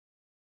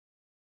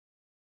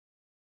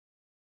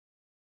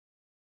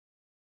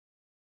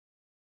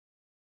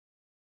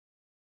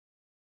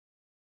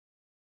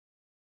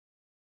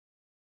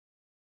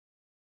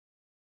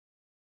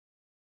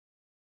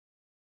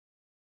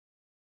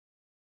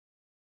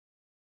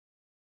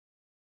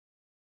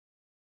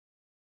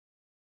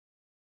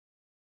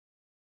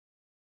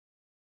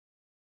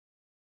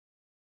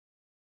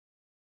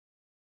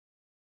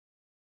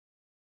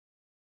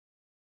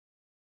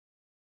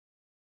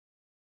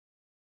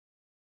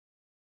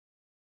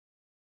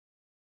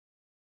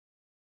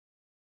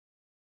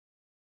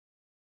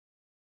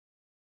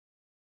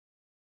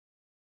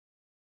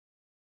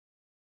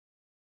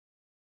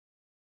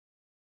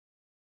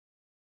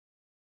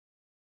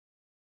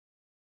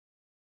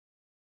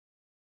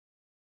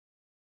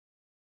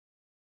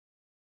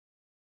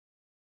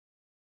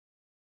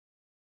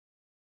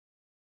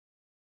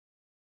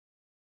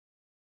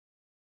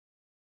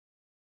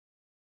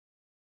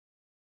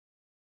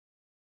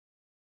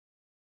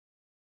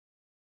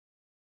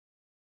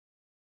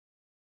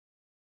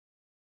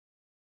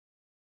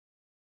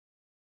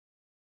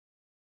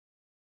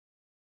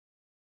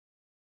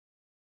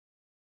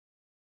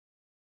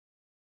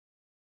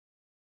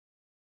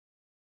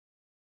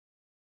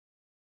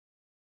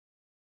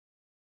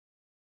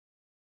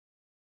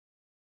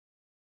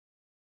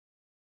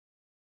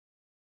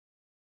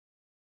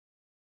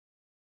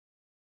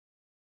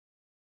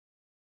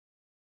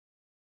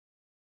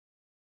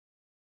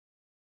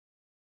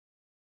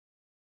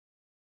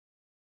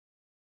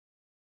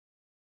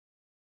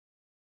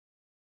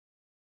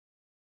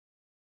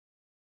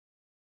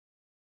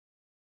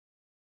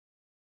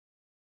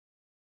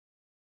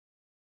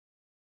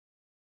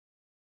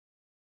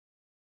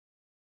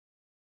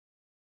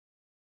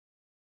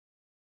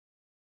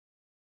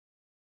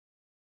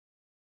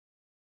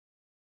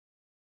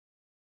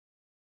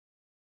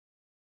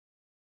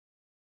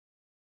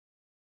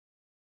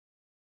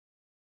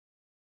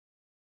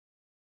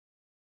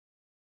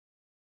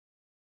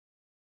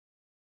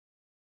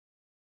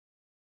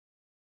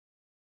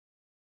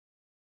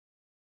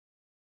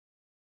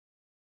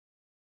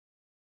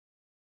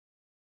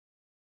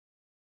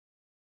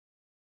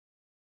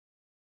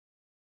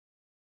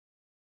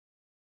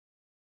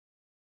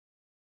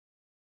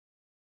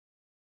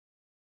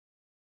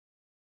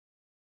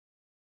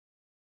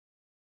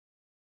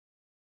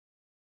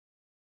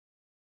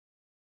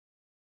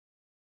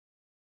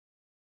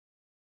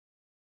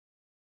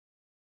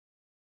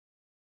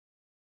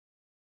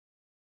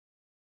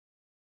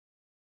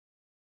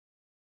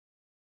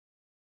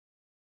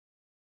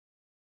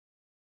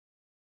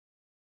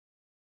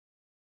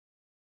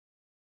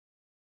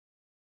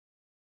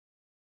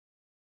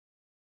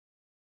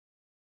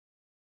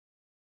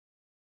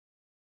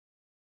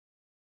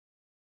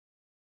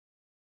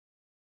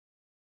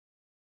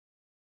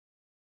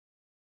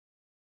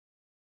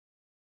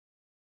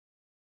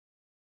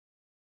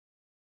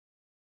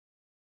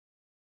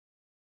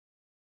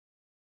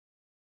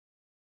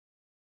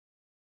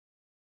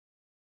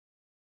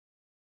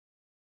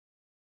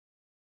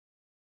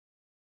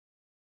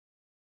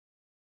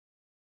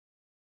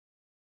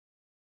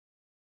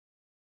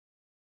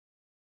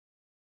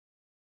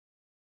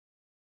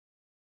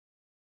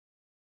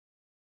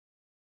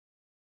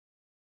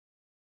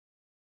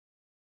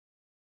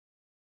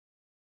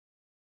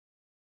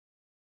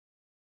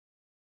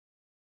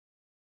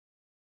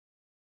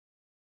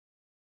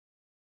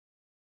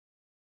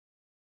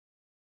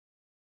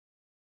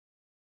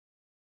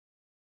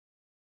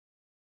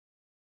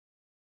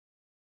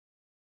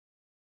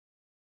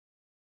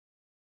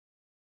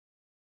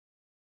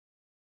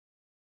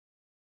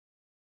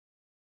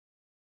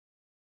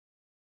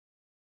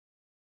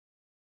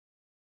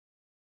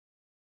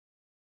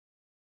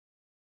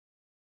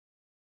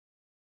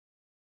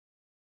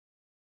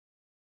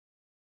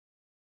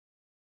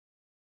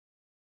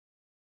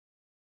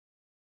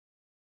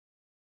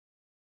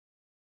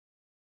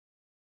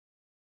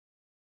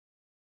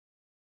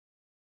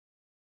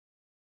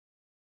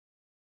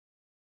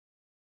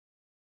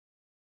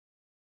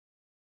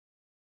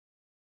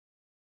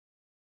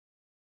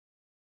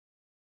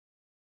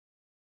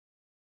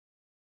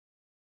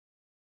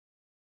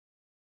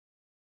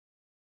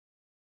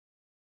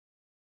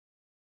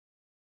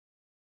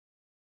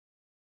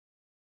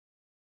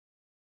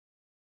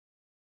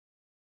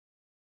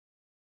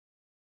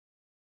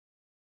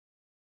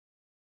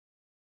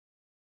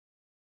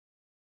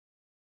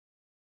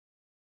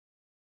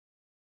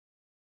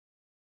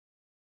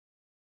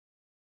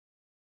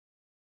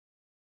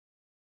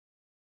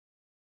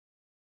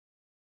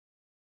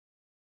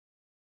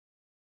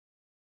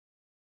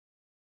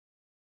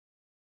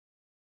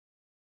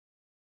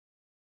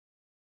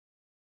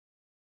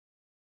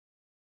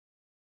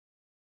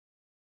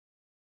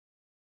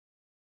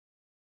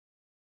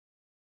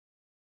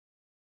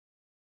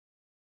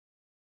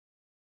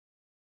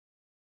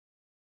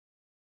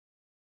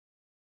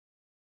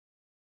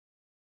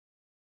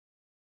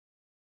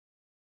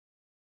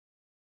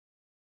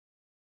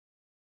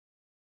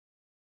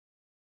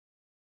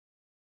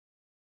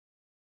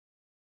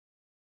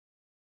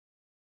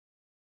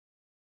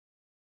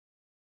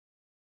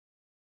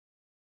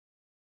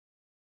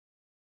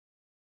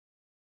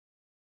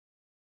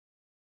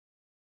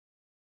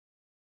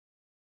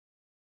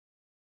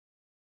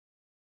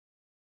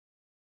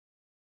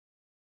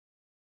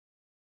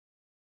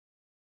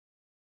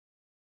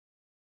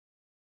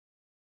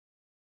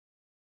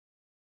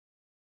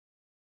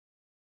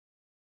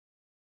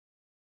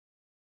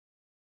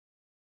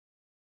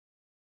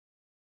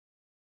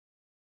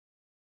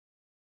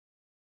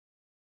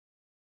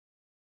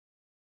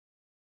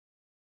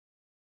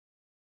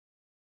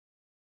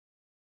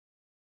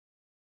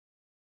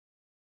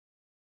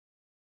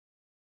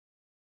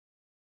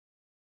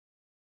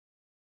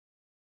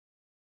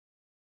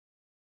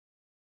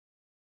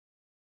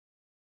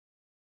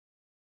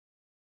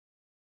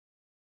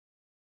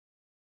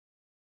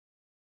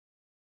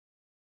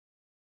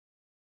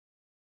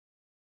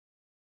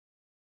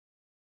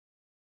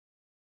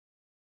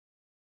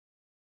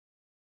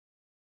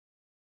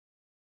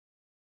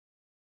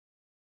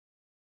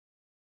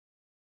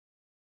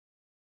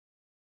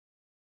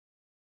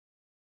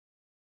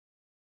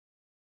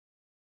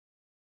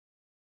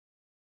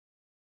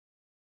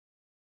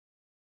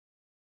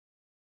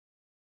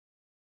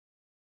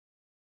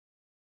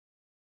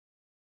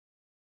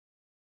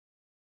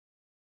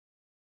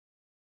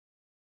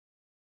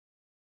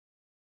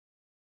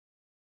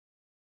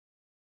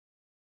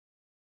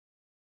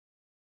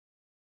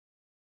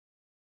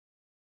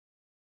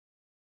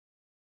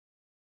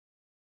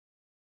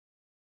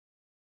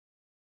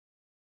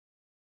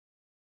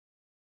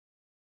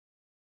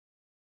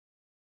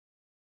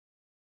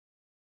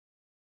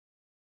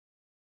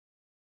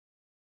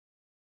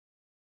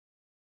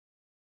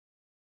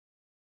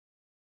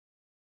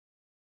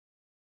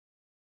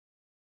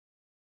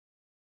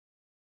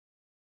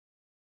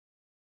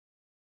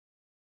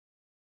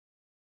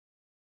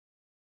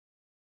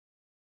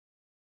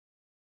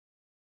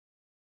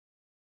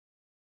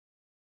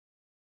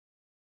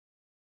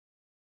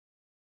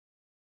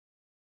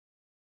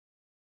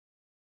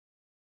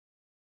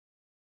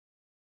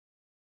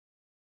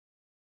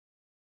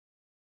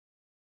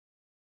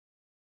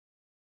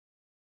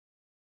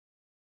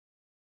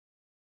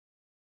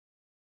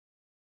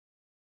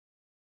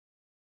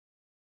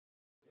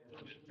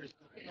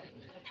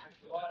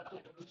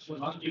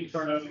You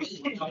turn over. I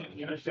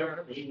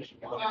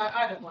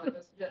don't want to.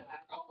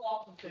 I'll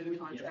walk them through the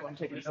contract. I'm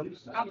taking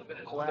notes.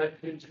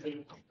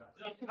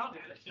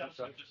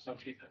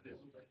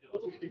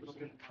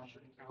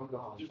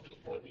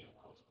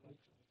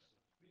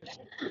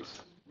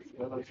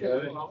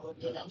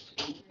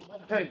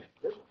 Hey.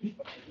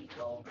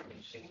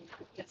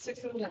 It's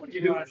 6:01.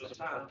 You do it at the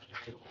time.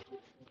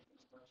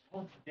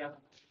 Yeah.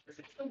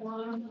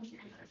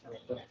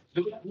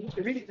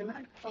 You read it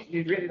tonight?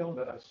 You read it on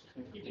the.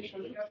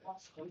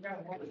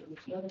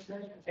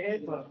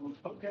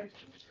 Okay.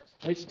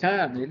 It's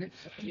time, isn't it?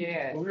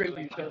 Yeah. We're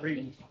ready to start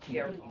reading.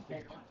 Yeah.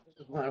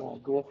 I don't want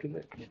to go up to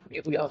it.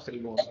 If we all say we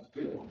want.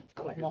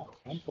 Come on,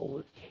 I'm for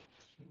it.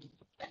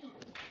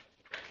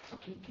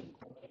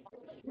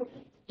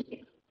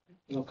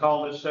 We'll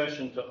call this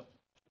session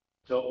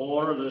to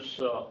order, this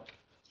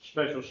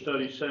special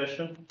study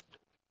session.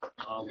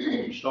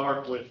 We'll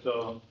start with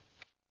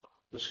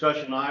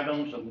discussion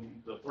items,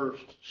 and the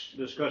first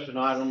discussion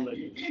item,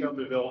 the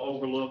Shelbyville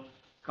Overlook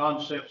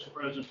concepts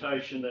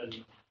presentation,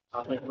 and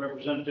I think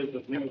representative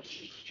of Neil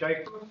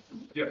Schaefer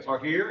are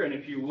here, and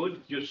if you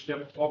would, just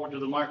step forward to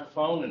the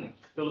microphone and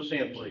fill us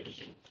in,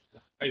 please.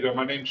 Hey there,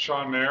 my name's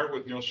Sean Mayer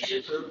with Neil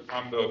Schaefer.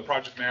 I'm the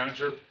project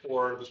manager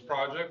for this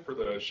project for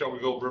the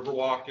Shelbyville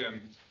Riverwalk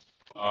and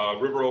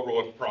River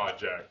Overlook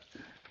project.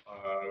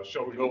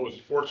 Shelbyville was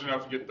fortunate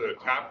enough to get the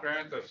TAP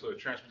grant. That's the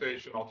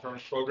Transportation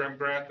Alternatives Program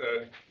grant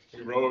that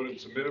we wrote and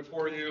submitted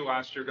for you.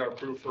 Last year got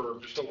approved for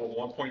just over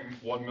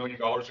 $1.1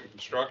 million in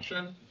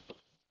construction.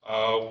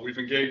 We've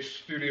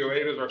engaged Studio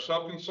 8 as our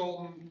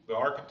sub-consultant, the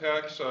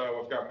architects.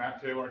 I've got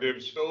Matt Taylor and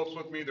Davis Phillips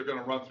with me. They're going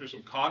to run through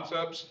some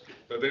concepts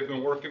that they've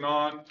been working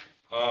on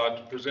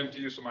to present to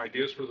you some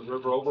ideas for the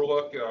River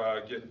Overlook,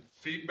 get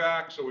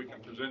feedback so we can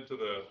present to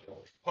the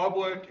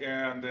public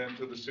and then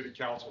to the city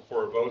council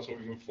for a vote so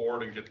we move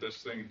forward and get this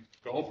thing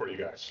going for you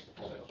guys.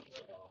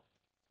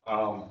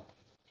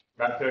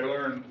 Matt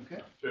Taylor and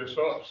Davis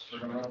Phillips, they're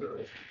going to run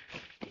through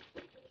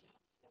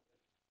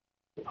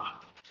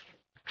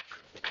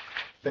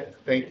it.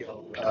 Thank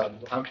you.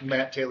 I'm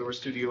Matt Taylor with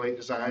Studio 8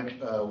 Design.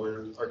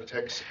 We're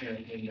architects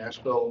in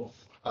Nashville.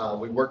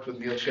 We worked with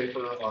Neil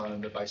Schaefer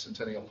on the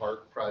Bicentennial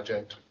Park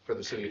project for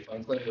the city of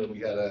Franklin, where we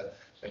had an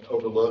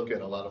overlook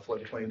and a lot of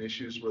floodplain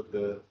issues with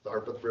the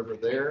Harpeth River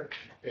there.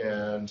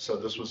 And so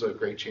this was a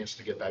great chance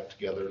to get back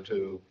together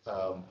to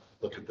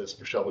look at this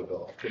for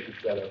Shelbyville. I think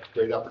we've got a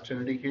great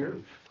opportunity here.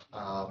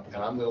 And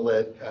I'm going to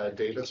let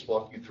Davis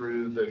walk you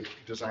through the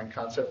design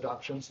concept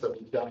options that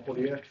we've got for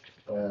you,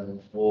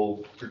 and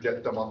we'll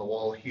project them on the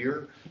wall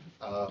here.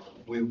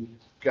 We've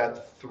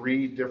got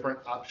 3 different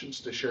options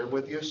to share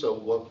with you. So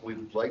what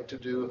we'd like to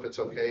do, if it's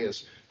okay,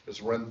 is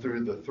run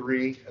through the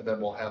 3, and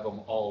then we'll have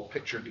them all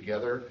pictured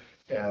together.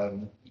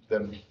 And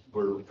then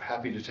we're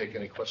happy to take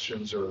any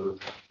questions or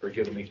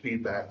get any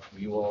feedback from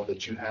you all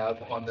that you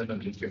have on them,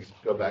 and we can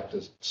go back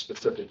to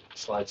specific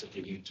slides if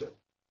you need to.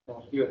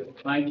 Good,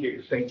 thank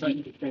you. Thank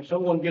you. Can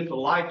someone get the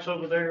lights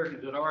over there?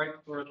 Is it all right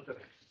for us to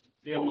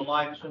dim the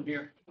lights in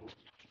here?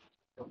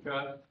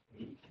 Okay,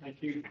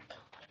 thank you.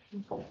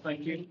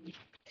 Thank you.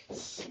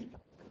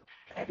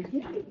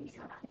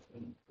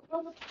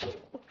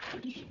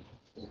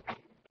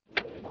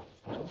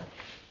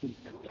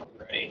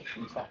 Right.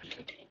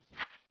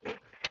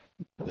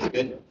 Is it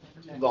good?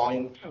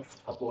 Volume,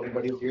 I'll blow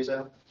anybody's ears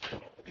out.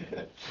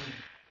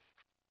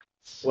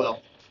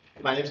 Well,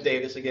 my name's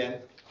Davis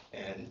again,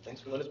 and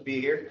thanks for letting us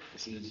be here.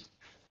 This is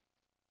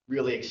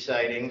really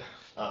exciting,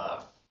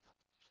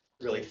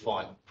 really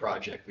fun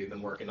project we've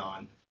been working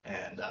on,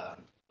 and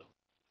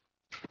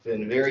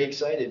been very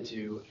excited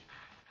to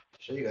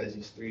show you guys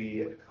these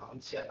 3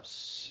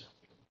 concepts.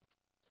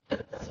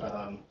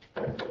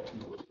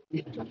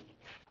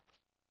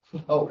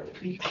 Oh,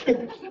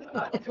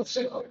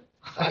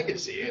 I can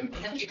see it.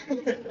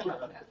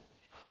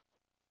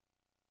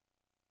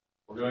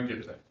 We're going to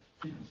get there.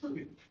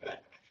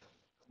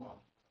 Come on.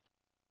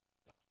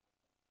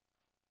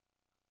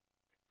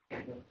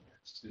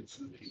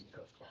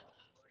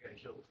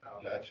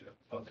 Gotcha.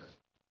 Okay.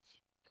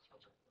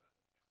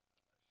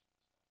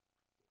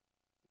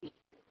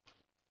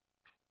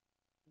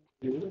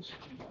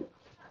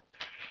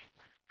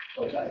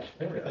 Okay.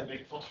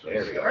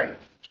 There we are.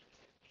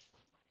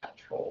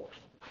 Control.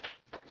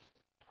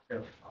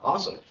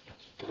 Awesome.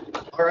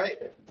 All right.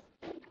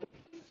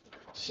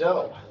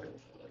 So,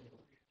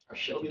 our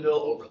Shelbyville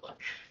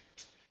Overlook.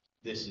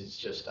 This is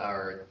just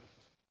our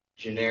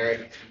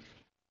generic,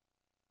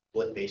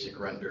 basic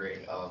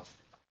rendering of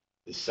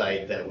the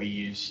site that we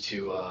use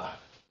to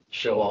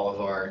show all of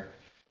our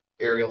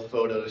aerial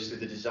photos through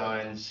the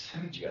designs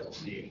that you guys will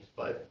see.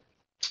 But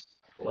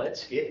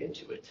let's get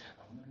into it.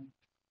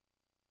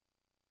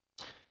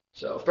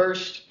 So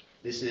first,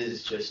 this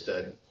is just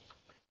a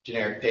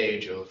generic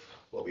page of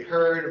what we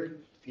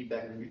heard,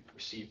 feedback we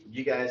received from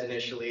you guys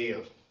initially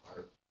of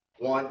our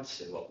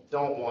wants and what we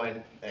don't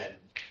want, and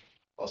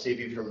I'll save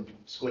you from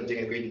squinting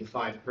and reading the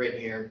fine print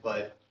here,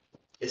 but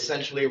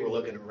essentially we're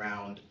looking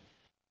around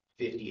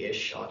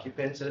 50-ish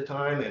occupants at a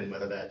time, and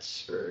whether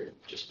that's for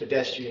just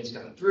pedestrians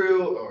coming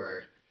through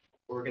or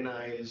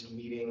organized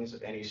meetings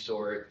of any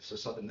sort, so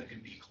something that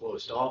could be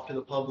closed off to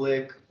the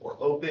public or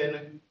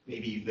open,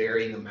 maybe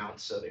varying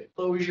amounts of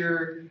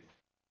enclosure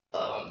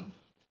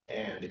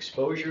and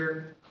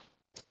exposure.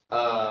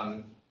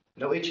 No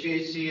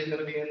HVAC is going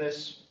to be in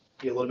this.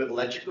 Be a little bit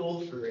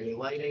electrical for any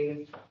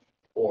lighting,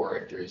 or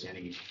if there's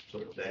any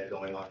sort of vent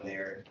going on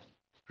there.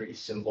 Pretty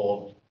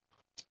simple.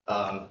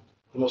 The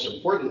most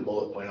important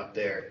bullet point up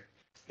there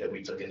that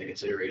we took into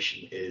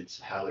consideration is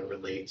how it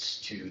relates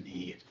to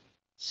the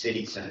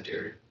city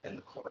center and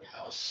the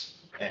courthouse,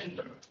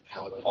 and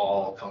how it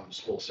all comes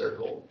full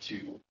circle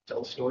to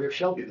tell the story of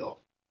Shelbyville.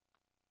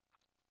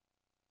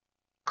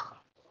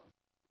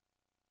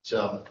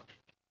 So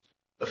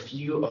a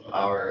few of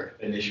our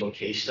initial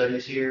case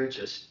studies here,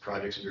 just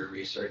projects we were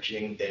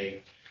researching,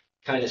 they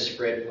kind of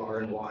spread far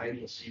and wide.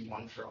 You'll see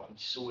one from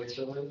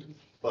Switzerland,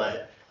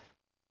 but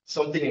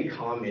something in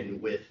common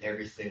with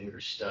everything we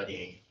were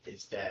studying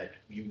is that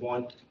we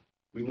want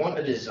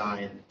a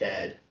design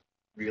that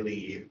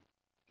really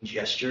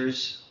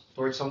gestures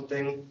towards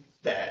something,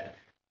 that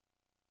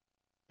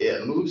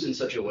it moves in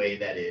such a way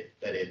that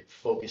it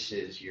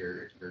focuses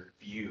your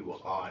view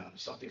on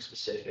something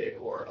specific,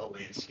 or a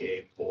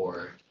landscape,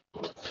 or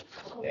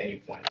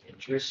any point of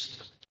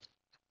interest.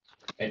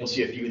 And you'll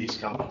see a few of these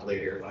come up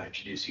later when I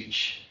introduce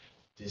each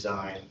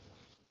design.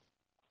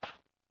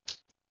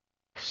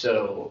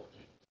 So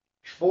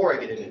before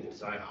I get into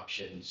design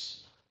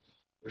options,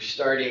 we're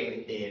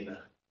starting in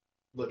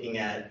looking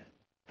at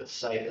the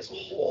site as a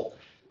whole.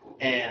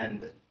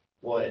 And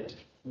what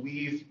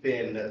we've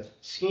been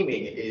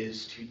scheming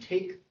is to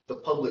take the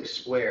public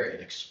square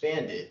and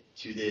expand it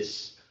to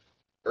this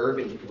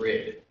urban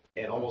grid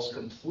and almost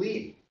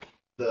complete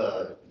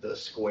the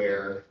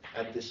square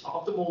at this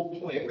optimal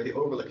point where the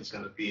overlook is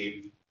going to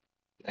be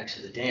next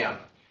to the dam.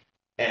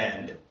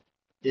 And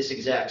this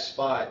exact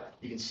spot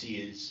you can see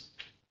is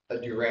a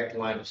direct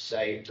line of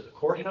sight to the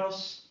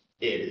courthouse.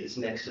 It is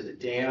next to the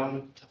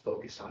dam to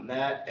focus on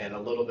that, and a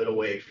little bit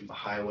away from the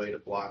highway to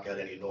block out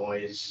any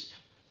noise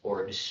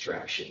or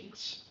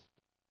distractions.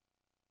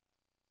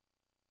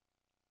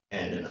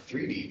 And in a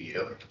 3D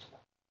view,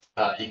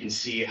 you can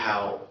see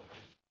how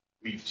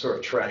we've sort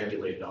of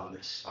triangulated on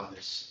this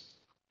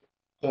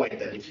point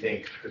that we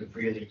think could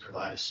really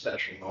provide a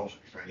special moment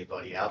for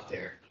anybody out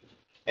there.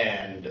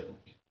 And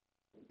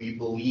we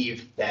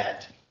believe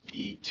that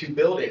the two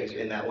buildings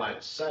in that line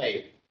of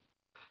sight,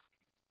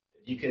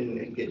 you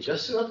can get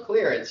just enough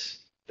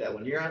clearance that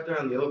when you're out there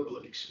on the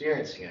overlook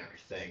experiencing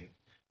everything,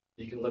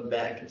 you can look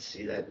back and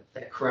see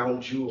that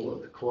crown jewel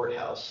of the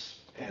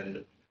courthouse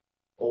and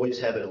always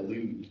have it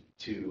allude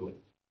to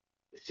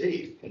the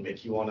city and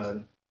make you want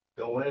to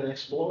go in and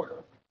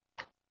explore.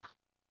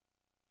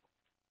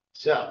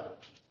 So,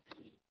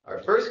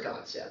 our first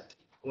concept,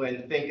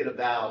 when thinking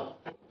about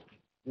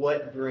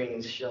what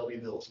brings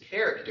Shelbyville's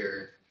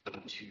character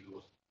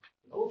into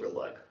an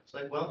overlook, it's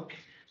like, well,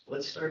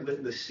 let's start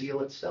with the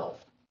seal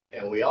itself.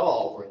 And we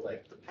all were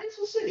like, the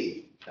Pencil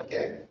City.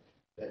 Okay,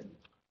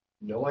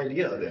 no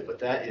idea of it, but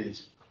that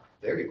is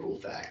a very cool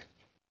fact.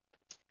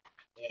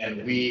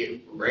 And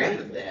we ran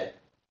with that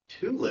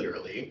too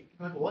literally.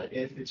 Like, what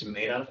if it's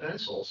made out of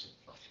pencils?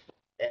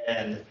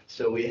 And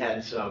so we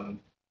had some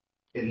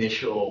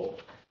initial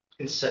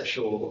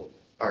conceptual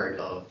art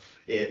of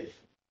if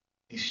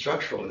these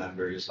structural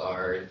members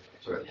are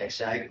sort of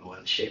hexagonal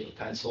in the shape of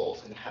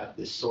pencils and have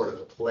this sort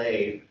of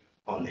play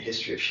on the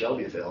history of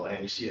Shelbyville.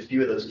 And you see a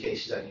few of those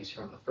case studies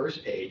from the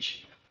first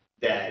page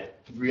that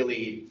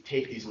really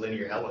take these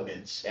linear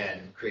elements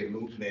and create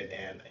movement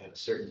and a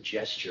certain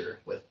gesture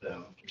with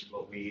them, which is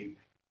what we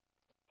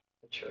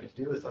try to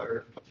do with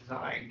our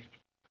design.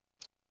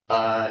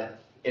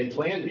 In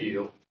plan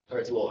view,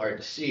 it's a little hard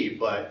to see,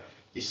 but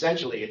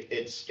essentially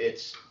it's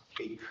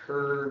a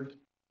curved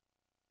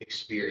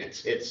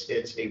experience.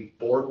 It's a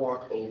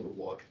boardwalk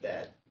overlook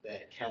that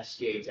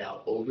cascades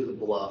out over the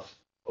bluff,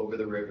 over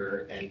the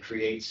river, and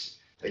creates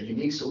a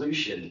unique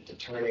solution to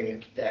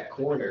turning that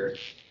corner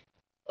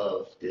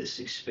of this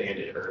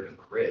expanded urban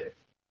grid.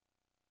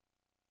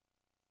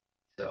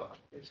 So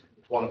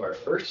one of our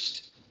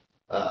first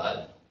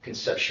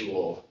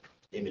conceptual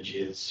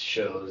images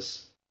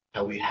shows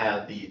how we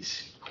have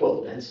these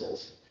quilt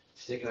pencils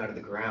sticking out of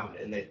the ground,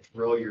 and they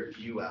throw your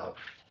view out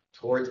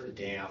towards the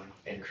dam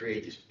and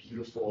create this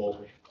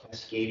beautiful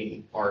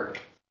cascading arc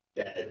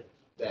that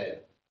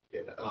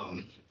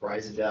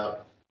rises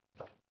out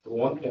to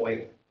one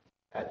point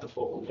at the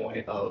focal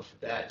point of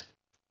that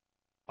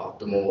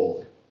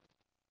optimal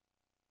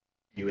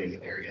viewing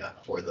area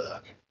for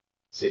the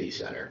city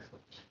center.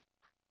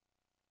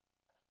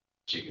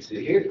 As you can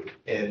see here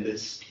in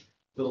this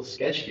little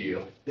sketch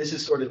view, this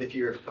is sort of if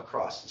you're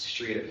across the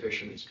street at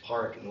Fisherman's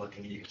Park and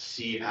looking, you can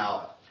see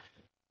how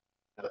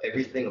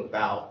everything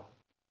about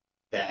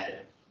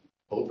that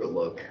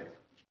overlook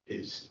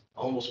is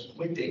almost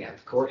pointing at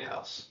the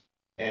courthouse.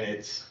 And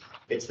it's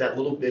that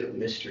little bit of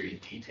mystery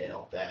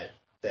detail that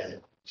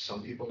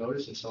some people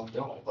notice and some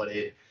don't, but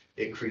it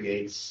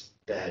creates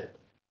that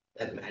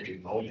that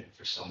magic moment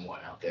for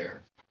someone out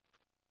there.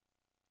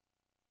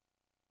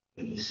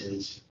 And this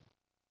is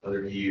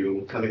another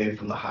view coming in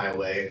from the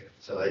highway,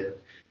 so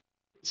it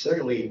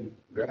certainly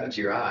grabs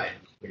your eye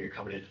when you're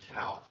coming into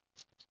town.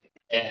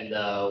 And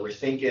we're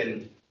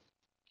thinking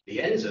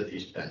the ends of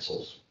these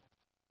pencils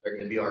are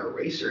going to be our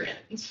eraser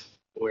ends,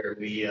 where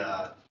we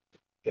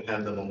can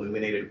have them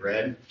illuminated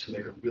red to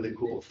make a really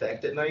cool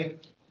effect at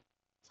night.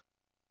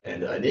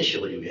 And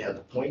initially, we had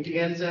the pointy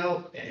ends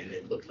out, and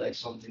it looked like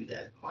something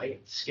that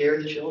might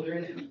scare the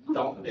children, and I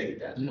don't think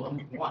that's what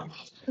we want.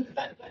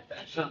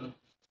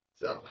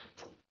 So,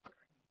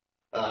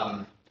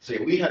 so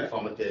yeah, we had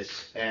fun with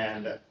this,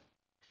 and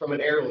from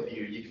an aerial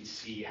view, you can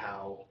see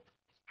how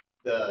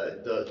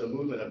the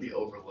movement of the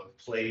overlook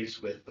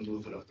plays with the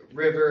movement of the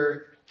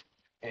river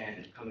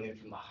and coming in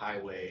from the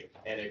highway,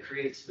 and it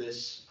creates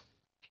this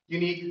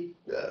unique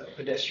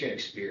pedestrian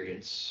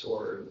experience,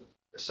 or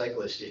a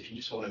cyclist if you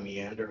just want to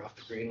meander off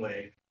the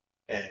greenway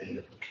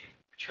and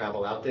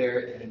travel out there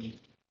and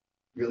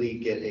really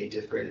get a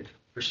different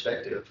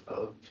perspective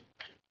of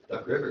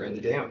Duck River and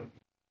the dam.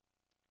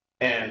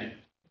 And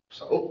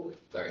so, oh,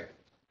 sorry.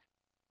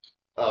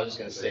 I was just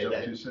going to say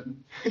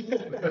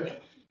that.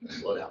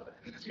 Slow down.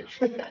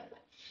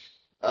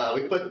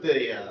 We put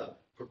the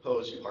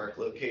proposed park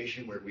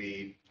location where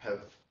we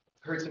have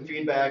heard some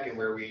feedback and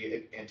where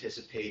we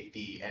anticipate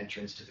the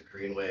entrance to the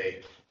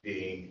greenway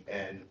being,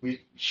 and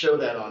we show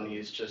that on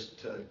these just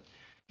to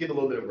give a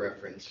little bit of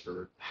reference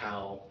for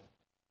how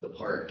the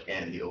park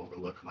and the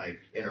overlook might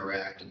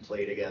interact and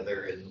play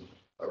together and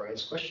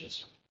arise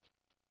questions.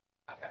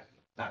 Okay,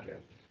 not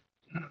good.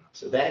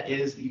 So that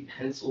is the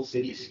Pencil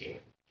Cityscape.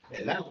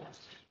 And now,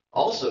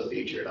 also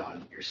featured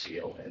on your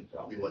seal, and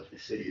probably what the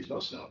city is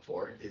most known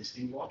for, is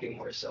the Walking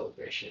Horse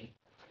Celebration.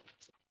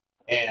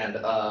 And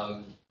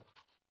a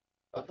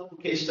couple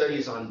case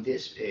studies on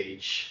this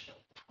page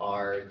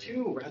are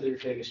two rather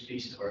famous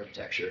pieces of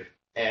architecture.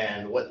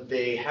 And what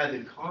they have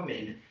in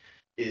common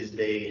is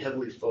they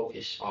heavily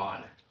focus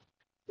on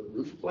the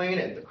roof plane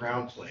and the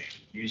ground plane,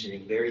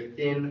 using very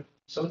thin,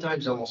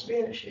 sometimes almost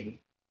vanishing,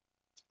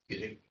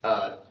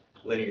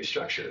 linear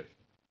structure.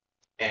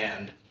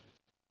 And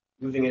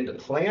moving into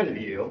plan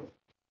view,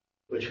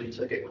 which we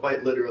took it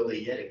quite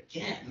literally yet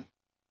again,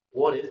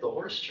 what if the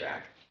horse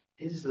track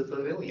is the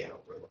pavilion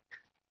overlook?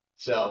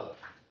 So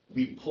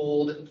we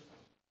pulled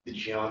the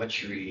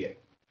geometry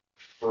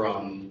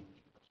from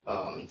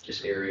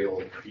just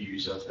aerial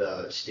views of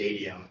the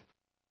stadium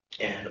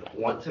and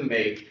want to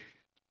make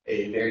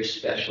a very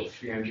special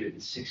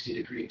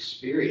 360-degree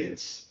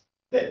experience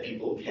that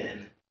people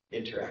can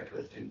interact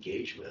with,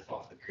 engage with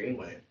off the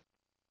greenway.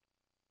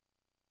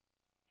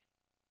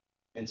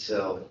 And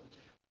so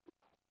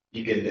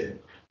you can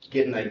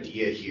get an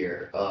idea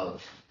here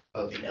of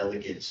the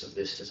elegance of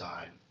this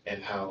design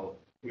and how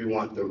we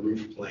want the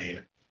roof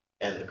plane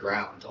and the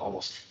ground to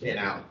almost thin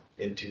out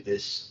into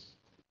this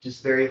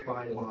just very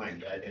fine line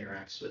that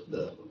interacts with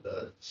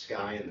the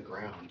sky and the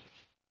ground,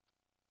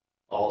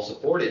 all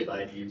supported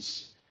by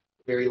these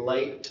very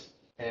light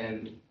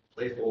and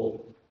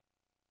playful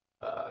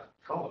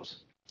columns.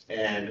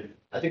 And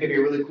I think it'd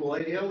be a really cool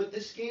idea with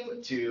this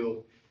scheme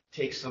to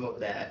take some of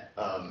that,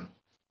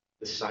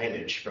 the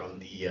signage from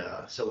the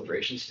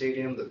Celebration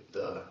Stadium,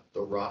 the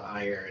wrought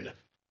iron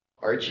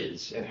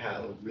arches, and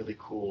have a really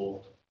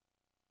cool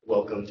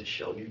 "Welcome to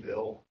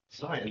Shelbyville"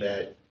 sign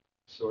that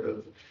sort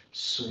of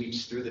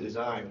sweeps through the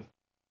design.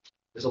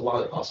 There's a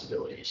lot of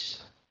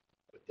possibilities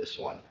with this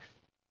one.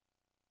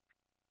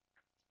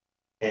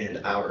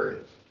 And our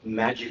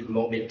magic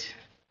moment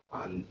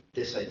on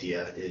this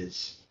idea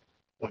is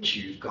once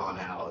you've gone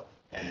out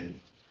and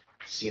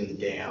seen the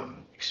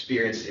dam,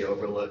 experienced the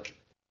overlook,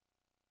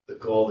 the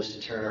goal is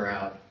to turn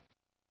around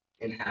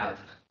and have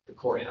the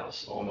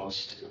courthouse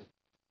almost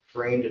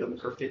framed in a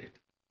perfect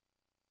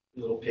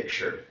little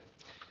picture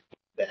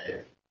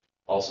that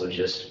also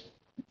just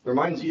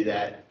reminds you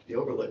that the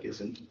overlook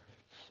isn't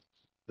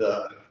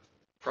the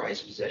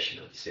prized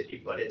possession of the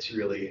city, but it's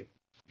really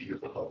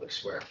beautiful public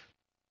square.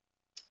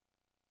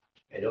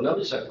 And you'll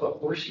notice I put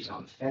horses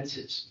on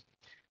fences.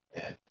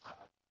 And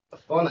a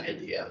fun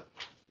idea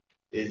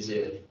is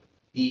if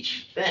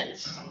each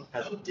fence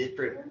has a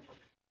different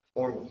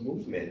form of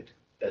movement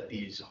that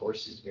these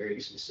horses very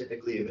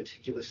specifically and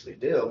meticulously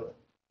do,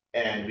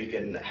 and we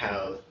can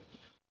have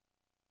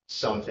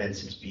some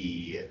fences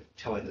be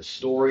telling the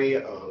story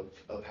of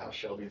how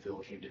Shelbyville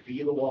came to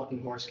be the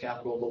walking horse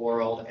capital of the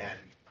world, and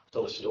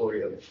tell the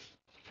story of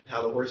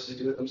how the horses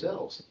do it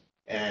themselves.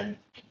 And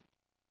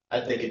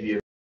I think it'd be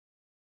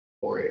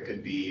or it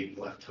could be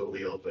left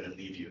totally open and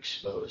leave you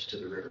exposed to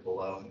the river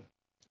below.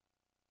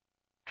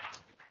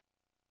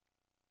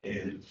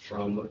 And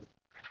from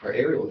our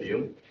aerial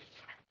view,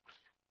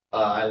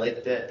 I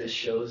like that this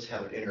shows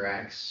how it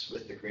interacts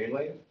with the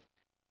greenway,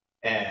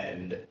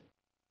 and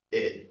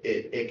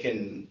it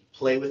can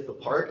play with the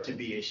park to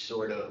be a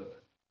sort of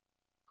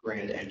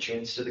grand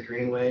entrance to the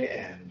greenway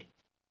and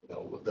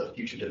with the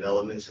future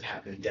developments that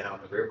happen down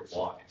the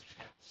Riverwalk.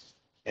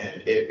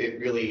 And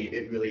it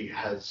really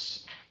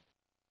has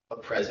a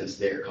presence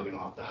there coming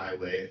off the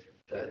highway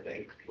that I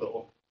think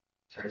will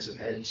turn some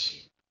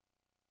heads.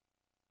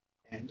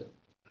 And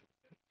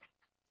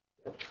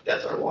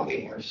that's our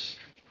walking horse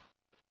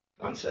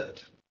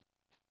concept.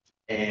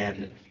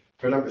 And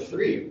for number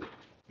 3,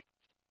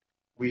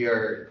 we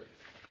are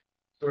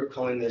sort of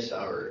calling this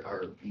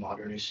our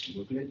modernist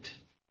movement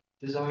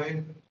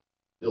design.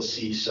 You'll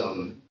see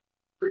some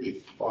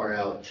pretty far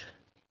out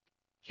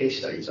case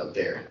studies up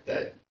there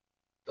that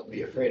don't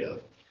be afraid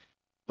of.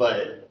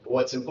 But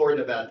what's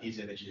important about these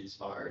images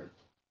are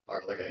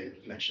like I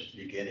mentioned at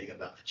the beginning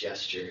about the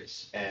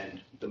gestures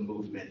and the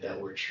movement that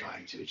we're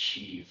trying to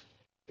achieve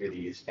through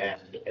these.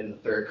 And in the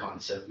third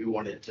concept, we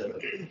wanted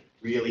to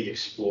really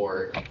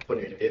explore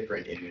putting a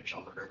different image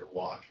on the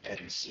Riverwalk and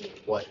see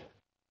what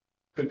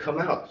could come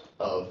out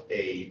of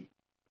a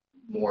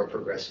more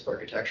progressive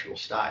architectural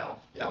style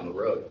down the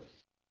road.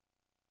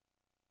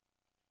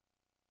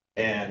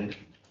 And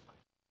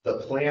the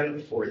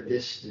plan for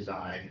this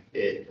design,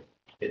 it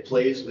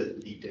plays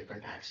with the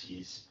different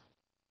axes,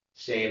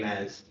 same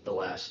as the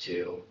last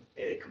 2.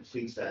 It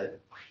completes that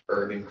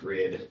urban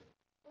grid.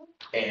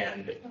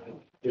 And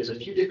there's a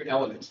few different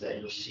elements that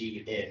you'll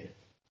see in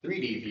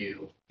 3D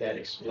view that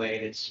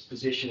explain its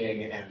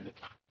positioning, and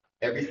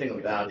everything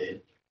about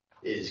it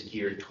is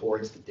geared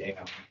towards the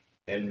dam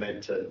and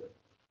meant to,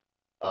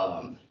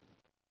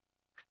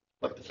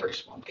 like the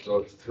first one,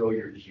 throw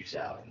your views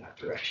out in that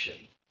direction.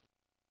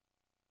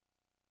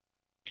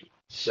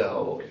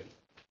 So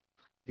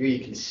here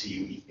you can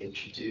see we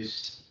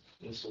introduced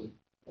this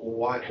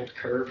wild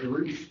curved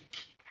roof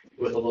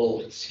with a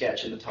little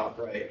sketch in the top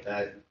right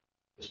that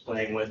was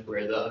playing with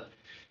where the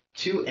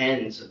 2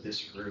 ends of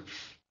this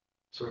roof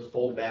sort of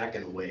fold back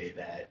in a way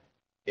that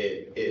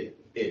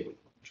it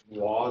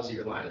draws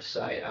your line of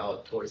sight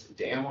out towards the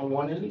dam on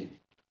one end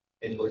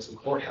and towards the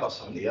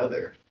courthouse on the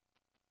other.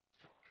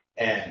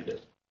 And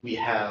we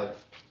have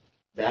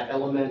that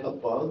element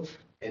above,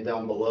 and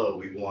down below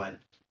we want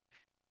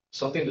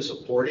something to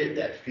support it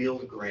that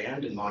feels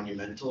grand and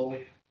monumental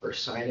for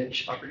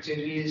signage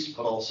opportunities,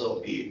 but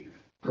also be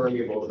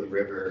permeable to the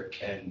river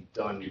and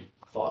done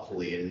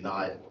thoughtfully and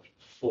not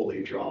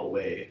fully draw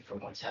away from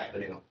what's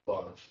happening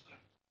above.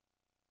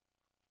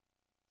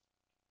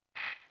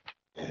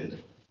 And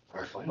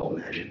our final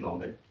magic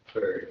moment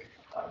for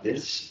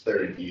this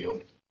third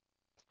view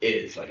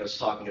is, like I was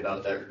talking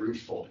about, that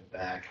roof folding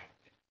back.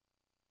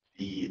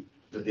 The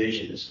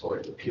vision is for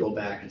it to peel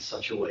back in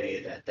such a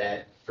way that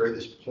that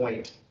furthest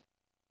point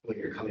when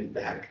you're coming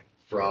back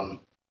from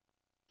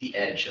the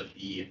edge of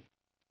the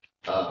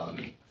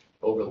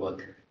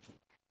overlook,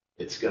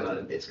 it's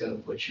gonna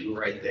put you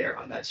right there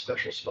on that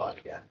special spot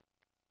again.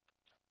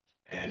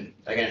 And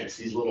again, it's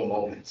these little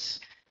moments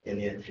in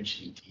the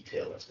attention to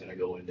detail that's gonna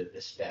go into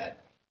this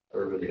that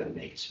are really gonna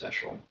make it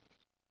special.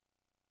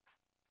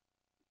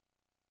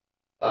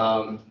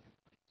 You'll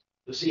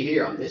see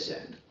here on this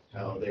end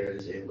how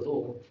there's a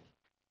little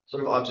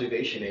sort of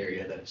observation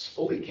area that's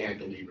fully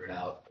cantilevered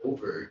out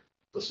over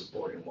the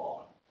supporting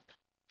wall.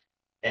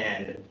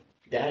 And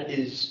that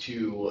is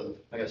to,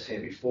 like I was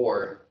saying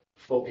before,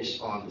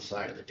 focus on the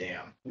side of the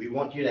dam. We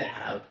want you to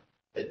have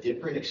a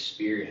different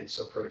experience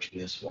approaching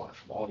this one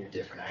from all your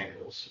different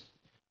angles.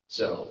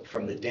 So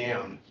from the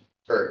dam,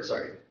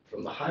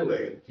 from the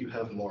highway, you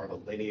have more of a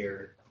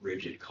linear,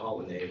 rigid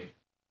colonnade.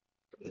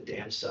 From the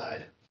dam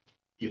side,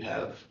 you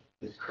have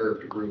this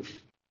curved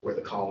roof where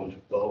the columns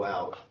bow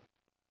out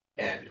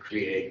and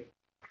create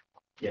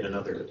yet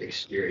another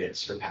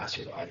experience for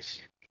passerbys,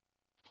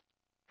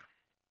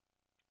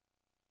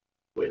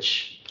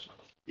 which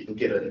you can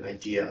get an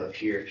idea of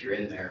here if you're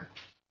in there.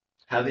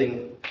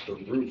 Having the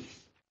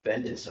roof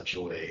bend in such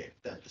a way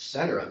that the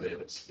center of it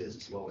is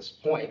its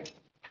lowest point,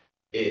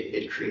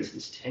 it creates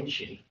this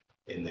tension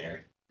in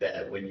there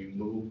that when you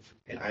move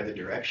in either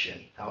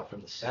direction out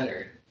from the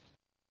center,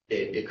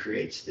 it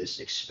creates this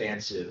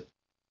expansive,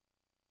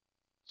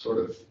 sort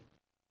of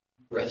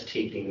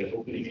breathtaking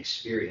opening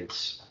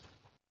experience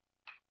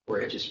where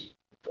it just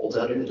folds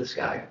out into the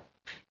sky.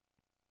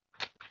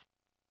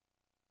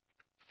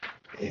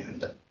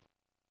 And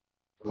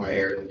for my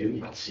aerial view,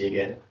 you can see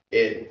again,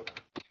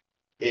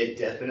 it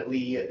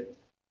definitely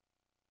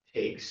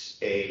takes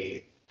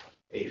a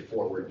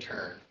forward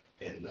turn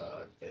in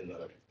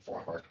the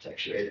form of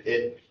architecture.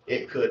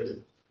 It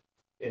could,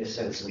 in a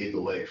sense, lead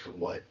the way for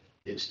what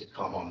is to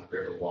come on the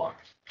Riverwalk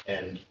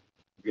and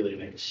really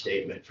make a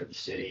statement for the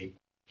city.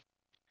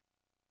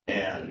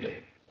 And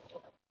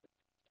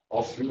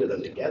all 3 of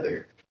them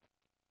together,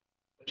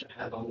 which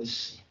I have on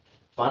this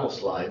final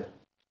slide,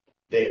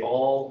 they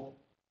all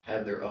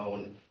have their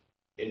own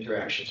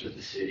interactions with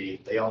the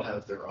city. They all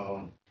have their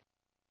own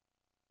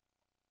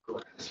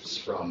grasps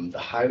from the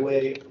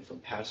highway, from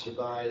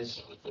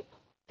passerbys,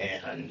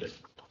 and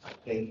I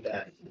think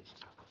that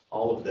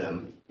all of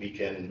them we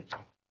can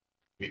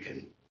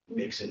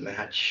mix and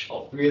match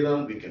all 3 of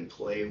them. We can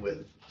play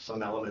with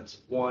some elements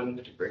of one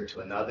to bring to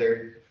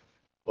another,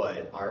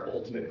 but our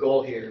ultimate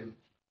goal here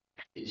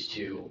is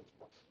to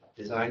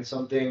design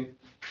something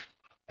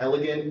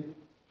elegant,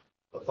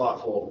 but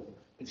thoughtful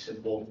and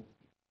simple,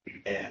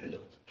 and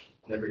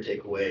never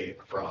take away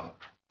from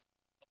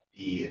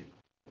the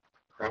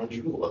crown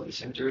jewel of the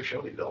center of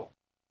Shelbyville.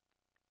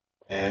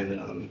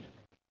 And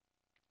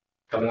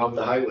coming off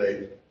the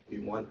highway, we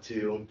want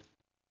to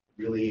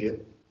really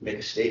make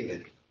a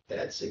statement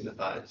that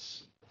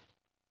signifies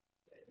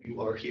that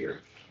you are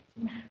here.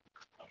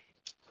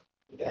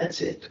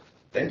 That's it.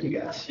 Thank you,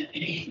 guys. Thank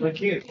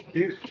you.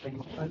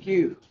 Thank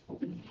you.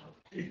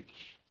 You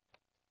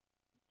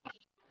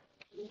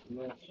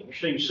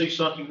seem to see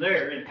something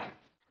there. And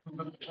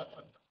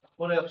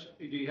what else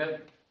do you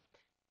have?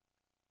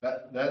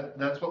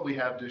 That's what we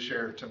have to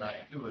share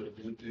tonight, with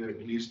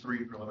these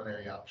three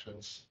preliminary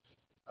options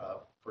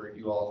for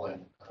you all,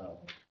 and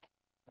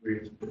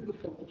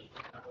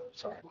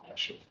sorry, I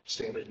should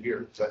stand in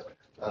here. But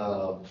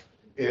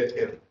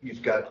if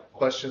you've got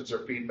questions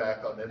or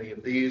feedback on any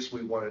of these,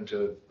 we wanted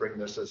to bring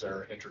this as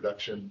our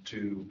introduction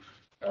to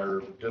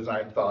our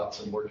design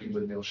thoughts and working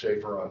with Neil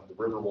Schaefer on the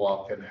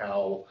Riverwalk, and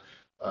how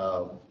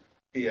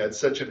it's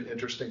such an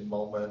interesting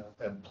moment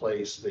and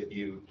place that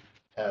you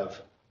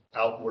have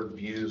outward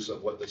views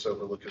of what this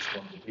overlook is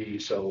going to be.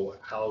 So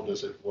how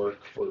does it work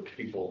for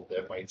people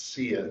that might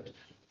see it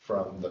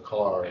from the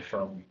car,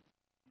 from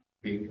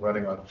being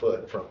running on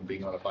foot, from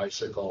being on a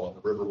bicycle on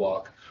the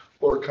Riverwalk,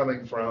 or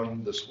coming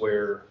from the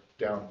square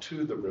down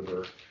to the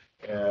river,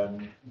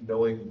 and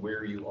knowing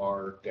where you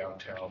are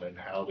downtown and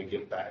how to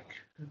get back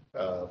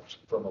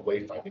from a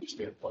wayfinding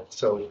standpoint.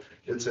 So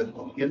it's an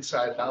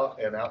inside out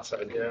and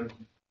outside in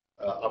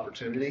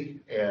opportunity,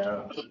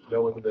 and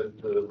knowing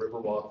that the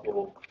Riverwalk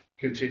will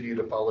continue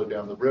to follow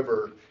down the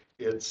river,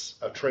 it's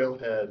a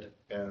trailhead,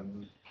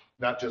 and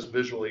not just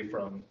visually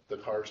from the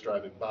cars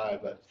driving by,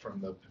 but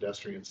from the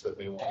pedestrians that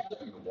may want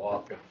to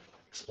walk and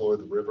explore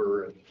the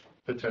river and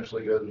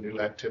potentially go to new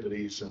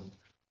activities and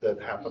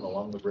that happen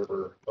along the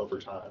river over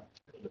time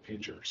in the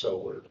future.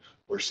 So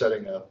we're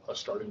setting a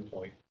starting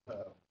point.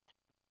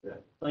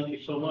 Thank you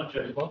so much.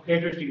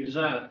 Interesting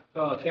design.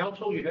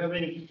 Council, you have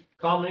any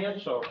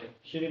comments, or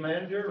city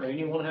manager, or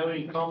anyone have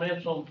any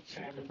comments on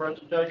the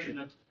presentation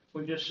that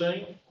we just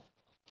seen?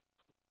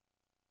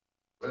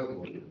 Well,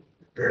 we're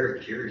very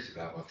curious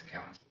about what the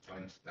council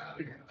thinks about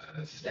it.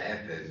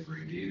 Staff has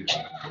reviewed,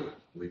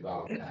 we've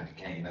all kind of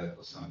came up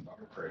with some of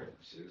our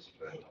preferences,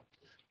 but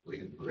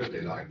we'd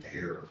really like to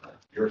hear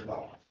your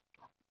thoughts.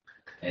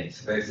 And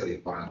especially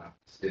from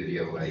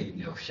Studio 8,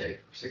 Neil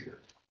Schaefer's here.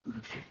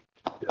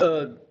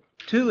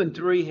 2 and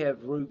 3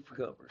 have roof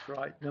covers,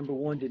 right? Number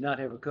 1 did not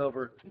have a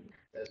cover.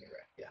 That's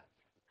correct, yeah.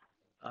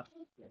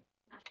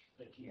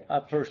 I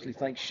personally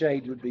think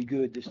shade would be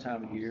good this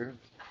time of year.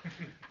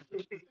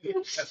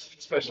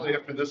 Especially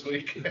after this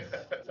week.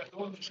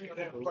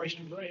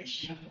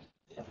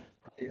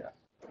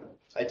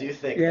 I do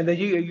think. Yeah, and then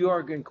you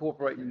are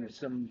incorporating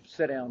some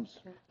sit-down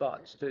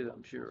spots too,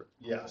 I'm sure.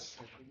 Yes.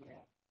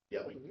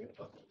 Yeah, we can get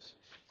those.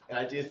 And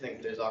I do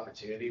think there's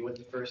opportunity with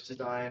the first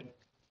design,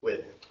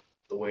 with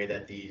the way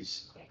that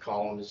these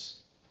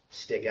columns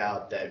stick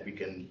out, that we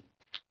can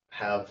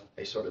have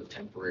a sort of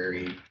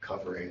temporary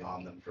covering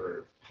on them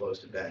for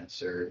closed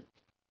events, or,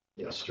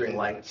 you know, string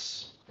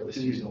lights for the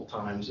seasonal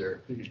times,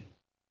 or.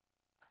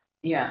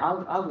 Yeah,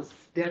 I was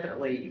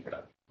definitely,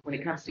 when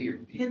it comes to your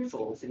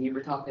pencils, and you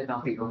were talking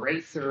about the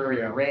eraser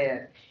and the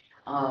red,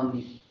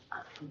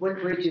 what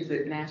bridge is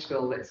it,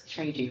 Nashville, that's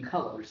changing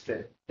colors,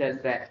 that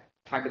does that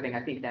type of thing?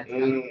 I think that's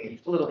kind of a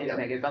little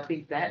innovative. I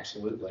think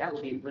Absolutely. that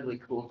would be really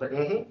cool, but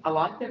Mhm. I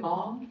like them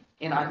all,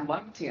 and I'd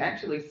like to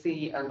actually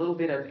see a little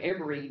bit of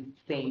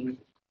everything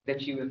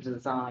that you have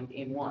designed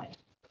in one.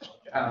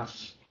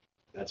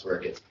 That's where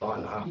it gets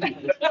fun, huh?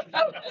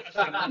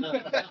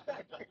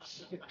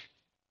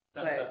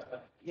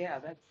 But, yeah,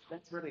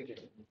 that's really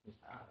good.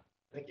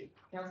 Thank you.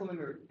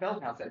 Councilmember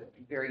Feldhouse said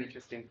very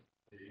interesting.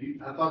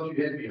 I thought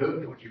you had me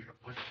hooked when you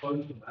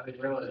posted them. I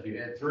didn't realize you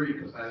had 3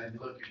 because I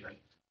didn't look at the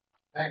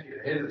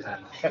packet ahead of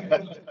time.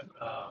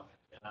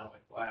 And I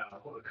went, wow,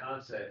 what a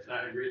concept. And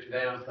I had written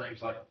down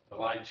things like the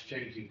lights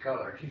changing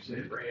color. You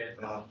said red.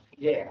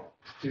 Yeah.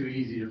 Too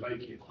easy to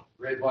make it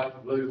red, white,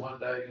 and blue one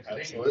day.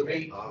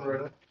 Absolutely.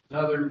 For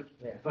another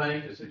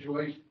thing, a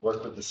situation.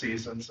 Work with the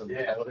seasons and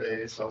Yeah.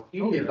 holidays. So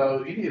Any of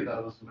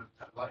those,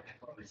 I'd like to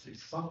probably see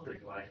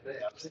something like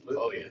that.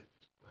 Oh, yeah.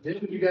 Then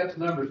when you got to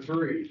number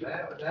 3,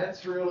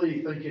 that's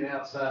really thinking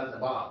outside the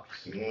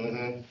box.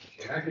 Mhm.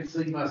 I could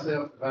see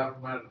myself, if I'm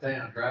from out of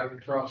town, driving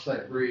across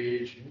that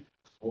bridge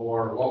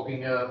or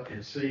walking up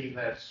and seeing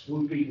that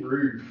swooping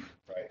roof.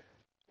 Right.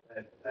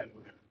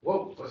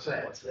 Whoa, what's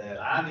that? What's that?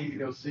 I need to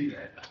go see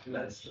that.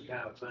 That's the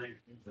kind of thing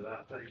that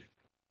I think,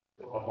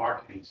 from a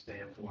marketing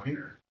standpoint,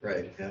 or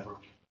Right, yeah.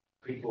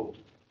 people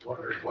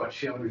wonder what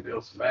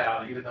Shelbyville's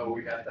about, even though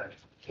we got that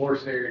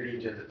horse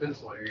heritage and the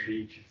pencil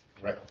heritage.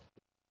 Right.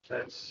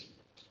 That's.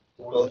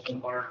 Well,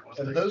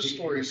 and those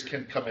stories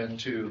can come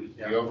into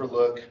the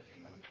overlook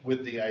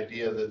with the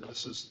idea that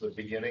this is the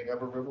beginning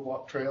of a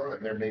Riverwalk trail,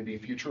 and there may be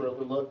future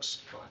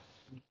overlooks.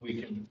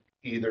 We can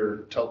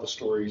either tell the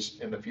stories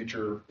in the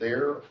future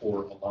there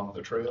or along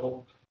the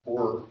trail,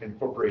 or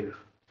incorporate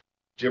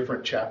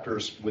different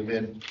chapters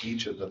within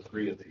each of the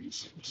 3 of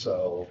these.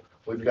 So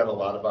we've got a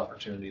lot of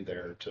opportunity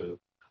there to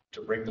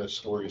to bring those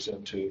stories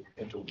into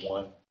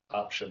one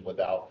option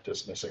without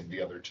dismissing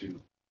the other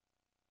two,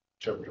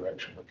 whichever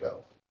direction we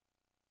go.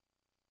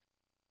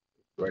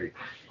 Great.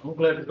 I'm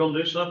glad we're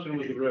gonna do something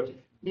with the river.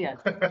 Yeah.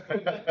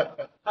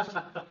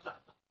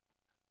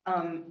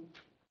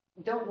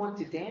 Don't want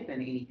to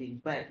dampen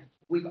anything, but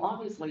we've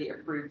obviously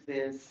approved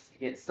this,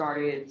 get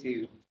started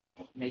to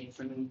make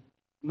some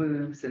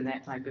moves and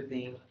that type of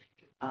thing.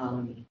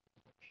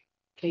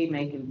 Kay,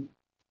 Madam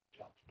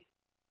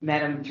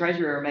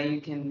Treasurer, maybe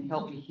you can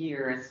help me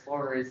here as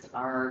far as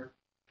our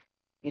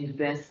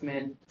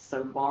investment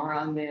so far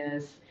on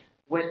this.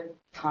 What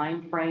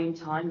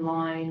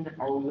timeline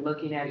are we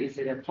looking at? Is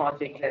it a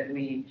project that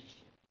we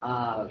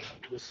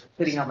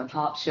putting on the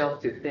top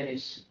shelf to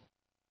finish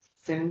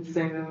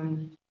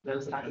soon,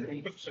 those type of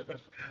things?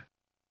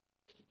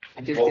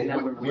 I just Well, didn't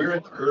know. we're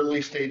in the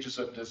early stages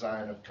of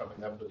design of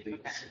coming up with these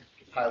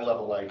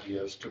high-level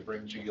ideas to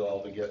bring to you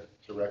all to get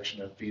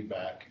direction and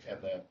feedback,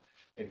 and then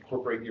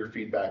incorporate your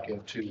feedback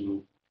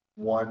into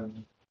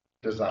one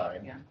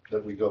design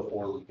that we go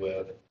forward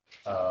with.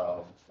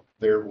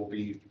 There will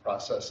be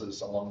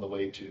processes along the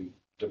way to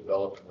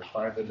develop and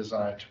refine the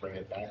design, to bring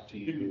it back to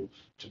you,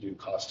 to do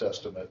cost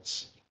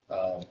estimates.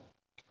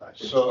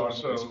 So,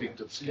 Speak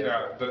to the scale.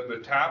 yeah, the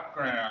TAP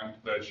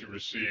grant that you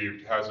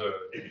received you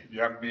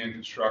have to be in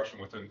construction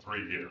within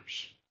 3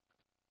 years.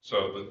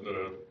 So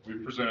we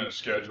presented a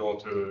schedule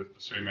to the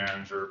city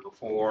manager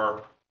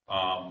before.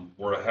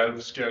 We're ahead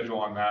of schedule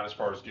on that as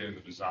far as getting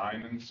the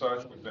design and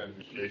such. We've been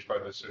engaged by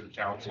the city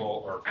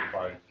council or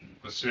by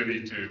the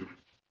city to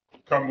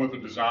come with a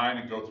design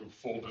and go through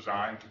full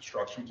design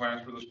construction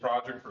plans for this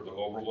project, for the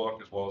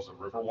overlook as well as the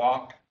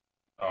Riverwalk.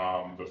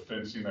 The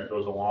fencing that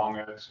goes along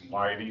it, some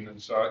lighting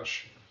and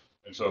such.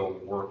 And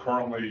so we're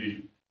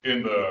currently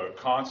in the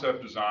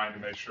concept design to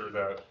make sure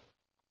that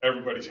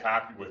everybody's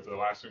happy with it. The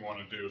last thing we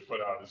want to do is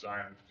put out a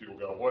design and people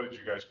go, what did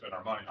you guys spend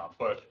our money on?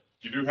 But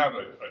you do have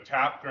a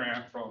TAP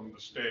grant from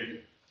the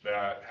state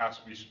that has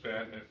to be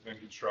spent in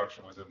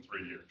construction within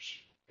 3 years.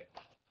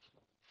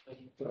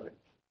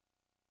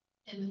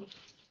 And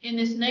in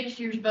this next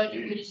year's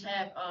budget, we just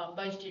have,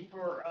 budgeted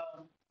for,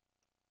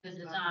 the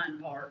design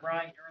part,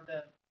 right? Or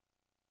the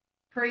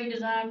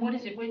pre-design, what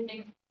is it?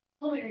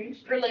 Preliminary,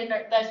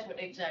 that's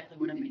exactly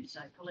what I meant to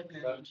say,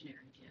 preliminary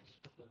engineering, yes.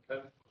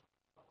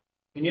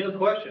 Any other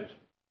questions?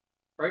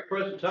 Great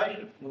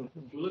presentation. We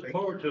look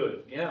forward to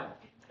it, yeah.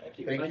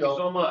 Thank you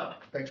so much.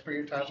 Thanks for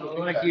your time.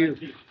 Thank you.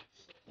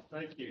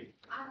 Thank you.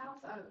 I'd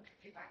also,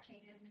 if I can,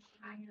 Mr.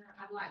 Mayor,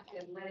 I'd like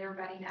to let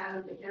everybody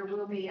know that there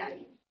will be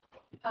a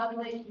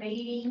public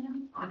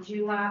meeting on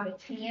July the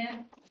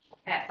 10th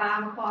at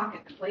 5 o'clock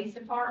at the police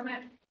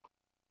department.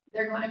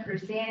 They're going to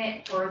present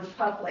it for the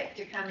public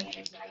to come in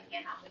and weigh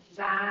in on the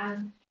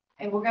design.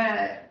 And we're going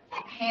to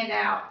hand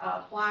out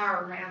a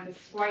flyer around the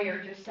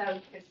square just so,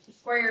 because the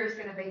square is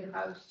going to be the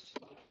most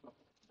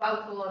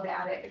vocal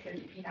about it because,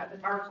 you know, the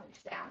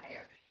merchants down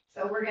there.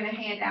 So we're going to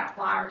hand out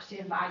flyers to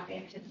invite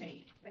them to the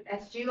meeting. But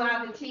that's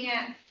July the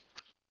 10th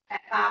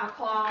at 5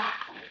 o'clock.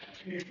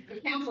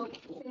 The council,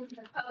 since it's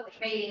a public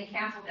meeting, the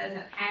council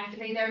doesn't have to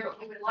be there, but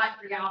we would like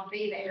for y'all to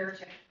be there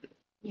to,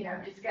 you know,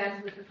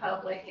 discuss with the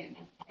public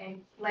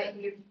and let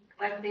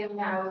them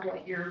know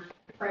what your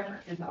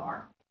preferences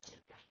are.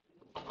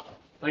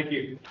 Thank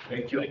you.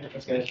 Thank you.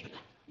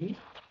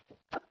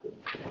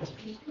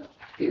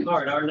 All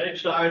right, our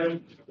next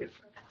item,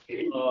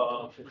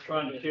 we're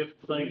trying to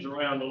shift things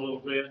around a little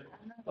bit.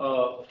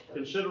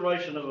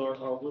 Consideration of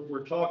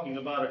we're talking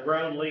about a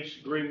ground lease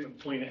agreement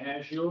between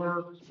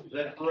Azure, is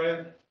that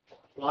correct?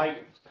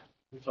 Light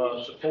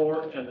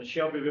support and the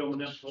Shelbyville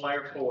Municipal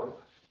Airport.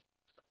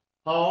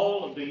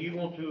 Paul, do you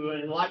want to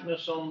enlighten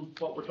us on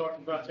what we're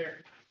talking about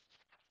there?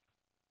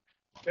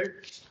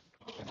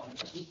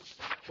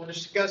 We're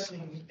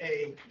discussing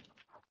a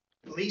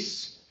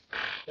lease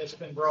that's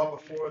been brought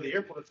before the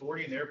airport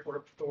authority, and the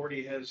airport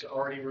authority has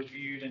already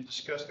reviewed and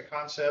discussed the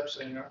concepts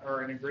and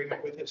are in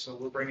agreement with it, so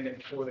we're bringing it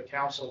before the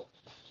council.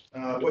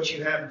 What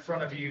you have in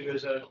front of you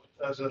is a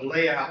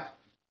layout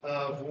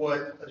of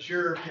what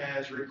Azure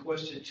has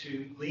requested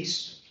to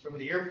lease from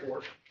the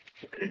airport.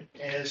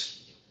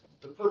 As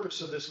the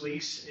purpose of this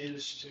lease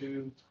is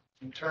to,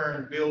 in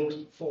turn,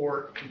 build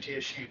for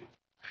MTSU.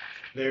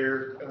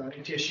 Their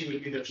MTSU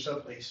would be their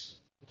sublease.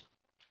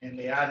 And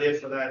the idea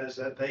for that is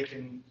that they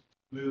can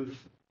move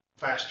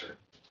faster,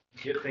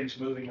 get things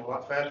moving a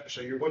lot faster.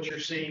 So what you're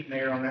seeing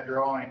there on that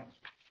drawing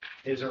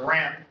is a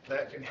ramp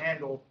that can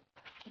handle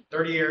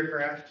 30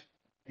 aircraft,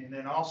 and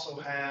then also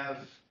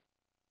have,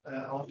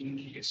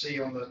 you can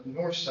see on the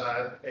north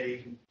side,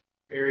 a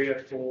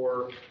area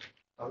for,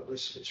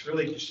 it's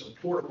really just a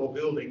portable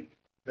building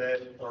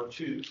or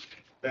two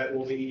that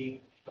will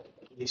be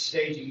the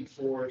staging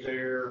for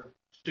their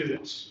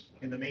students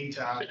in the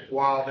meantime,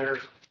 while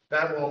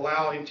that will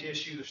allow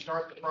MTSU to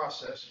start the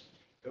process.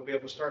 They'll be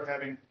able to start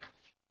having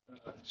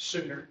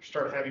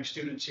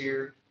students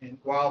here, and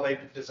while they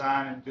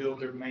design and build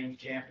their main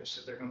campus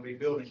that they're going to be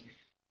building.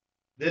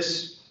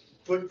 This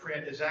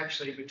footprint is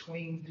actually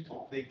between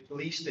the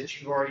lease that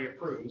you've already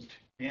approved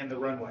and the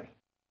runway.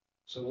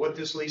 So what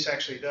this lease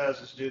actually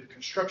does is do the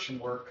construction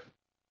work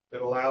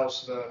that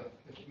allows the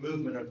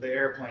movement of the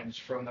airplanes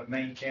from the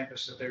main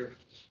campus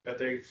that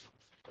they've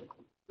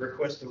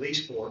requested the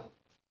lease for.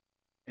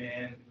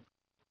 And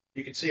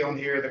you can see on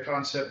here, the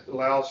concept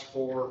allows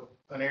for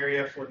an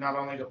area for not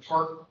only to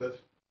park the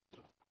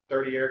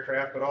 30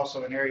 aircraft, but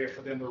also an area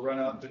for them to run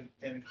up.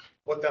 And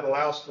what that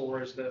allows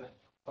for is the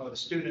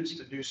students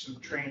to do some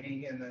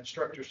training and the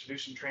instructors to do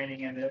some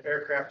training and the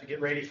aircraft to get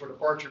ready for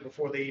departure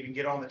before they even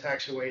get on the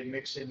taxiway and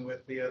mix in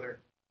with the other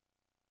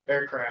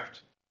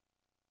aircraft.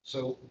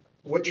 So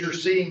what you're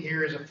seeing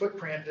here is a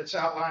footprint that's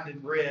outlined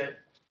in red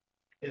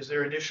is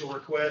their initial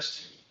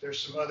request. There's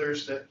some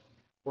others that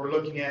we're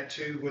looking at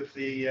too with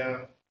the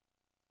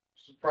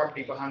some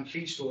property behind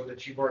Feed Store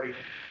that you've already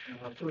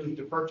approved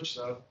the purchase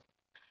of.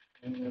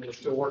 And we're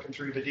still working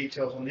through the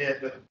details on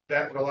it, but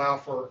that would allow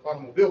for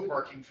automobile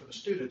parking for the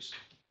students.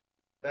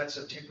 That's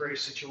a temporary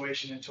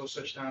situation until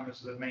such time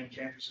as the main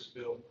campus is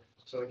built.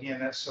 So again,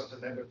 that's something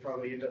that would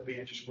probably end up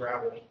being just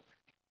gravel.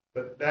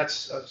 But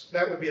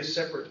that would be a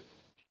separate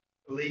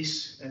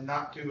lease and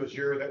not through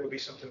Azure. That would be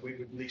something we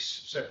would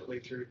lease separately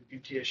through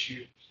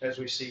MTSU as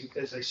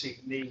they see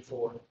need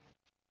for.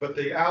 But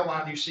the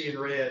outline you see in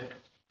red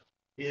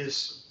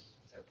is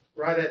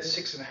right at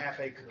 6.5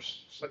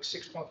 acres. It's like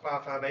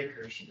 6.55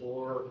 acres,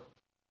 or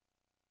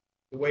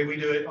the way we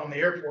do it on the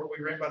airport, we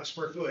rent by the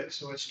square foot.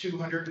 So it's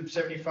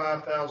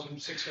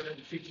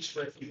 275,650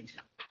 square feet.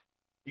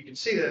 You can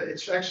see that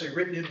it's actually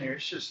written in there.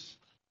 It's just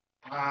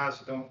my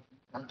eyes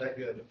aren't that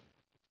good.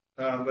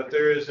 But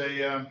there is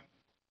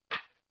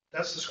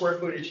that's the square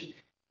footage.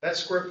 That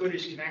square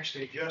footage can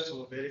actually adjust a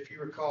little bit. If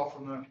you recall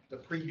from the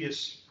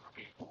previous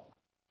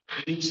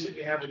lease that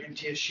we have with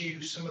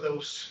MTSU, some of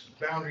those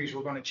boundaries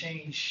were going to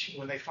change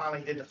when they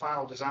finally did the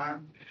final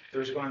design.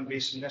 There's going to be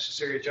some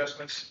necessary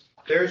adjustments.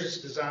 Theirs is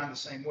designed the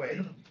same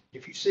way.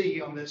 If you see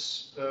on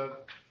this, the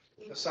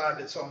side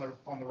that's on the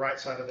right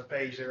side of the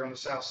page there on the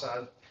south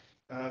side,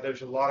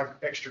 there's a lot of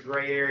extra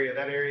gray area.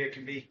 That area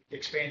can be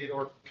expanded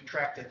or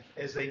contracted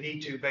as they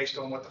need to based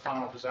on what the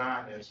final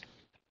design is.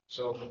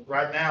 So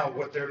right now,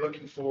 what they're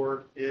looking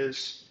for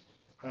is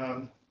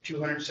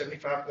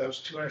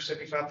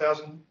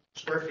 275,000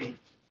 square feet.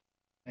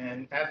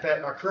 And at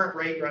that, our current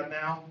rate right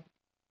now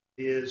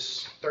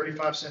is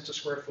 35 cents a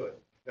square foot.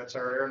 That's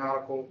our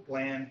aeronautical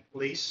land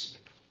lease.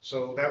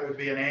 So that would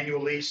be an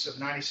annual lease of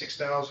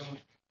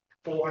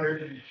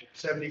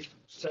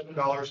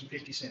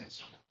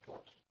 $96,477.50.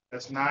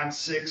 That's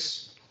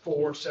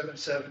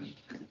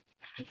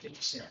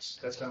 96,477.50 cents.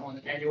 That's on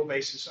an annual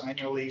basis,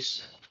 annual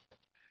lease.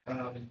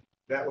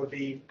 That would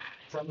be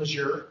from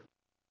Azure.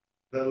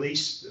 The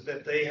lease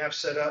that they have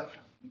set up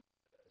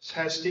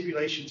has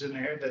stipulations in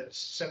there that's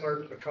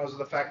similar because of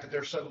the fact that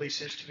their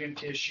sublease is to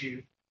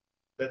MTSU,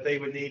 that they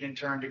would need in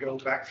turn to go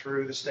back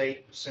through the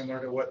state, similar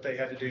to what they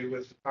had to do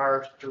with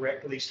our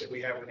direct lease that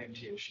we have with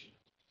MTSU.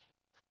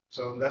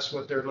 So that's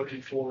what they're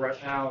looking for right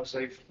now is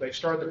they've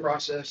started the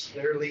process.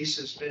 Their lease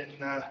has been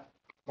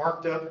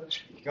marked up,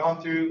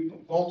 gone through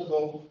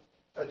multiple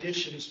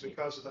additions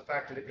because of the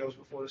fact that it goes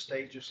before the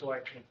state, just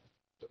like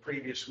the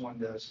previous one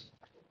does.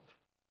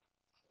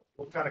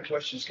 What kind of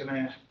questions can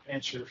I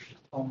answer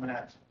on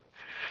that?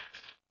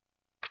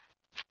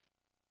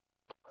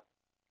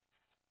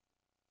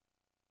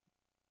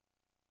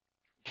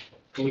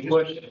 Any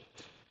questions?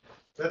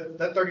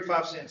 That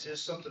 35 cents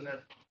is something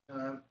that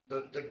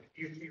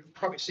you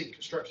probably see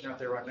construction out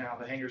there right now.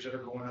 The hangars that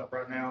are going up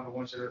right now, the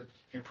ones that are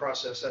in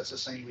process, that's the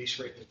same lease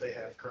rate that they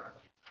have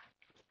currently.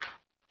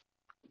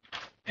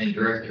 And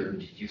Director,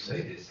 did you say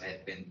this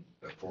had been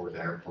before the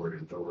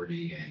airport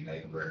authority and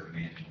they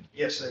recommended?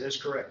 Yes, that is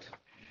correct.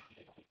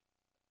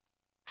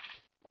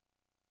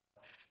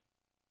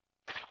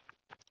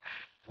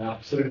 Now,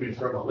 assuming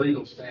from a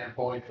legal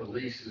standpoint, the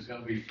lease is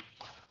gonna be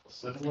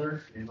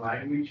similar in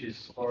language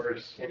as far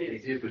as what they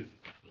did with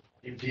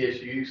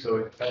MTSU, so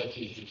it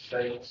passes the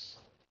states.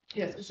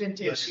 Yes, it's in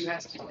Yes. TSU,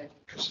 has to.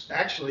 Because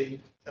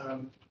actually,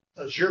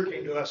 Azure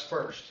came to us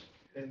first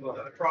in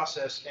the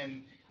process,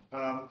 and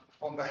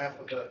on behalf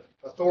of the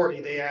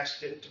authority, they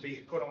asked it to be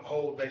put on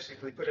hold,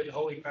 basically put it in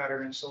holding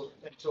pattern until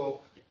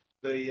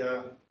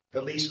the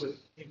lease with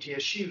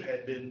MTSU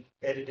had been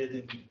edited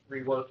and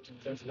reworked and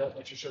things of that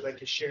nature, so they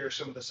could share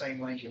some of the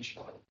same language.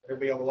 There'd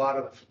be a lot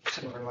of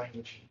similar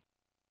language.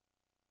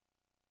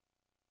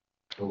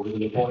 So we're to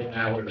the point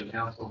now where the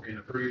council can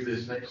approve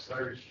this next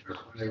Thursday or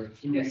whenever.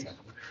 Yes,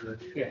 sir.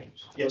 Yeah.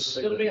 Yes.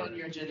 It'll be on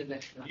your agenda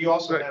next month. You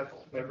also have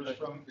members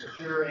from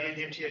Azure and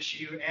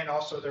MTSU and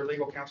also their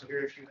legal counsel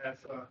here if you have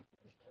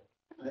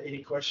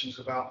any questions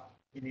about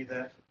any of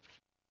that.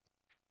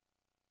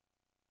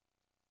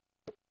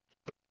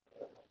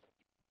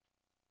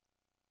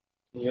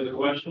 Any other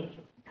questions?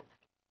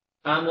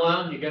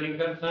 Timeline, you got any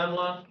kind of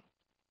timeline?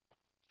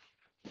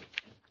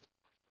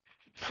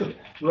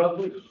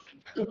 Roughly?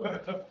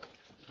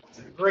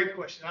 Great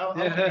question.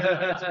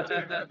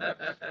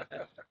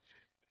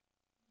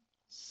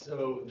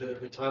 So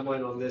the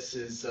timeline on this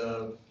is,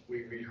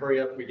 we hurry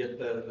up, we get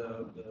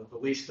the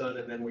lease done,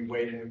 and then we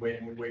wait and we wait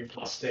and we wait for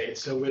the state.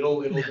 So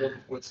it'll go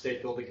with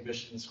State Building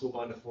Commission and School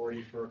Bond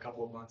Authority for a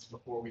couple of months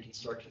before we can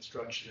start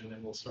construction, and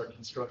then we'll start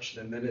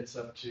construction. And then it's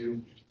up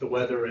to the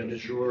weather and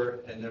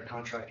Azure and their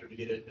contractor to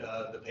get it,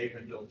 the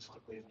pavement built as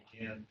quickly as we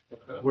can.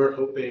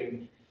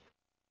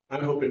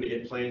 I'm hoping to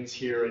get plans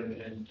here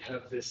and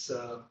have this,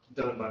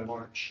 done by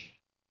March.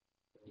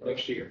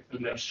 Next year.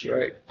 Of next year.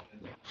 Right.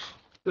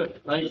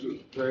 Good, thank you.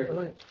 Very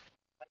good.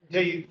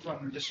 Tell you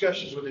from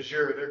discussions with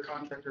Azure, their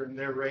contractor, and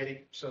they're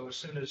ready. So as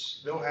soon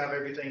as, they'll have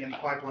everything in the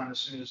pipeline, as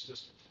soon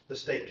as the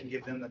state can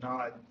give them the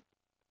nod,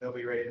 they'll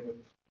be ready to move.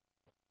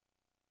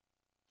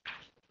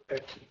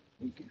 Okay.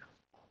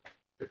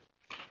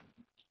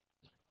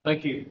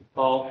 Thank you,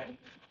 Paul.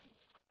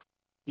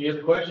 Any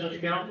other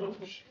questions, council,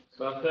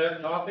 about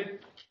that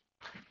topic?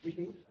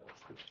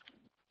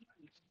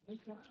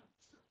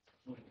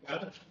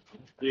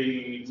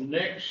 The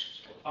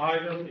next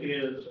item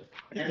is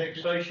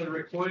annexation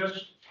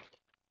request.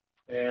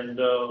 And,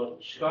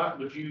 Scott,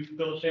 would you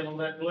fill us in on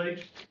that,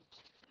 please?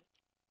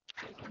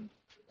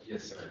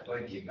 Yes, sir.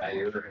 Thank you,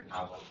 Mayor, and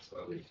I want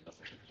to,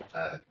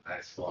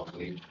 ask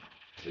Lockley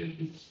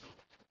to.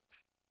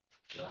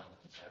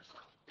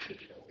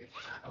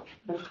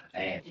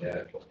 And,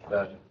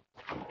 the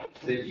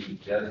city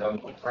does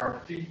own the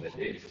property, but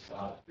it's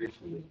not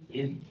officially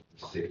in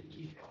the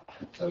city yet.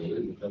 So we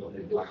would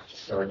really like to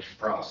start the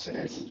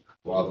process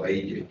while they,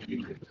 if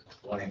you could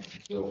explain.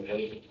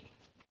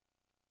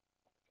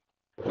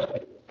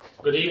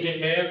 Good evening,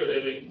 Mayor.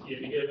 Good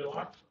evening,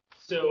 everyone.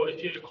 So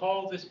if you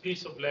recall, this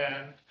piece of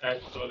land,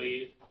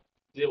 actually,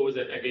 there was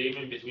an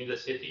agreement between the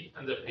city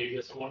and the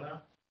previous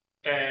owner.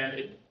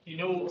 And,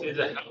 there's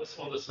a house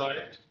on the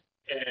site.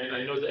 And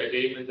I know the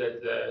agreement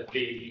that the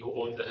lady who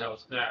owns the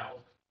house now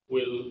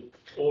will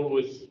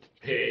always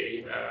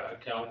pay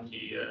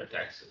county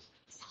taxes.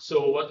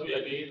 So what we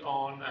agreed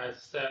on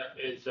as staff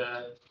is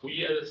that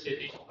we as a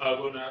city are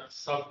gonna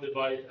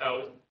subdivide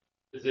out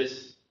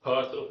this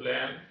part of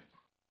land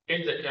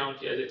in the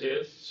county as it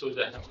is, so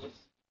the house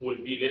will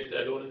be left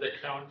alone in the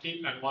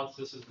county. And once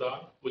this is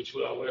done, which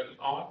we are working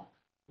on,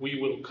 we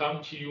will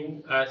come to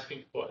you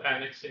asking for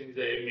annexing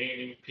the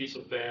remaining piece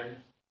of land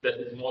that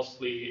is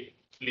mostly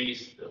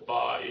leased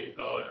by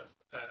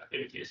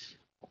MTSU.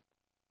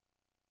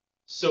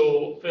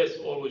 So first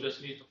of all, we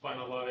just need to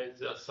finalize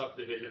the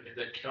subdivision in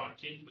the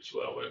county, which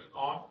we are working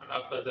on. And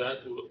after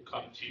that, we will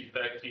come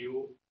back to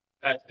you,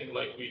 acting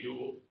like we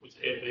do with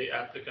every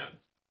applicant,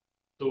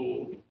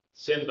 to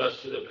send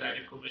us to the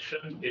planning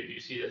commission if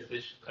you see that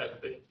this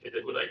is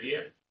a good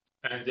idea.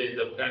 And then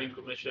the planning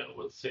commission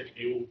will send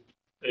you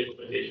a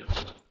recommendation.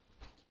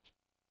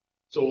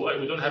 So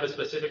we don't have a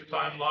specific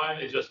timeline.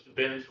 It just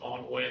depends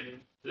on when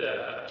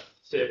the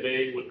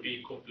survey would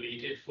be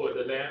completed for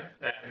the land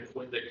and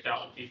when the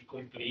county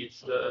completes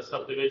the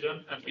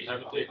subdivision, and we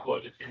have to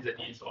record it in the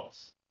deeds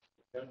office.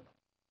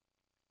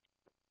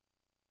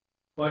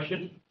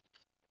 Question?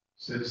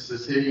 Since the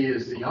city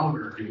is the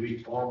owner, do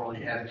we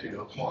formally have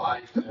to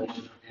apply for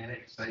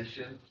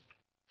annexation?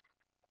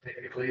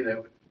 Technically, that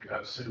would, I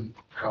assume,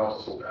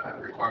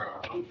 require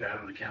a vote down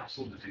on the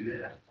council to do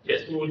that.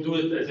 Yes, we will do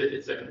it as if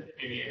it's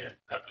any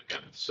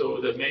applicant. So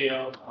the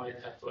mayor might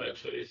have to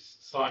actually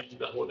sign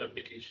the whole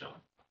application.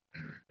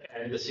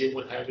 And the same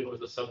will happen with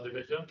the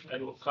subdivision,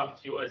 and will come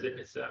to you as if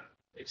it's an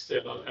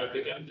external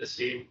applicant, the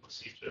same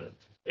procedure.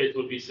 It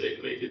will be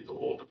circulated to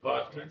all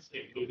departments,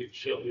 including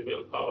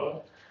Shelbyville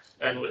Power,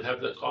 and we'll have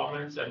the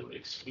comments and we'll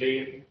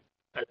explain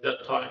at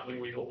that time when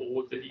we know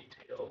all the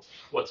details,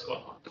 what's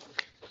going on.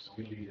 So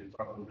we need to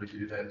probably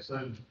do that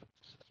soon.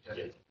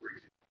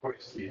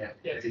 Request the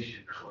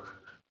application or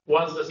whatever.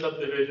 Once the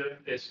subdivision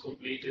is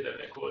completed and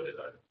recorded,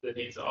 the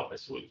deeds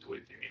office will do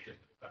it immediately.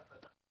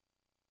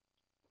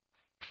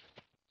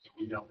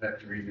 You don't have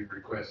to even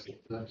request the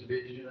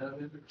subdivision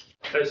of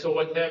it? So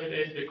what happened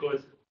is,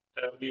 because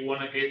we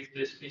want to get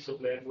this piece of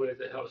land where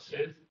the house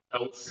is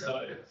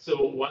outside.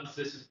 So once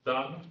this is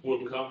done,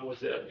 we'll come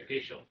with the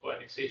application for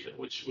annexation,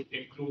 which would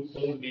include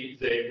only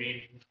the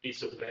remaining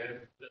piece of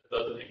land that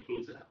doesn't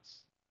include the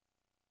house.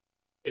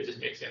 If this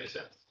makes any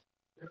sense.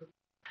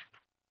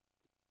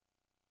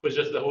 But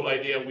just the whole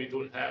idea, we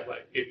don't have,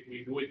 like, if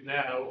we do it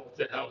now,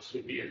 the house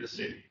will be in the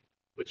city,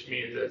 which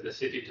means that the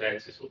city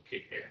taxes will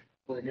kick in.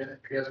 Well, I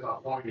guess my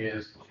point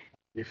is,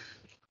 if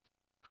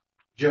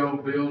Joe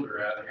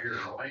Builder out here,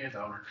 a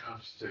landowner,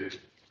 comes to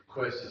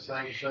request the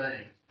same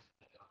thing,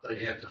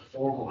 they have to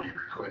formally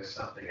request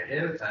something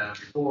ahead of time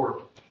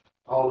before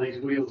all these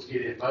wheels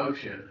get in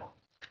motion.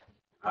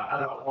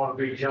 I don't want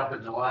to be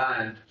jumping the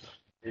line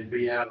and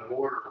be out of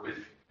order with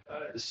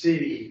the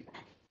city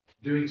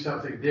doing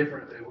something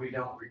different that we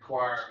don't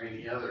require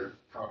any other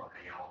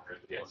property owner.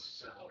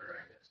 Yes. Similar,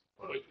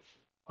 I guess.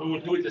 We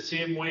will do it the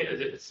same way as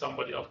if it's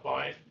somebody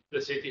applying.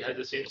 The city has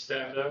the same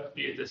standard,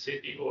 be it the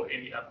city or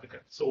any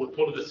applicant. So we'll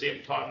follow the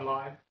same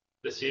timeline,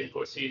 the same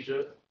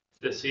procedure,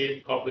 the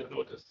same public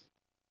notice.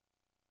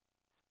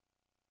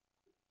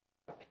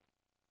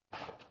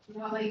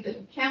 Well, the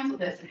council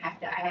doesn't have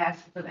to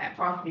ask for that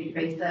property to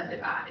be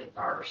subdivided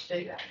first,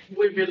 do they?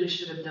 We really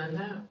should have done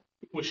that.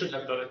 We should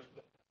have done it.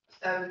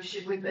 So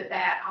should we put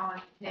that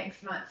on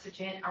next month's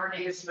agenda, or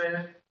Yes, next,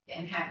 ma'am.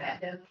 and have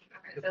that done?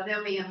 Okay, so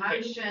there'll be a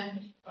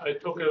motion I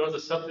talk about the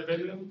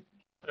subdivision.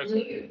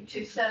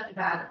 to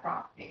subdivide the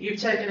property. You've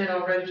taken it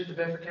already to the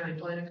Bedford County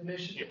Planning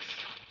Commission? Yes.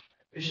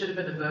 It should have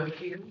been a vote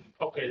here.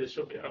 Okay, this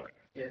should be, okay.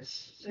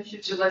 Yes. So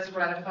should So let's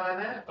ratify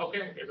that.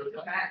 Okay, okay, good. we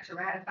go back to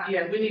ratify?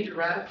 Yeah, we need to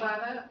ratify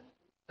that.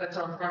 That's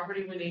our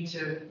property. We need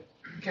to,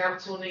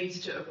 council needs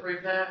to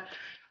approve that.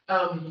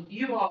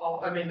 You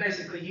all, I mean,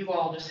 basically, you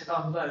all just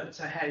vote,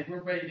 say, hey,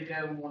 we're ready to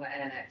go and want to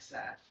annex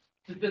that.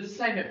 But the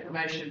same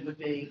information would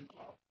be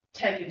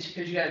taken,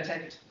 because you gotta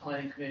take it to the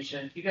planning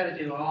commission. You gotta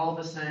do all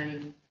the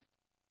same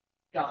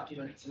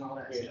documents and all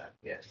that stuff,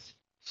 yes.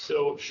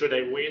 So should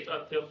I wait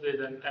until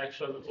there's an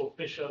actual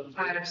official?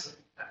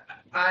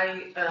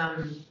 I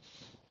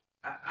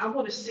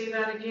want to see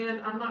that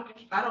again.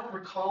 I don't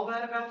recall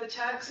that about the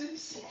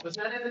taxes. Was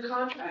that in the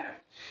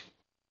contract?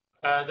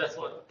 That's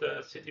what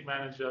the city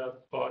manager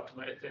brought to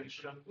my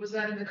attention. Was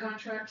that in the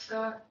contract,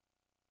 Scott?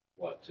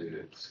 What, to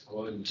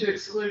exclude? To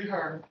exclude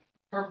her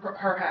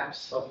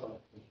house?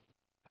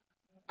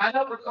 I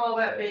don't recall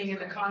that being in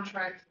the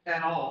contract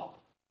at all.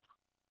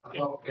 I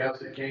thought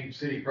because it came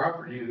city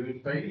property, you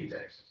wouldn't pay any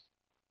taxes.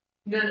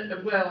 No,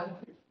 well,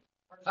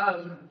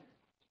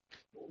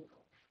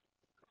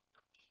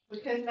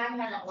 Because they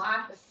have a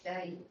life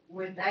estate,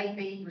 would they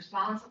be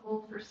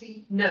responsible for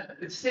no,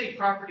 it's city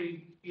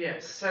property,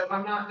 yes. So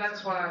I'm not,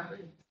 that's why,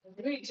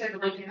 we need to take a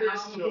look at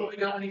this before we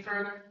go any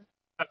further.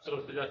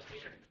 Absolutely, that's.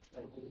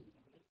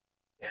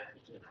 Yeah.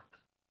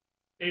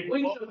 If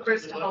We can tell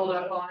Chris to hold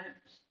up on it.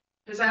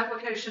 His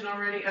application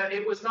already,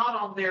 it was not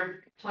on their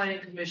planning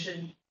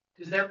commission,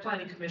 because their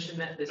planning commission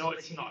met this No, week.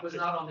 it's not. It was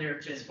not on their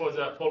It's agenda. for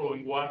the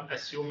following one,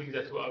 assuming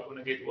that we are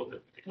gonna get all the.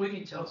 We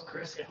can tell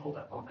Chris to hold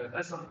up on that.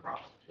 That's not a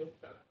problem.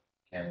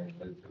 Can we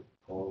move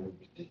forward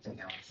with the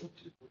council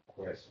to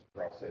request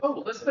process?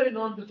 Oh, let's put it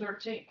on the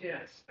 13th,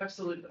 yes,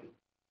 absolutely.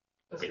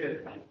 That's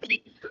good.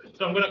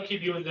 So I'm gonna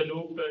keep you in the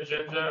loop,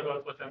 Ginger,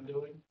 about what I'm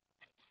doing.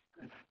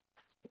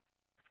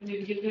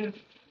 Need to get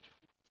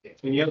there.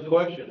 Any other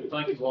questions?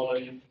 Thank you,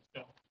 Wally.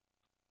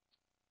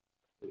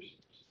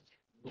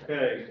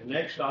 Okay, the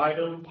next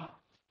item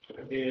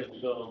is,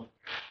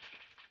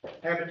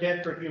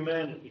 Habitat for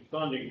Humanity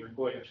funding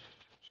request.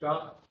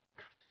 Scott?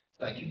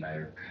 Thank you,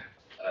 Mayor.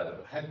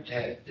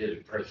 Habitat did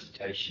a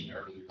presentation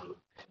earlier in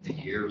the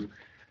year,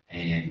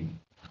 and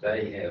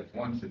they have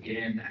once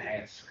again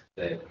asked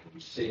that the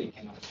city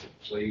council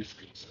please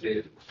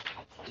consider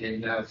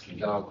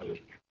 $10,000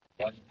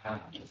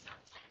 one-time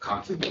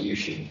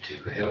contribution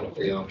to help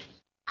them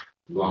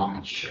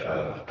launch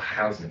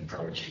housing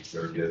projects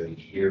they're doing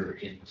here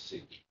in the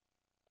city.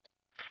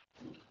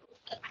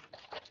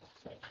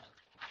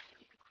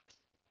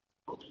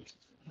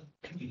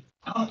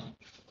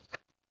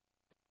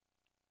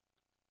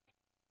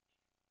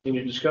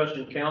 Any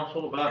discussion in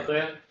council about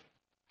that?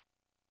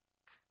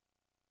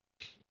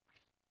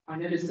 I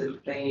noticed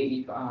that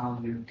they,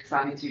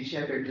 decided to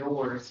shut their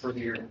doors for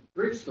their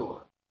thrift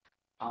store,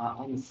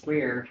 on the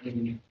square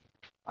and,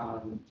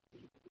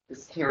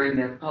 just hearing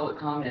the public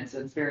comments,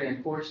 it's very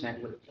unfortunate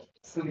with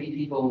so many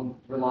people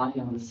relying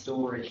on the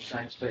store and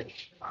such, but,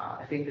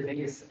 I think the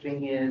biggest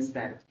thing is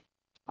that,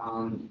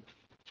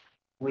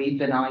 we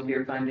denied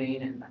their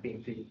funding, and I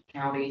think the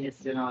county has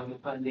denied the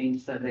funding,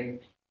 so they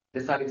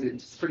decided to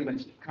just pretty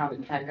much kind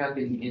of pack up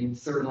and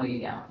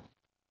certainly,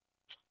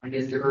 I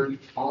guess, divert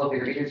all of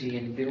their energy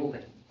in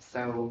building.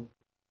 So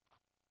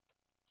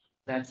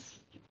that's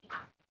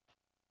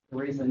the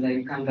reason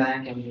they've come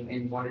back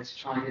and wanted to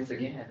try this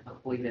again.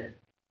 Hopefully that,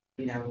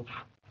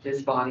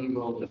 this body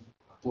will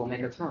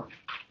make a turn.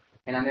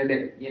 And I know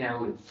that,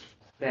 it's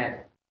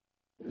that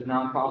the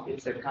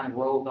nonprofits have kind of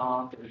rolled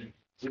off, and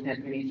we've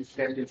had many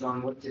discussions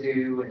on what to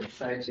do and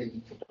such.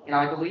 And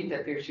I believe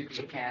that there should be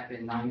a cap,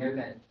 and I know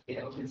that it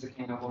opens a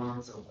can of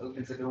worms, or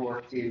opens a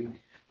door to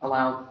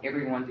allow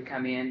everyone to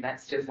come in.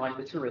 That's just like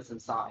the tourism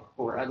side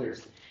for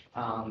others,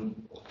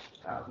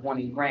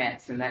 wanting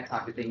grants and that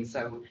type of thing.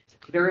 So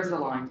there is a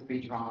line to be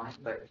drawn,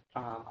 but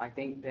I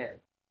think that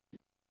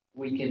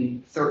we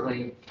can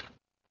certainly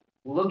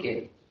look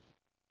at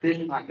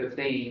this type of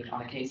thing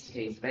on a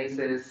case-to-case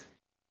basis,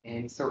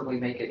 and certainly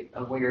make it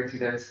aware to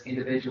those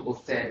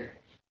individuals that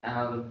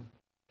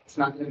it's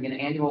not going to be an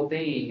annual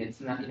thing.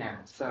 It's not,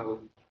 so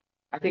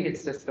I think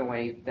it's just the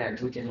way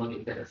that we can look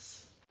at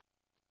this.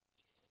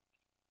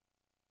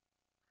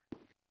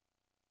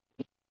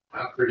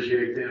 I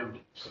appreciate them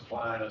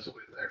supplying us with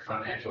their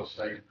financial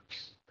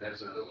statements.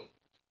 That's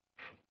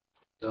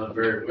done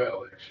very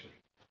well, actually.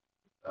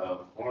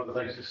 One of the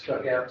things that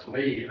stuck out to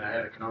me, and I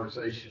had a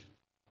conversation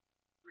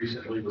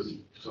recently with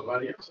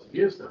somebody else that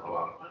gives them a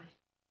lot of money.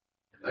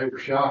 And they were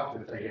shocked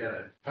that they had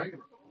a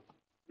payroll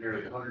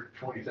nearly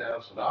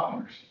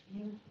 $120,000.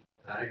 And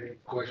I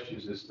had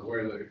questions as to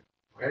who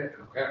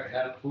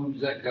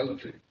does that go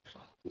to?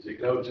 Does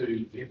it go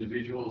to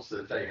individuals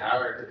that they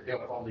hire to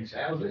help on these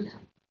houses?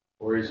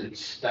 or is it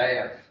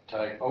staff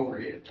type,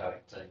 overhead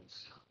type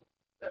things?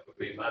 That would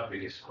be my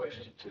biggest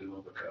question to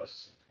them,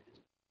 because,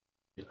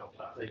 you know,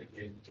 I think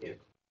in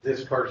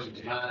this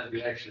person's mind,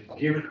 you actually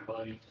giving them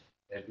money,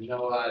 had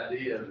no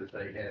idea that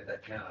they had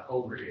that kind of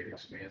overhead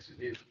expense. And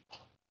his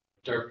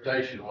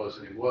interpretation was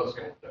that it was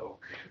going to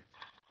overhead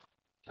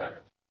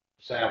type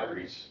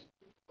salaries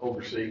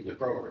overseeing the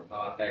program,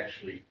 not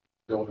actually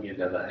going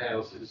into the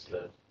houses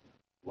that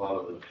a lot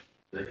of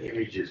the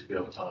images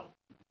built on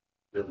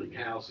building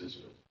houses.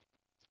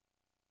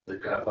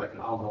 They've got like an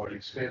ongoing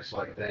expense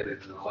like that in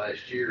the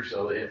last year,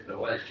 so they have, the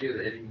last year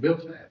they hadn't even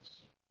built a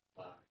house.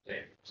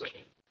 So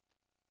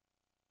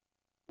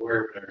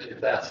where would our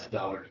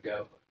 $10,000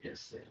 go?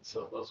 Yes, then,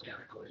 so those kind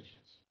of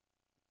questions.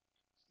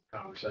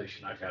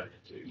 Conversation I got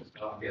into,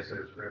 I guess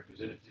there's a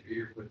representative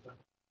here with them.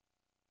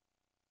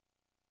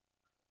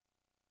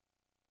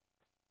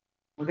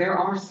 Well, there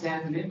are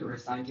staff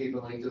members, I do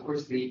believe, of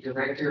course, the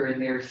director,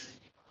 and there's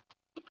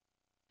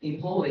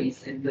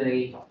employees in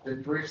the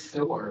thrift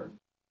store,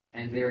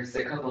 and there's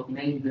a couple of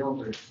main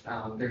builders.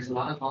 There's a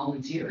lot of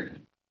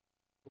volunteering.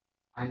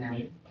 I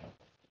know.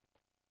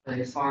 But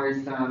as far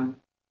as,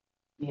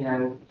 you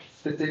know,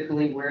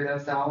 specifically where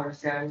those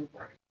dollars go,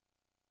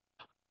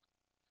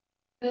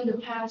 In the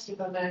past,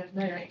 if I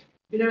may,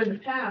 you know, in the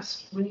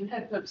past, when you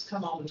had folks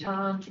come all the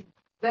time,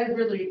 they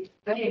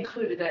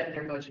included that in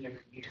their budget every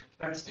year.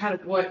 That's kind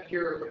of what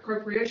your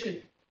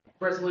appropriation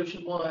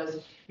resolution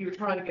was. You were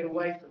trying to get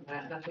away from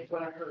that. And I think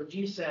what I heard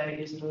you say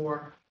is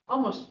more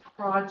almost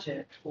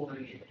project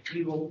oriented.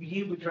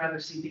 You would rather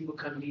see people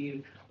come to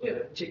you with a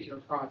particular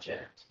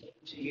project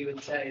to you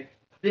and say,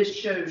 this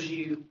shows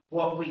you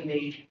what we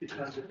need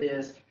because of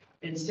this.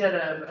 Instead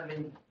of, I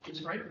mean,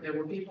 just frankly, there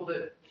were people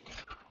that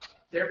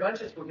their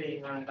budgets were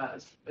being run by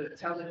us, but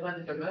it's how they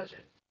funded their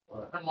budget.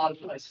 In a lot of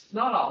places,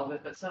 not all of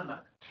it, but some of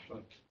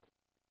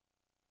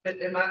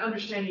it. Am I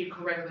understanding you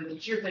correctly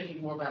that you're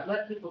thinking more about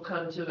let people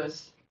come to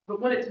us, but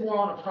when it's more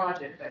on a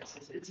project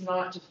basis, it's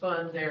not to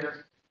fund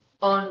their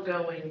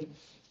ongoing,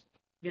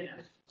 you know,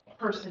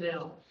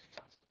 personnel?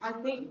 I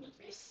think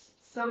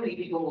so many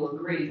people will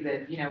agree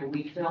that, you know,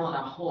 we fell in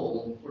a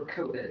hole for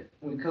COVID,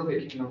 when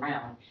COVID came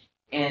around.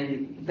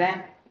 And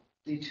that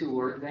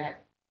detour,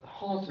 that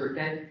halter,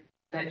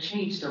 that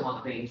changed a lot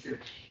of things.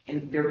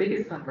 And their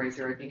biggest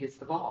fundraiser, I think, is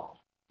the ball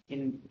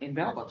in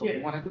Belleville,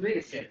 Yeah. one of the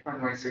biggest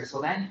fundraisers.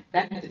 So that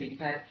had to be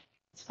cut.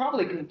 It's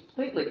probably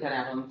completely cut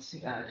out on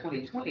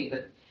 2020,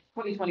 but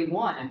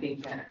 2021, I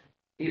think that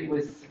it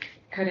was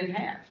cut in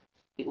half.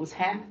 It was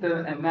half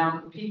the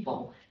amount of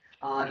people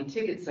in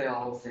ticket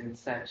sales and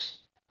such,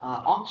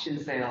 auction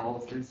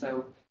sales, and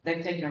so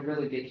they've taken a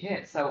really big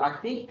hit. So I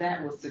think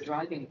that was the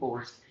driving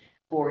force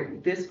for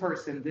this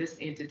person, this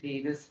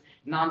entity, this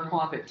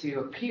nonprofit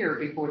to appear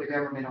before the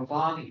governmental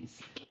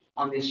bodies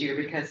on this year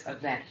because of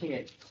that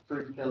hit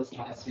for those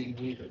last few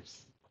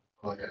years.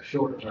 Like a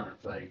short term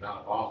thing,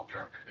 not a long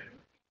term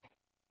commitment.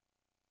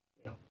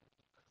 You know,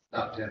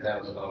 not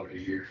 $10,000 a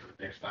year for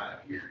the next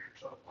 5 years or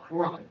something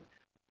like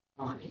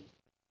that. Right.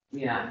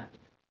 Yeah.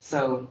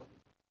 So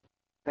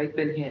they've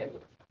been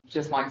hit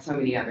just like so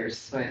many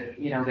others, but,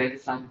 you know, they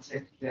decided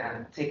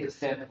to take a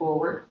step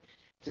forward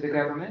to the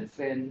governments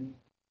and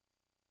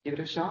give it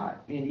a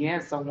shot. And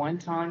yes, a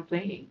one-time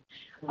thing.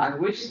 I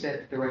wish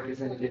that the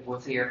representative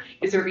was here.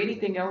 Is there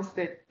anything else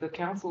that the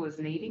council is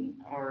needing,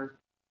 or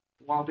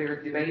while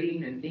they're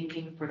debating and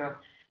thinking for the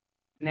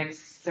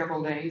next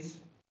several days?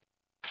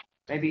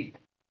 Maybe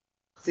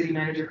City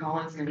Manager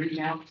Collins can reach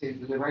out to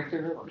the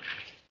director, or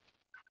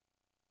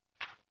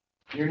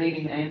you're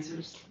needing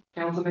answers,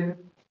 Councilman?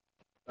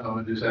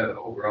 I just had an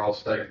overall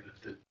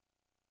statement that,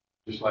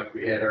 just like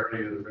we had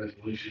earlier, the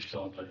resolutions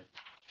on the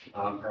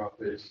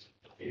nonprofits,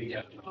 any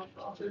kind of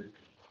nonprofit,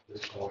 at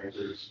this point,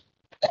 there's,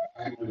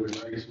 we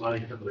would raise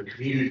money from the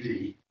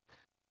community.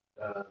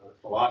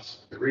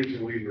 The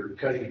reason we were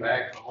cutting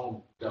back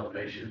on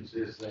donations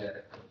is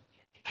that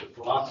the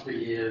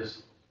philosophy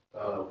is,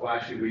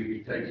 why should we be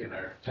taking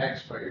our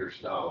taxpayers'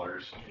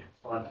 dollars and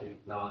funding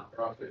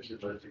nonprofits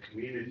and let the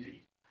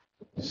community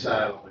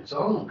decide on its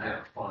own how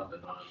to fund the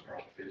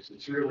nonprofits?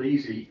 It's real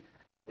easy,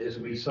 as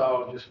we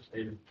saw just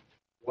in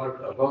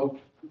a vote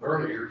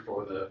earlier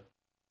for the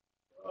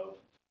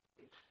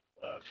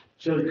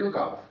chili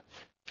cook-off.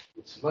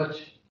 It's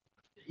much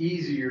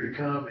easier to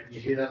come and you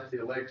hit up the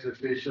elected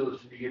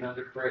officials and you get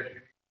under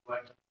pressure,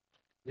 like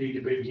need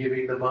to be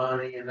giving the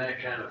money and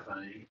that kind of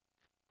thing,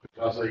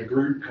 because a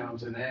group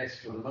comes and asks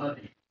for the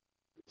money.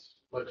 It's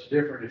much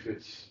different if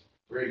it's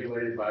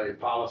regulated by a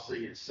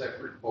policy and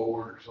separate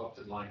board or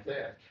something like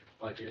that,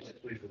 like it's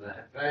with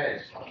that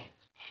past.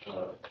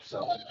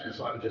 So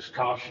I would just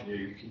caution you,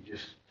 you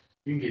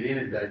can get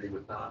inundated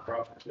with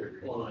nonprofits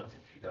every month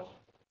if you don't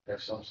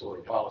have some sort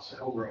of policy,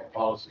 overall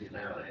policy and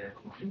how to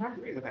handle. I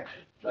agree with that.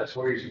 That's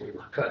where we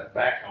were cutting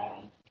back on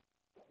them,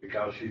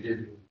 because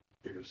it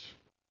was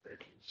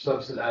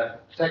subsidized,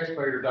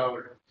 taxpayer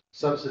dollar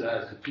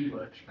subsidized it too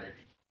much,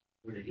 maybe,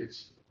 when it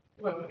gets.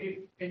 Well,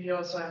 and you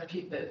also have to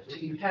keep that,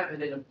 you have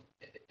it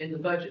in the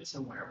budget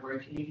somewhere, where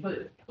can you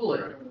pull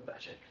it from the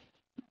budget?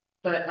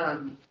 But,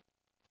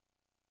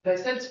 They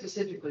said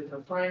specifically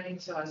for framing,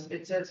 so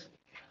it says,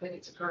 I think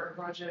it's a current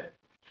project.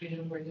 Do you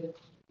know where it is?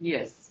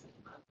 Yes,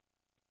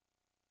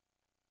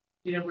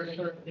 Do you know where it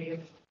currently is?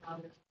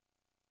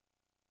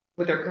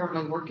 but they're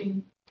currently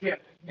working. Yeah.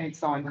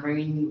 It's on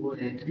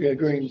Greenwood, Yeah,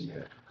 Green,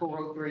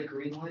 403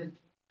 Greenwood.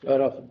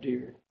 right off of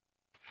Deer.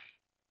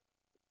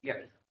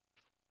 Yep.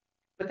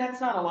 But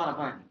that's not a lot of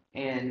money.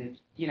 And,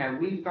 you know,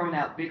 we've thrown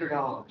out bigger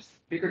dollars,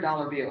 bigger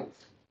dollar bills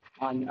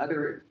on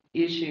other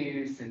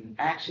issues and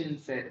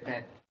actions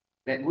that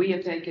we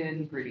have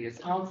taken, previous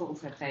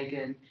councils have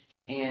taken.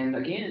 And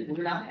again,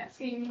 we're not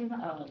asking,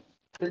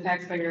 the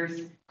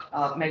taxpayers,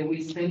 may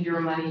we spend your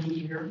money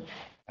here?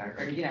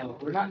 Or, you know,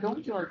 we're not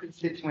going to our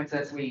constituents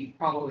as we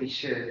probably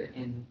should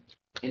and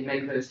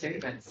make those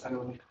statements.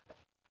 So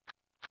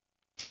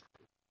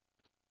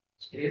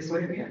it is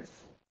what it is.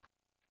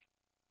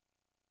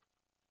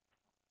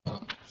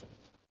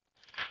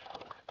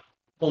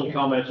 Only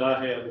comments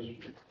I have is,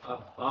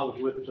 I was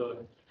with,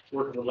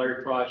 working with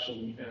Larry Price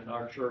and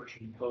our church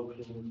and folks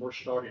when we first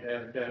started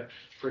Habitat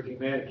for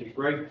Humanity.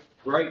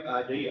 Great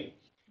idea.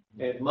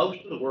 And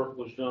most of the work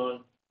was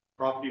done,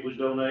 property was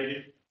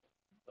donated.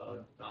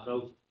 I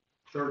know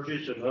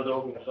churches and other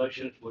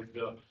organizations would,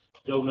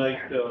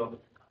 donate,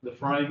 the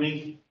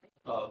framing.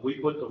 We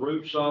put the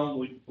roofs on,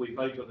 we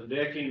pay for the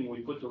decking, we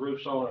put the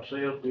roofs on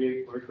ourselves,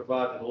 we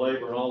provided the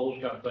labor and all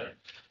those kind of things.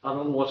 I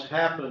don't know what's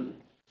happened,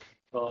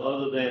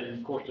 other than,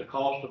 of course, the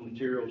cost of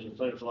materials and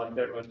things like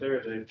that right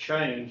there, they've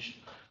changed,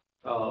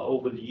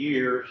 over the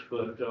years,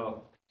 but,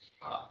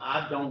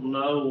 I don't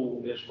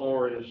know as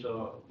far as,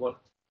 what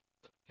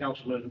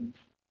Councilman,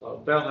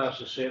 Feldhouse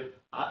has said.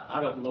 I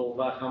don't know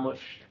about how much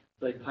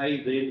they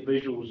pay the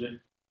individuals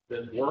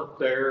that work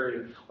there,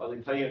 and are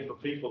they paying for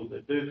people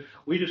that do?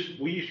 We used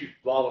to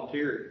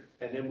volunteer,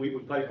 and then we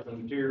would pay for the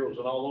materials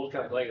and all those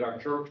kind of things, our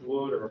church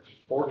would, or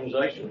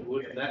organizations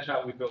would, and that's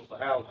how we built the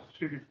houses.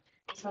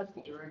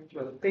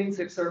 Well, things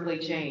have certainly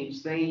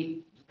changed. They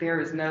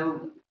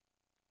have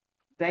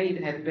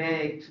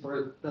begged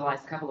for the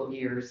last couple of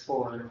years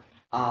for,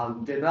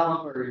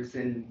 developers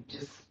and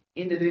just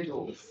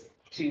individuals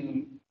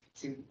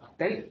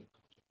they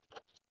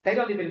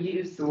don't even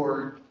use the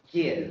word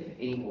give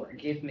anymore,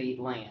 give me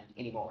land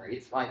anymore.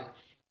 It's like,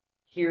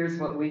 here's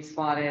what we've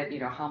spotted, you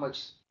know, how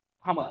much,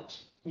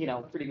 you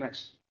know, pretty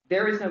much.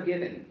 There is no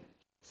giving.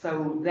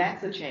 So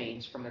that's a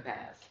change from the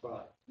past.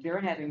 Right. They're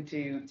having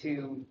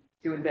to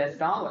invest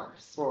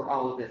dollars for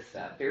all of this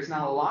stuff. There's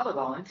not a lot of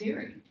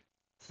volunteering.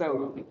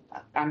 So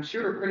I'm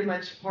sure pretty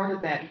much part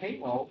of that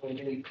payroll,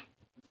 when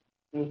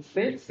it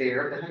fits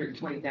there, the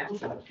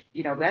 120,000,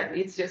 you know, that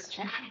it's just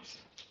changed.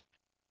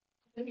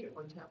 Maybe at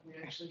one time we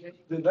actually did.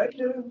 Do they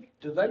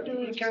do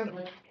any kind of?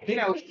 You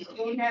know,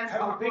 he has a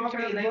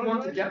property they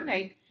want to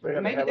donate,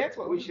 maybe that's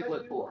what we should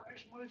look for.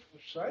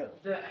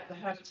 The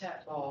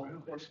Habitat Ball,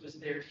 of course, was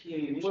their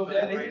huge Well,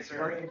 that is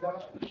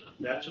fundraiser.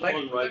 That's Like,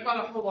 one they right.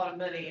 got a whole lot of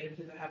money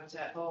into the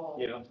Habitat Ball.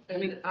 Yeah. I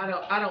mean,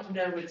 I don't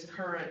know its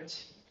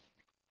current,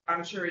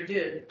 I'm sure it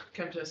did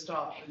come to a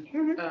stop,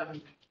 COVID,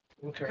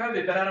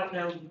 but I don't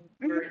know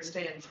where it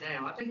stands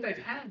now. I think they've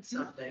had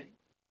something.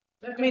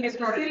 I mean, if the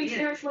Started city, again.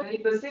 seriously,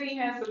 if the city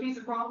has a piece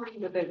of property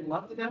that they'd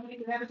love to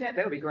donate to Habitat,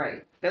 that would be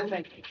great. They'll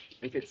take it,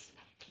 if it's,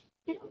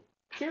 you know,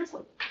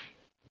 seriously.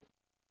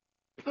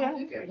 I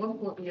think at one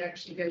point we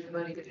actually gave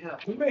money to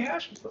help. We may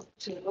have some.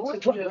 You know,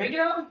 It's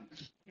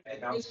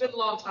been a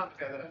long time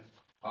ago though.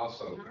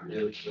 Also,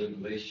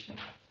 demolition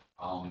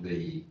on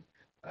the,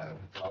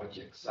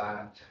 project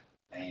site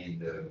and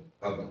the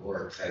public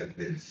works has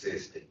been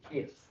assisted,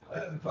 yes.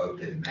 both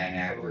in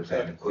man hours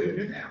and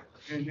equipment hours.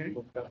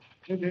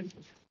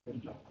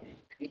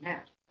 Yeah.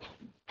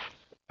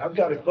 I've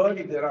got a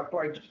buddy that I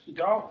play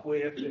golf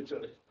with, that's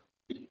a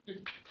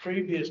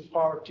previous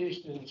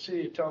politician in the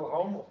city of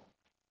Tullahoma.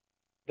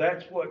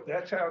 That's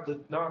how the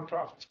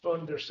nonprofits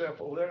fund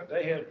themselves over there.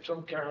 They have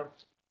some kind of,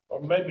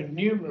 or maybe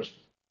numerous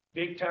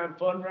big-time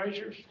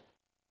fundraisers,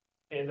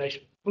 and they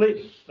split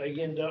it. They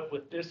end up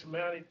with this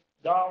amount of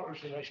dollars,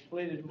 and they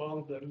split it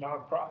among the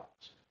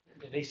nonprofits.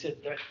 And he said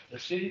that the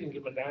city didn't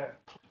give a dime.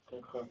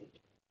 Okay.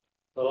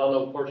 Well, I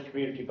know First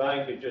Community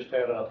Bank had just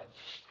had a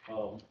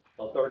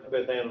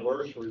 35th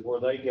anniversary where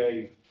they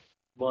gave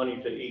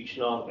money to each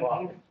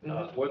nonprofit.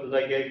 Whether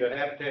they gave to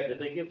Habitat, did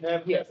they give to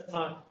Habitat? Yes.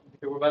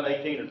 There were about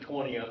 18 or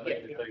 20, I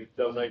think, that they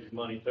donated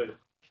money to.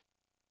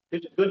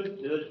 It's a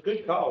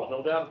good cause,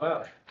 no doubt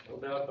about it, no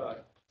doubt about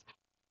it.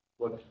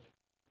 But,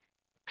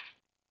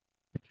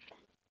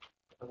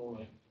 I don't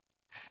know.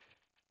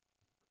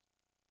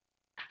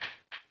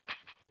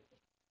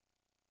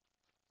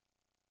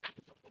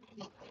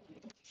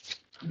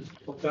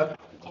 Okay.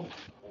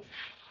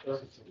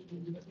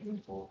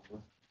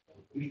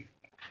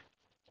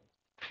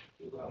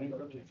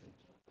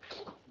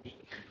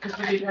 Because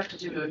we do have to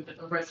do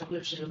a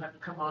resolution, it'll have to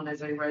come on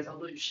as a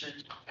resolution.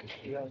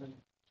 We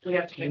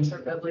have to make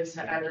certain at least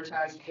to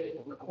advertise it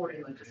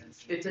accordingly, because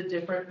it's a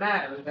different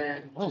matter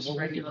than just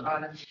regular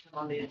items that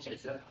come on the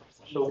agenda.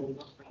 So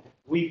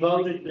We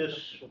voted this,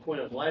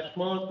 when, last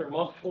month or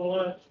month before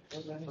last?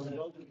 We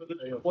voted for this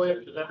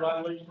request, is that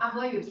right, Lee? I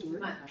believe it was the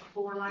month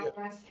before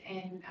last,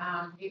 and,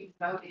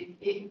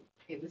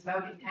 it was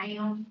voted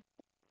down.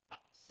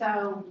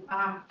 So,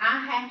 I'm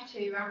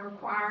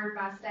required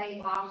by state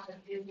law to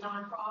do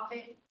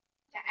nonprofit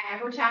to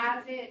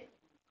advertise it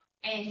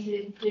and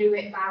to do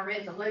it by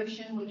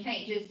resolution. We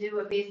can't just do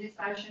a business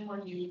motion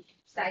when you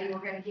say you're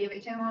gonna give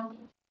it to them.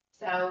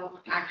 So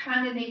I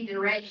kind of need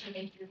direction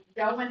if you're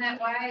going that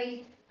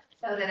way,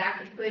 so that I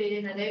can put it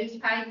in the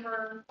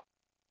newspaper,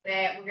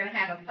 that we're gonna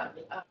have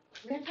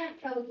we have to have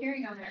a public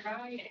hearing on that,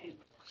 right?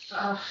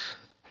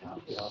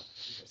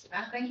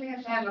 I think we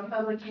have to have a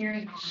public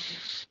hearing on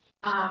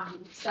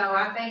it. So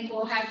I think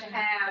we'll have to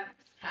have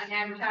an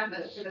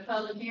advertisement for the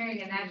public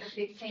hearing, and that's a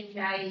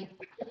 15-day.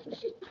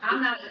 I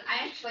don't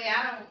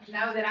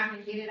know that I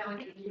can get it on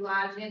the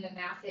July agenda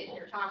now sitting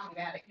here talking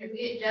about it, because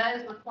it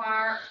does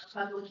require a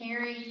public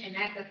hearing, and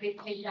that's a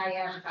 15-day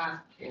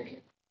advertisement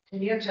period.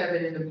 And you have to have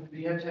it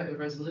you have to have the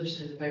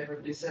resolution in the paper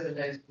at least 7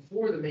 days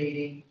before the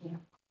meeting.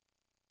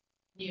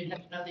 You'd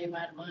have to know the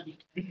amount of money.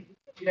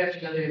 You'd have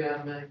to know the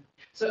amount of money.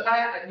 So I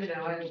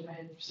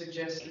had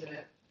suggested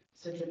that,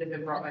 since it had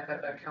been brought back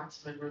up by a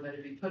council member, that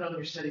it be put on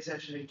your study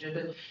session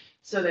agenda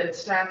so that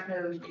staff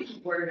knows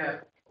where to go,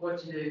 what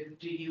to do.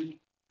 Do you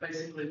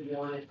basically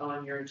want it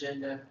on your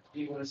agenda? Do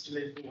you want us to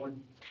move forward?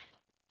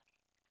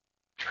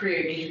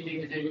 Create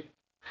anything to do?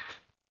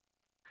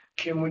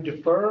 Can we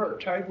defer or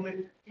table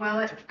it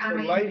Well,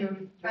 for later?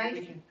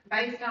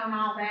 based on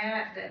all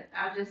that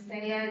I just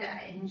said,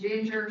 and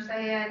Ginger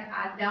said,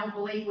 I don't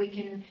believe we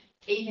can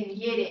even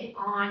get it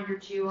on your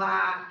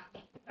July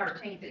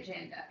 13th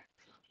agenda.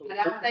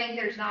 I don't think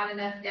there's not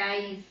enough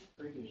days.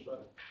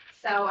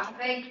 So I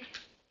think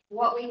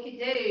what we could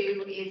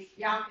do is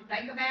y'all can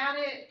think about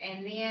it,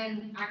 and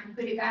then I can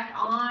put it back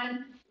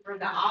on for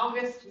the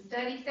August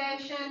study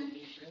session.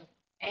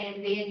 And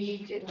then you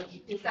can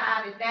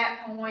decide at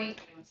that point,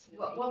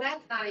 well,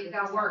 that's not even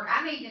gonna work.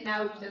 I need to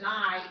know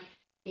tonight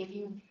if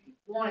you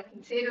want to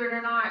consider it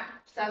or not,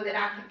 so that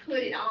I can put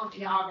it on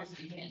the August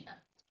agenda.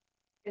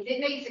 Because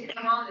it needs to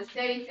come on the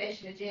study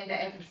session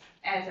agenda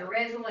as a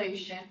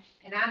resolution,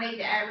 and I need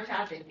to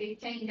advertise it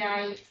 15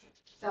 days.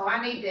 So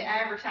I need to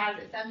advertise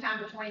it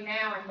sometime between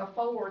now and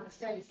before the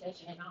study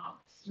session in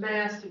August.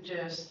 May I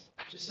suggest,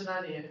 just an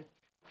idea,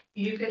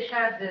 you could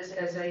have this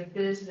as a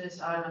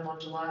business item on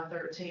July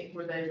 13th,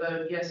 where they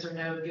vote yes or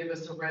no, give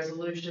us a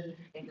resolution,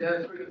 and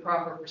go through the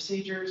proper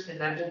procedures, and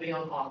that will be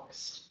on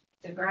August.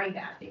 It's a great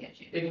idea,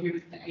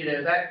 Jim.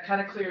 If that kind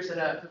of clears it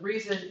up. The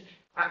reason,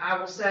 I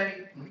will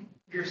say,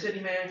 your city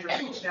manager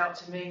reached out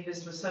to me,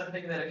 this was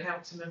something that a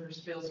council member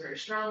feels very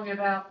strongly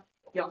about.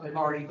 Y'all have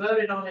already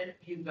voted on it,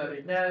 you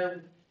voted no,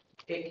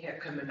 it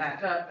kept coming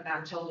back up, and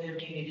I told him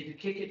he needed to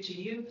kick it to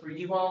you, for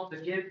you all to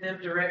give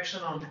them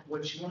direction on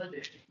what you want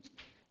to do.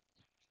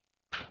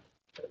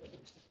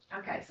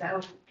 Okay,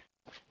 so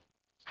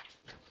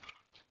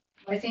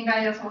unless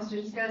anybody else wants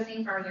to discuss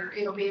any further,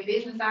 it'll be a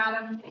business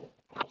item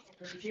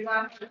for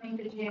July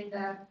 13th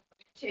agenda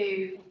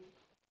to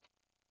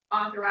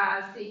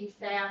authorize city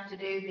staff to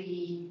do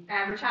the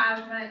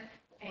advertisement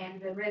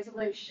and the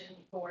resolution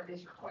for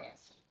this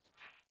request.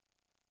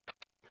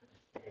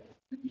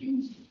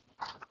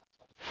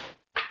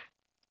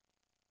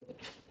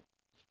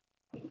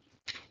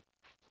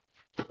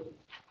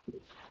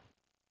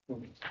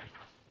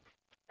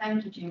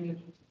 Thank you, Jimmy.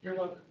 You're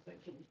welcome. Thank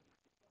you.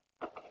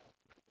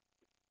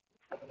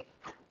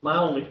 My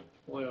only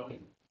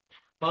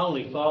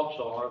thoughts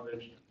are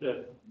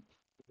that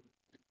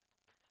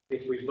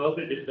if we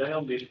voted it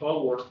down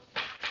before,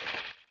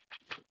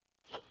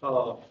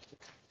 how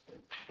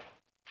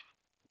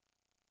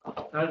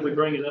do we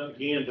bring it up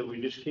again? Do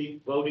we just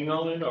keep voting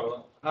on it,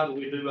 or how do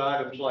we do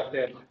items like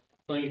that?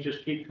 Things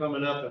just keep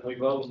coming up and we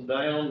vote them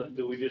down,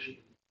 do we just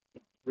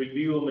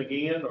review them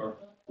again, or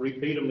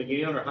repeat them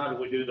again, or how do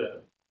we do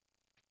that?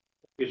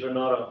 Is there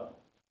not a...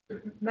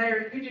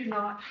 Mayor, you do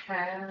not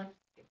have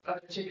a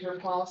particular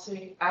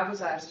policy. I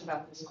was asked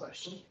about this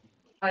question.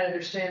 I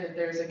understand that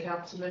there's a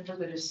council member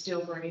that is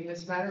still bringing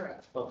this matter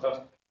up.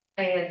 Okay.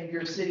 And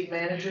your city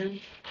manager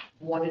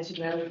wanted to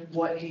know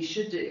what he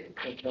should do.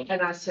 Okay.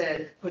 And I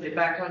said, put it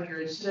back on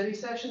your study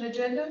session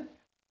agenda.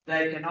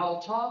 They can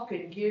all talk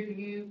and give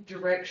you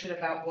direction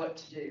about what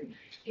to do.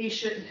 He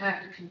shouldn't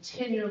have to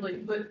continually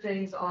put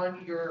things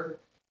on your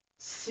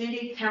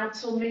city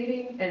council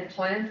meeting and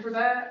plan for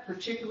that,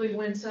 particularly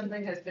when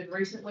something has been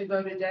recently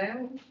voted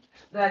down.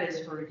 That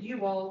is for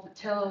you all to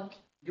tell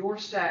your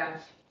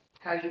staff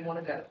how you want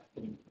to go.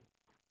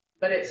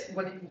 But it's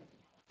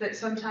that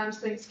sometimes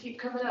things keep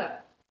coming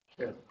up.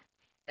 Yeah.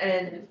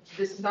 And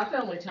this is not the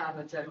only time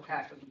it's ever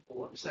happened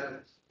before, so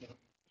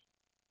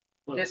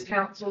this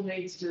council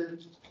needs to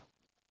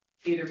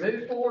either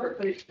move forward or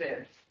put it to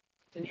bed.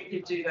 And you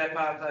could do that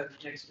by vote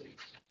next week.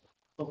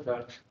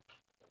 Okay.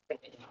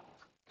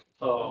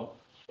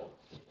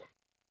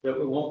 That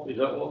we want, is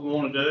that what we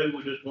want to do?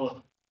 We just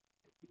want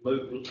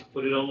to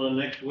put it on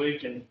the next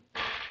week and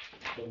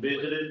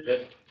visit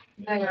it?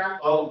 Mayor,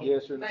 Oh,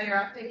 yes, sir. Mayor,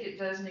 I think it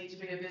does need to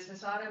be a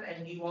business item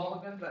and you all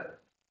are gonna vote.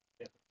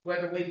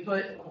 Whether we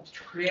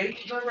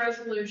create the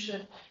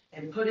resolution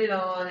and put it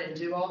on and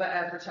do all the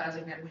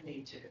advertising that we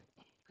need to.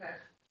 Okay?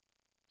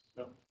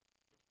 Yep.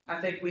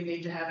 I think we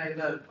need to have a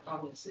vote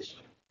on this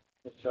issue.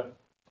 Okay.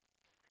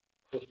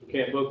 Guess we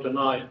can't vote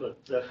tonight,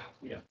 but that,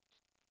 yeah.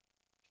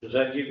 Does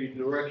that give you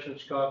direction,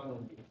 Scott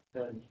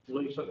and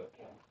Lisa,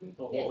 on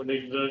what we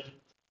need to do?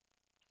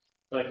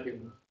 Thank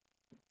you.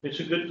 It's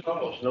a good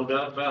cause, no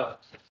doubt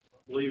about it.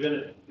 Believe in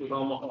it with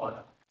all my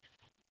heart.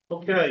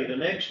 Okay, the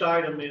next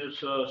item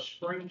is,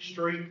 Spring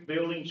Street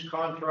Buildings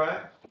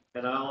Contract,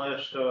 and I'll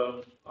ask,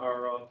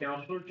 our,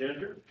 Counselor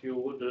Ginger, if you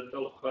would,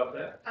 tell us about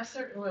that. I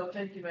certainly will.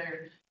 Thank you,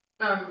 Mayor.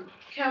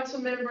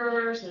 Council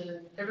members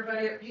and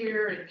everybody up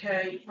here, and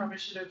Kay, you probably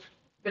should have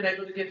been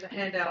able to get the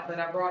handout that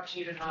I brought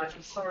you tonight.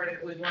 I'm sorry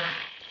that we weren't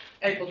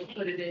able to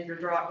put it in your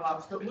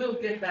Dropbox, but we'll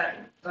get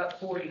that up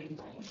for you.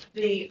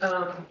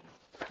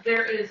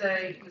 There is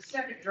the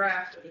second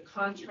draft of the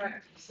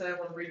contract for sale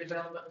and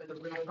redevelopment of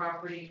the real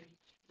property,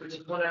 which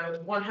is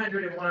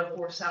 100 and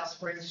 104 South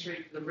Spring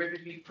Street for the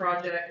Riverview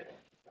project.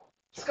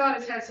 Scott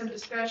has had some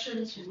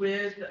discussions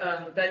with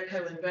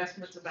Bedco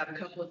Investments about a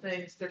couple of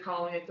things. They're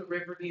calling it the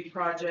Riverview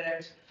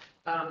project.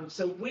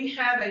 So we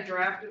have a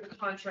draft of the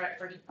contract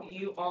for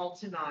you all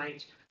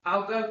tonight.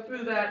 I'll go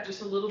through that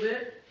just a little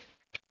bit.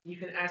 You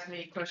can ask me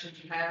any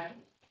questions you have.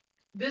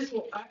 This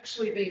will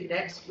actually be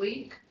next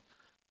week.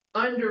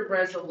 Under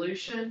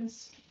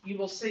resolutions, you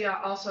will see I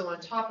also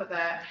on top of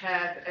that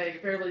have a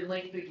fairly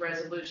lengthy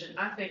resolution.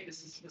 I think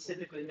this is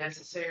specifically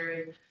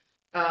necessary.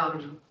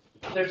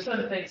 There's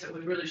some things that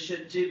we really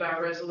should do by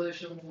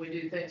resolution when we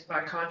do things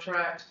by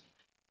contract.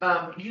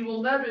 You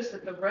will notice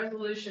that the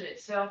resolution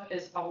itself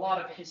is a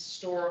lot of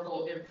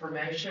historical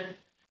information.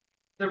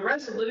 The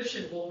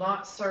resolution will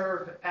not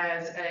serve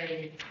as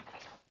a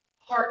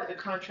part of the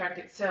contract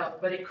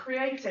itself, but it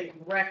creates a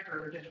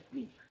record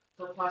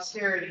for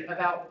posterity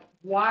about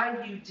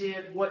why you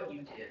did what you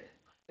did.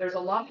 There's a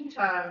lot of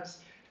times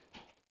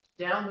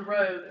down the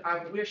road,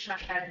 I wish I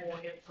had more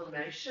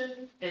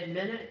information in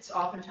minutes.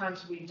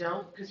 Oftentimes we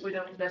don't, because we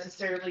don't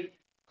necessarily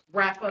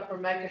wrap up or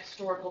make a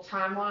historical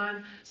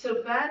timeline.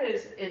 So that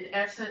is in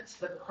essence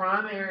the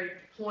primary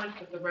point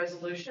of the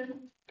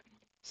resolution.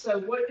 So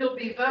what you'll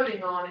be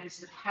voting on is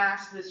to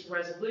pass this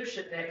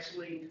resolution next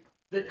week.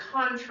 The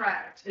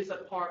contract is a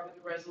part of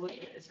the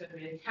resolution. It's going to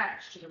be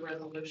attached to the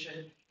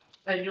resolution.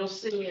 And you'll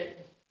see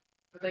it,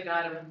 I think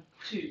item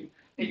 2,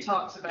 it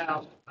talks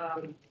about,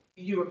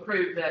 you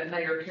approved that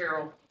Mayor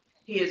Carroll,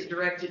 he is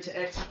directed to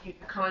execute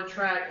the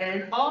contract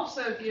and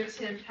also gives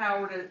him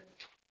power to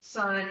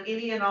sign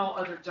any and all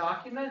other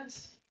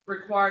documents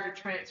required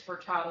to transfer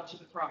title to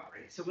the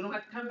property. So we don't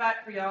have to come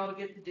back for y'all to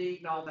get the deed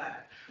and all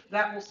that.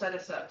 That will set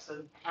us up.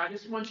 So I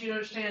just want you to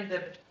understand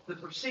the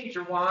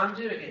procedure, why I'm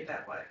doing it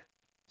that way.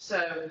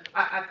 So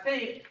I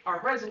think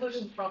our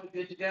resolution's probably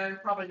good to go.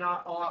 Probably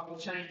not a lot will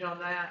change on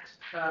that,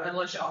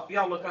 unless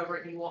y'all look over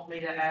it and you want me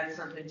to add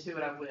something to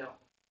it, I will.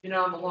 You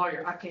know, I'm a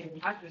lawyer. I can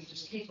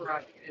just keep it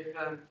right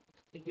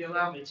if you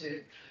allow me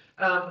to.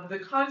 The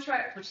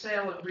contract for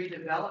sale and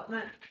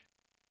redevelopment,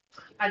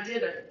 I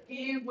did a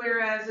few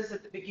whereases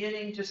at the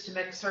beginning just to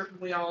make certain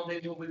we all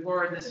knew what we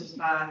were, and this was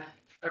by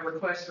a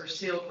request for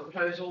sealed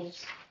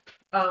proposals.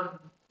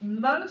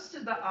 Most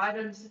of the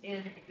items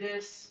in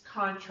this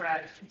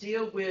contract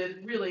deal with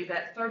really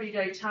that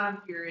 30-day time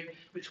period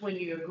between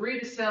you agree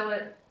to sell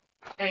it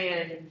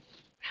and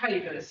how you're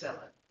going to sell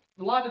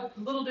it. A lot of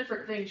little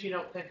different things you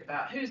don't think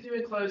about. Who's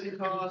doing closing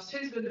costs?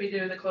 Who's going to be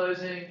doing the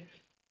closing?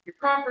 Your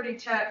property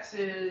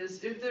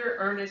taxes, if they're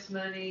earnest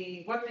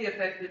money, what the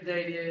effective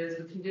date is,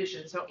 the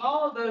conditions. So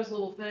all of those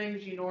little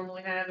things you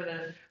normally have in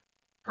a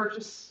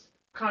purchase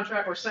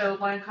contract or sale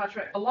of land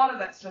contract, a lot of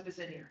that stuff is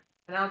in here.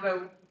 And I'll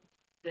go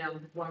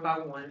down one by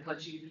one and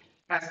let you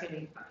ask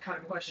any kind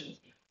of questions.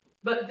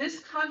 But this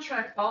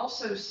contract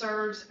also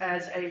serves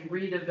as a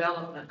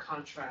redevelopment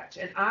contract.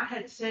 And I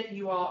had sent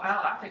you all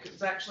out, I think it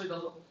was actually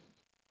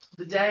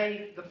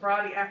the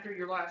Friday after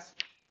your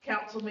last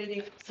council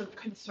meeting, some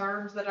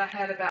concerns that I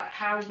had about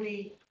how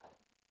we,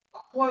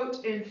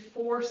 quote,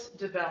 enforce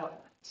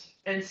development.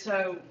 And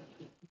so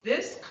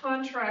this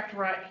contract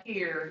right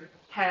here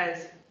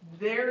has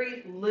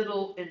very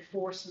little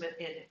enforcement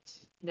in it.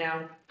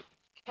 Now,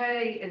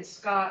 Kay and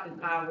Scott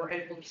and I were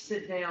able to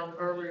sit down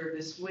earlier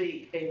this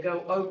week and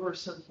go over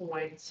some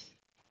points.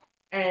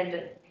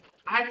 And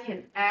I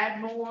can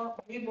add more.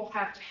 We will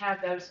have to have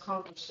those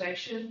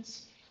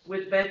conversations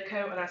with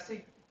Bedco. And I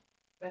see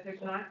Beth here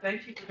tonight.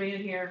 Thank you for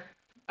being here.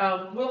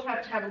 We'll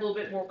have to have a little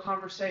bit more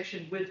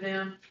conversation with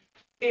them.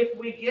 If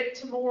we get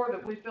to more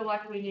that we feel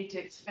like we need to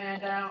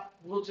expand out,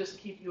 we'll just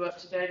keep you up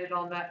to date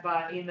on that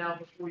by email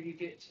before you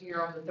get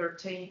here on the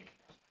 13th.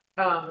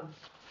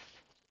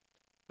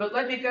 But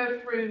let me go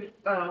through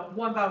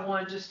one by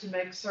one just to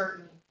make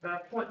certain,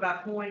 point by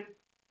point,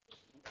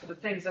 the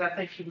things that I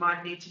think you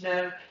might need to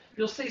know.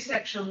 You'll see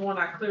section 1,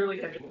 I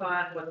clearly have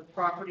defined what the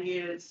property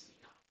is.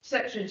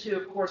 Section 2,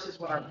 of course, is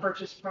what our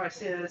purchase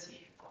price is.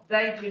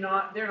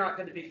 they're not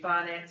gonna be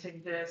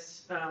financing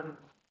this.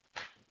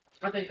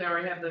 I think they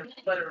already have the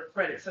letter of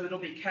credit, so it'll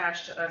be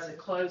cash to us at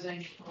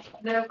closing.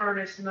 No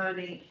earnest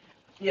money.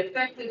 The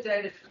effective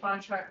date of the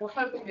contract, we're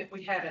hoping that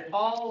we have it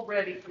all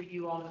ready for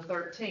you on the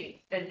 13th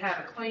and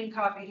have a clean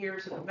copy here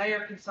so the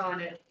mayor can sign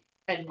it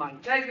and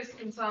Mike Davis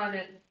can sign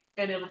it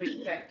and it'll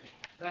be effective.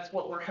 That's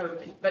what we're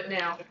hoping. But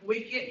now, if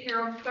we get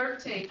here on the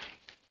 13th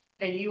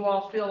and you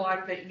all feel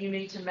like that you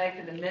need to make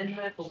an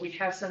amendment or we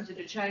have something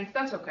to change,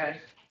 that's okay.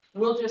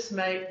 We'll just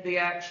make the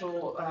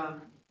actual,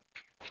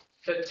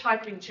 the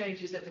typing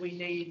changes that we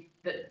need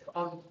that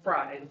on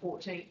Friday, the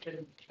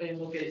 14th, and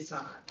we'll get it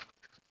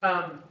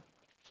signed.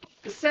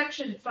 The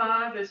section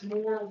 5 is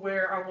more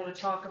where I want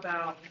to talk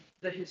about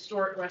the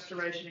historic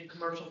restoration and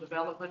commercial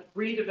development,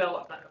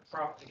 redevelopment of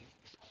property.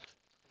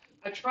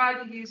 I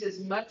tried to use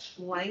as much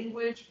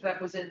language that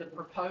was in the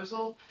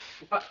proposal,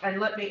 and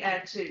let me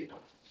add too.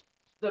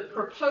 The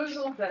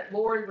proposal that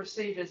Lori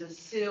received as a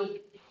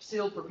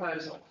sealed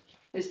proposal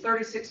is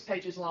 36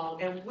 pages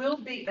long and will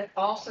be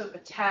also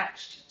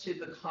attached to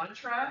the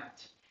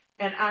contract.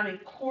 And I'm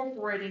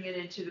incorporating it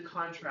into the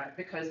contract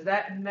because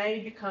that may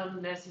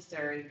become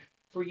necessary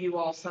for you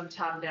all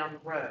sometime down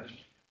the road.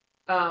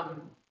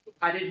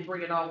 I didn't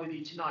bring it all with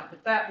you tonight,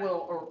 but that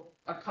will, or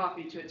a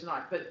copy to it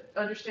tonight, but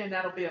understand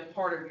that'll be a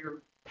part of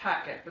your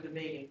packet for the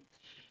meeting.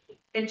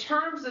 In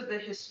terms of the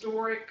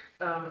historic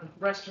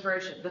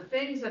restoration, the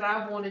things that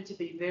I wanted to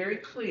be very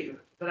clear,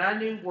 that I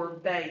knew were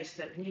base,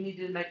 that we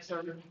needed to make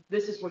certain,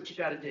 this is what you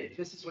got to do.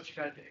 This is what you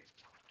got to do.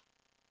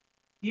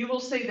 You will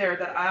see there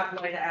that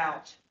I've laid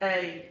out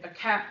a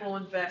capital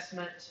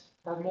investment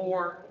or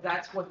more.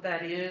 That's what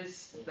that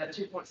is, that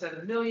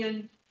 2.7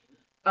 million.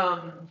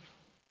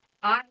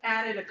 I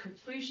added a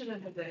completion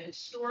of the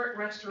historic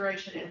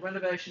restoration and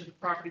renovation of the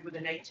property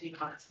within 18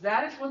 months.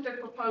 That is what the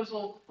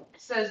proposal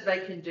says they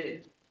can do.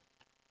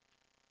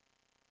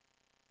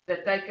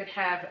 That they could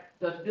have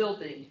the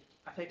building,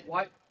 I think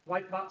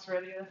white box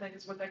ready, I think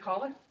is what they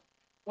call it.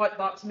 White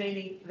box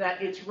meaning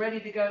that it's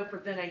ready to go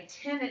for then a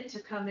tenant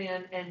to come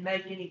in and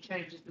make any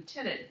changes the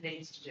tenant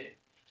needs to do.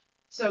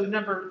 So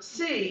number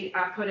C,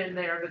 I put in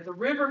there that the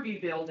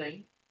Riverview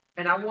building,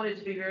 and I wanted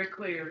to be very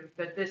clear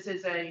that this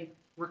is a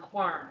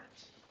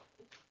requirement.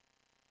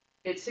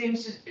 It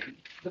seems to,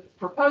 the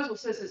proposal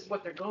says this is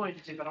what they're going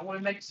to do, but I want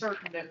to make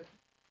certain that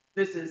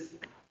this is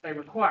a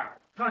requirement,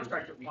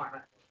 contract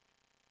requirement.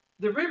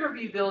 The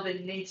Riverview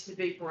building needs to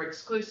be for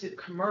exclusive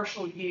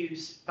commercial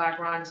use by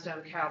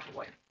Grindstone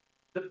Cowboy.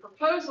 The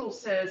proposal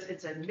says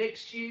it's a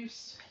mixed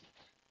use.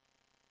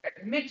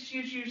 Mixed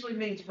use usually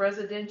means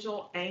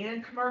residential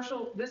and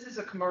commercial. This is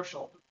a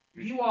commercial.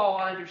 You all,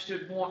 I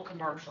understood, want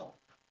commercial.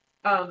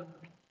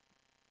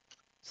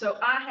 So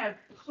I have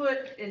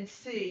put in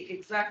C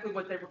exactly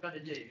what they were going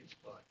to do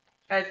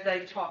as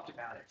they talked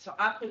about it. So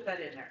I put that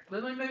in there.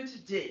 Let me move to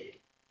D.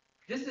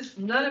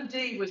 None of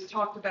D was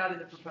talked about in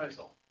the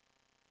proposal.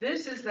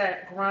 This is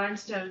that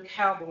Grindstone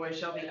Cowboy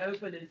shall be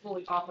open and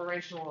fully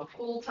operational on a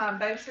full-time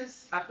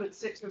basis. I put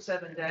 6 or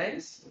 7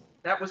 days.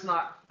 That was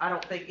not, I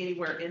don't think,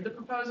 anywhere in the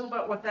proposal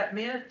about what that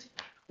meant.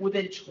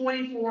 Within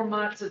 24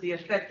 months of the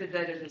effective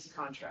date of this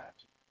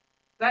contract.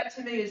 That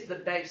to me is the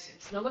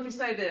basics. Now let me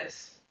say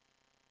this.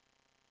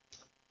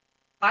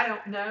 I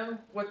don't know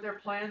what their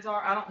plans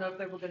are. I don't know if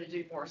they were going to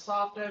do more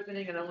soft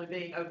opening and only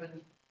being open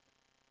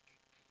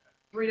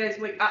 3 days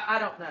a week. I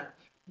don't know.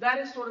 That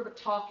is sort of a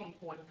talking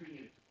point for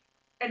you.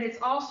 And it's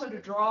also to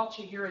draw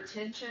to your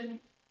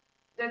attention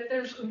that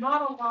there's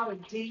not a lot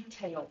of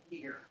detail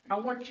here. I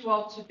want you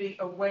all to be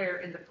aware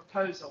in the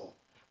proposal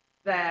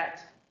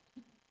that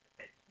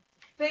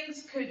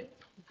things could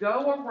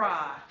go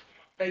awry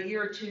a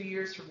year or 2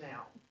 years from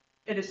now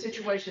in a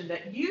situation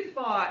that you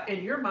thought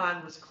in your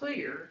mind was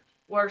clear,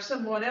 where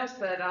someone else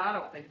said, I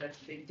don't think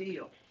that's a big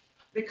deal,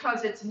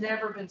 because it's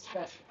never been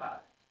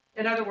specified.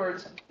 In other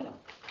words,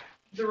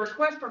 the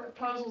request for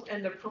proposals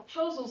and the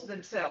proposals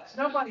themselves,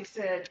 nobody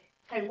said,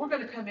 hey, we're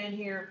going to come in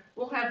here,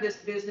 we'll have this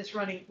business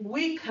running.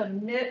 We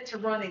commit to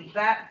running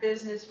that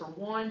business for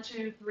 1,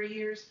 2, 3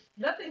 years.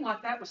 Nothing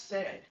like that was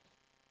said.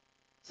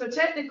 So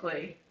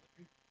technically,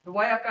 the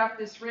way I've got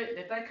this written,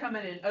 if they come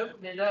in and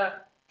open it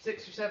up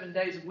 6 or 7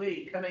 days a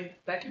week, I mean,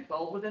 they could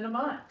fold within a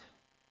month.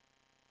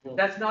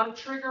 That's not a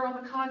trigger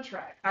on the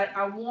contract.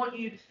 I want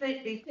you to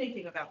be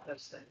thinking about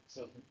those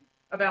things,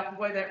 about the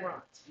way that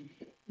runs.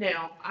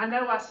 Now, I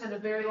know I sent a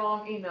very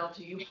long email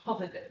to you all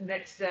the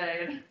next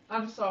day, and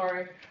I'm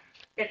sorry.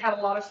 It had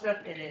a lot of stuff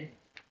in it.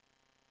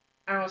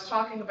 I was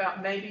talking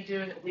about maybe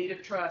doing a deed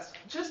of trust.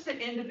 Just the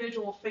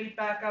individual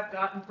feedback I've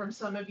gotten from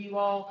some of you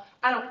all,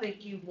 I don't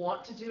think you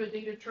want to do a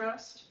deed of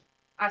trust.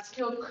 I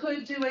still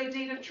could do a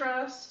deed of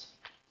trust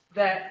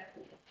that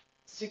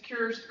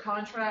secures the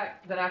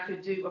contract, that I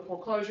could do a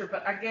foreclosure,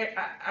 but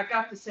I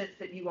got the sense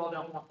that you all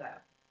don't want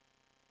that.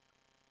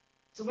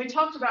 So we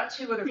talked about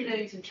 2 other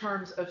things in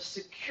terms of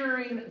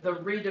securing the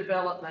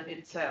redevelopment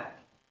itself.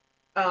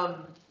 I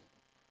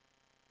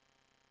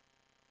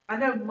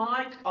know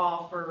Mike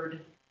offered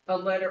a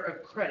letter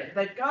of credit.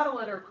 They've got a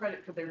letter of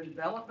credit for their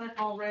development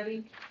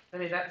already. I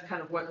mean, that's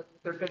kind of what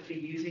they're going to be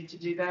using to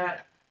do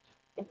that.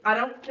 I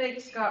don't think,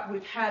 Scott,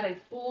 we've had a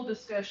full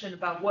discussion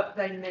about what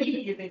they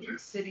mean giving the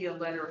city a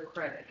letter of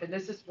credit. And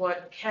this is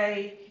what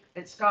Kay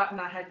and Scott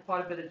and I had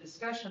quite a bit of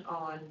discussion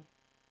on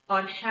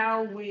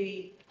how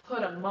we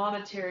put a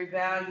monetary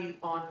value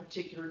on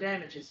particular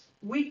damages.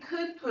 We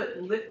could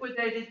put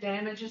liquidated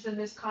damages in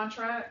this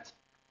contract,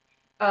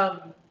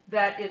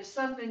 that if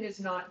something is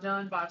not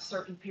done by a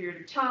certain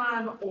period of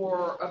time,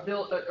 or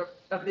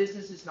a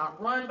business is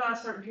not run by a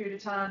certain period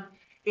of time,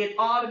 it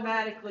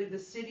automatically, the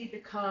city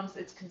becomes,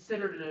 it's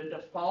considered a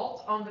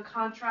default on the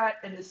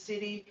contract, and the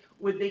city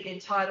would be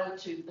entitled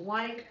to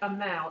blank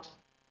amount,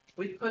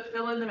 we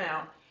fill in the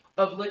amount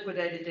of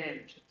liquidated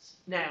damages.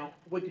 Now,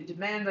 we could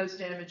demand those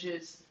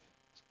damages.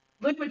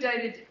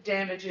 Liquidated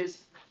damages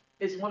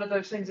is one of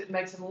those things that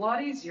makes it a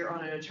lot easier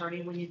on an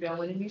attorney when you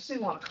go in and you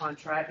sue on a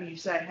contract and you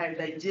say, hey,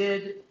 they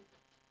did,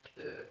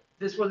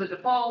 this was a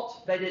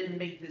default, they didn't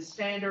meet this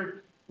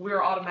standard,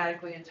 we're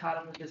automatically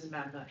entitled to this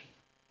amount of money.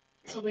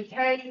 So when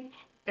Kay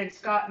and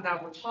Scott and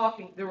I were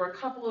talking, there were a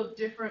couple of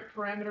different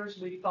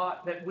parameters we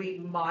thought that we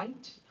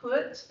might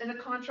put in a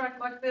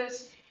contract like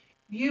this.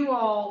 You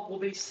all will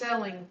be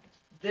selling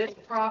this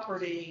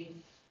property,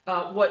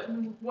 what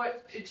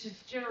it's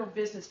just general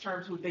business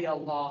terms would be a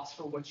loss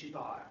for what you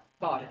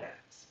bought it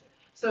as.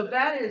 So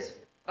that is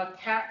a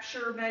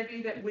capture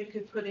maybe that we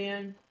could put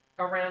in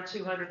around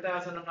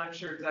 $200,000. I'm not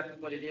sure exactly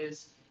what it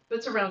is, but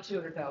it's around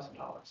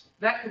 $200,000.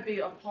 That could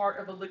be a part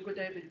of a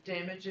liquidated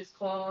damages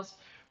clause.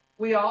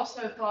 We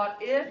also thought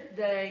if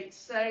they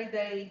say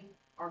they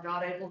are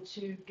not able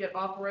to get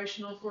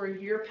operational for a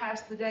year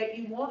past the date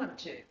you want them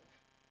to,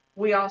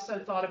 we also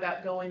thought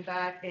about going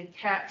back and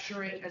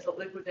capturing as a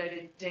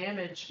liquidated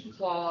damage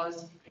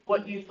clause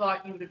what you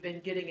thought you would have been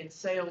getting in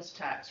sales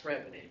tax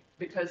revenue,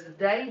 because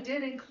they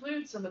did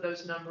include some of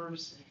those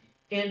numbers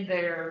in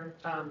their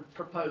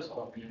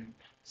proposal.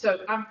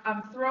 So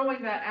I'm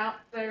throwing that out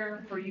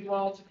there for you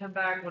all to come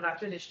back when I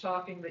finish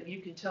talking, that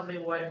you can tell me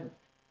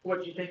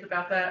what you think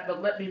about that,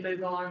 but let me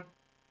move on.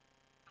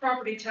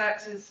 Property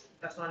taxes,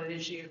 that's not an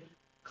issue.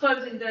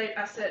 Closing date,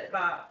 I set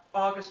by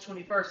August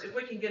 21st. If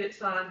we can get it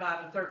signed by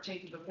the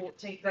 13th or the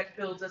 14th, that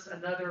builds us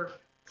another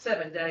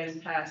 7 days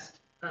past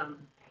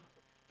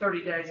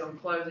 30 days on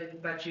closing.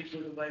 That's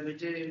usually the way we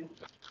do.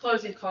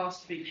 Closing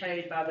costs to be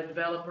paid by the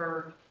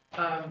developer.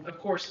 Of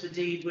course, the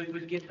deed, we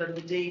would give them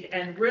the deed,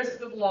 and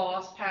risk of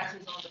loss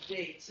passes on the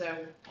deed.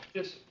 So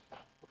just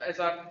as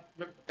I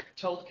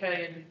told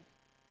Kay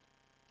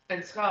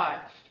and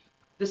Scott,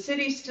 the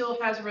city still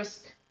has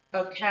risk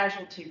of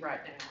casualty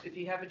right now. If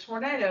you have a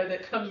tornado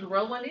that comes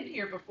rolling in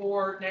here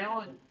before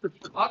now on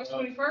August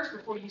 21st,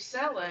 before you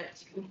sell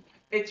it,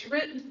 it's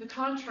written to the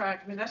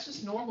contract. I mean, that's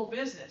just normal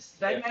business.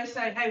 They may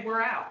say, hey,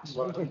 we're out.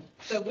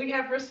 So we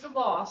have risk of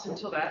loss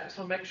until that,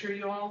 so make sure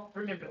you all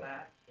remember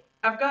that.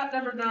 I've got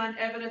number 9,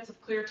 evidence of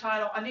clear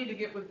title. I need to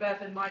get with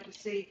Beth and Mike to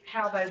see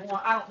how they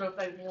want, I don't know if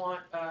they want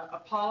a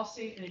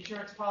policy, an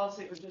insurance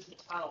policy, or just a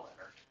title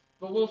letter.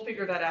 But we'll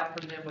figure that out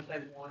from them what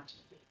they want.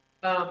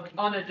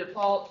 On a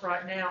default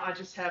right now, I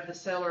just have the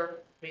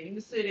seller, meaning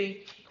the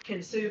city,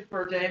 can sue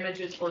for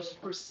damages or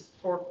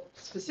for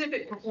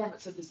specific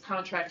performance of this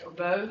contract or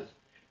both.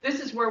 This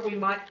is where we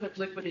might put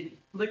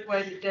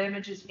liquidated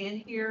damages in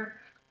here.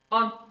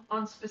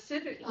 On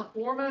specific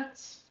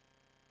performance,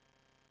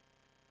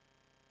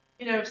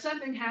 you know, if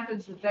something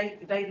happens that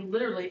they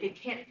literally, it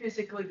can't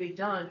physically be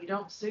done, you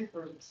don't sue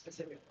for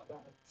specific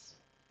performance.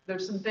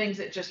 There's some things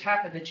that just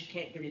happen that you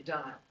can't get it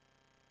done.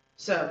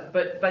 So,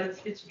 but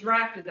it's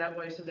drafted that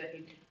way so that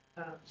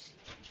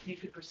you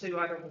could pursue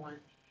either one.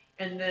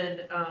 And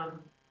then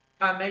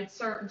I made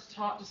certain to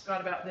talk to Scott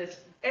about this.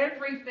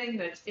 Everything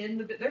that's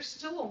in there's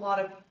still a lot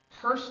of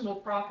personal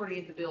property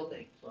in the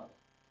building.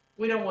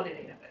 We don't want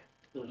any of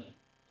it.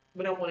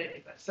 We don't want any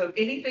of it. So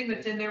anything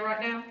that's in there right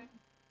now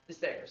is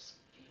theirs.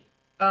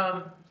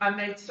 I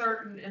made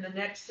certain in the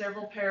next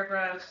several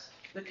paragraphs,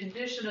 the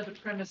condition of the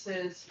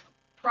premises,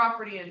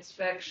 property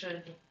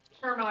inspection,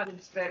 termite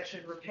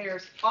inspection,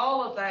 repairs,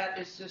 all of that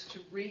is just to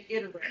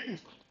reiterate.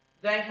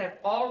 They have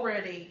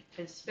already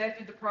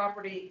inspected the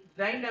property.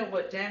 They know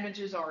what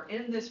damages are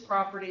in this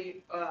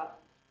property,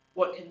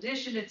 what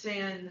condition it's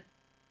in,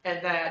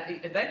 and that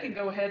they can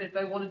go ahead if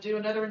they want to do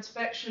another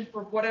inspection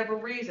for whatever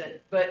reason.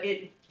 But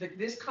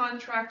this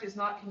contract is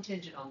not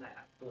contingent on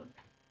that.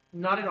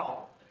 Not at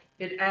all.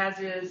 It as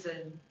is,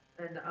 and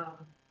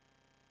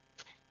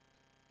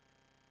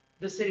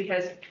the city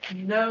has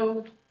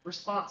no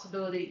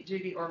responsibility,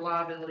 duty, or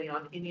liability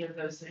on any of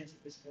those things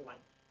at this point.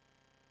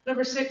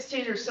 Number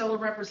 16 are seller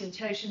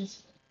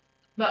representations.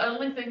 The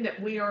only thing that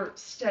we are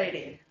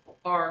stating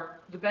are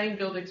the Bain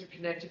buildings are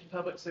connected to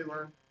public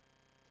sewer.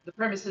 The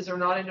premises are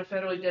not in a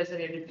federally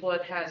designated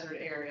flood hazard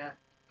area.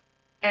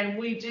 And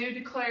we do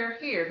declare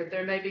here that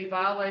there may be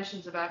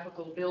violations of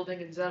applicable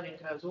building and zoning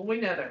codes. Well,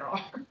 we know there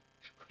are.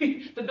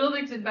 The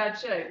building's in bad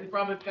shape. We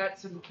probably got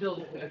some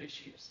building code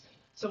issues.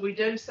 So we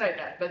do say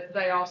that, but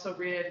they also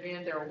read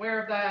in, they're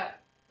aware of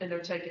that, and they're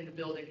taking the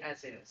building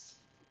as is.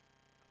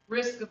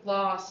 risk of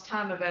loss,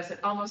 time of asset,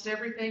 almost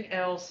everything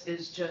else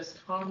is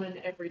just common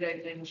everyday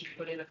things you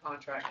put in a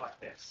contract like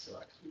this.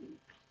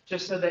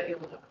 Just so that you'll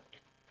know.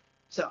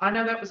 So I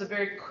know that was a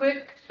very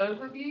quick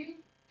overview.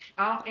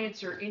 I'll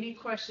answer any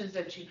questions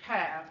that you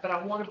have, but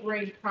I want to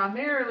bring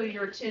primarily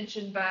your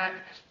attention back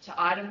to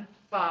item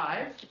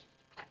 5.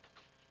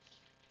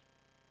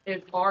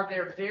 Are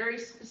there very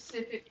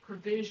specific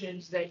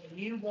provisions that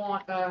you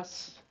want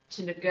us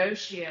to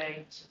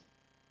negotiate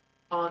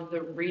on the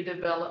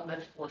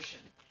redevelopment portion?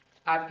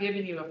 I've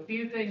given you a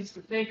few things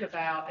to think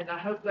about, and I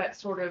hope that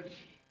sort of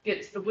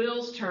gets the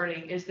wheels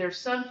turning. Is there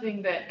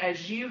something that,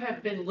 as you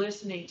have been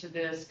listening to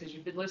this, because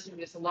you've been listening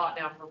to this a lot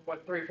now for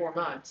what, 3 or 4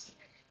 months,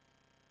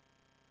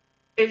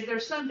 is there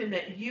something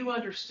that you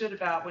understood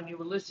about when you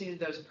were listening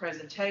to those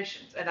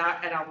presentations? And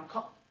I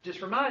will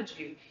just remind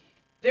you,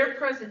 their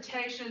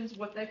presentations,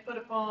 what they put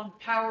up on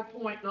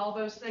PowerPoint and all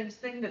those things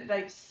that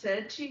they've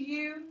said to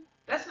you,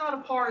 that's not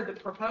a part of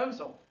the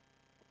proposal.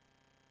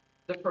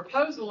 The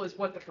proposal is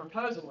what the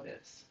proposal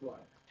is. Right.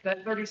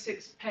 That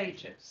 36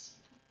 pages.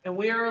 And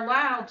we are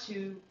allowed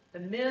to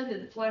amend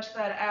and flesh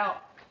that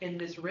out in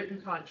this written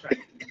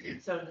contract.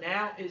 So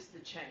now is the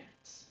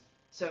chance.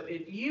 So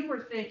if you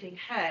were thinking,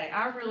 hey,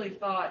 I really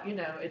thought,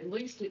 at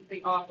least it'd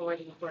be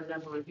operating for a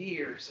number of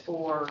years,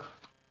 or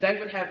they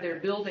would have their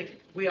building.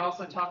 We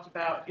also talked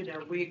about,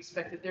 we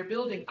expected their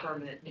building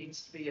permit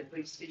needs to be at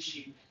least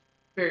issued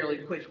fairly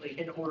quickly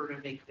in order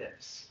to meet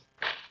this.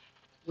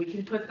 We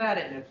can put that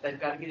in if they've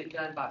got to get it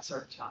done by a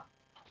certain time.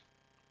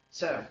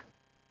 So,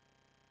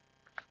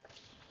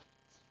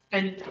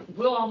 and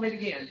we'll all meet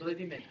again,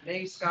 believe you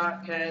me,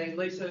 Scott, Kay,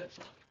 Lisa,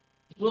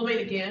 we'll meet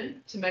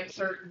again to make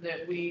certain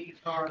that we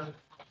are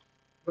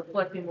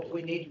reflecting what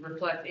we need to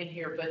reflect in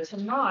here. But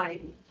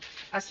tonight,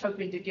 I was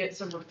hoping to get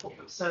some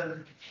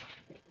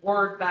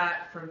word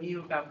back from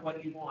you about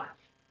what you want.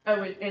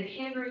 Oh, and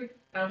Henry,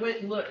 I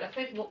went and looked. I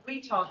think what we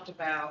talked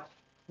about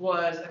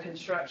was a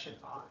construction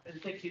bond. I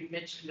think you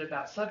mentioned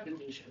about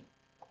subdivision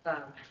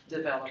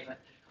development.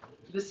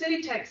 The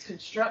city takes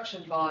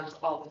construction bonds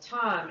all the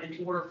time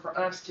in order for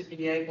us to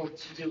be able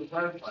to do a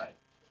roadway.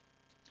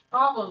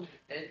 Problem,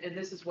 and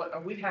this is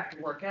what we have to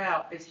work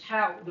out, is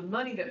how the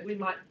money that we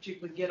might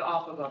particularly get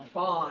off of a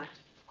bond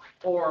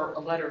or a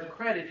letter of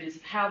credit is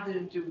how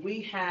then do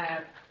we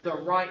have the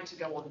right to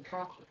go on the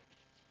property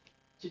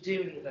to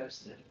do any of those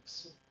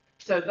things.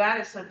 So that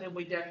is something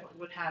we definitely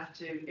would have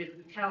to, if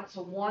the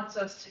council wants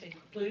us to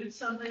include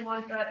something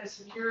like that as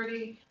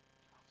security,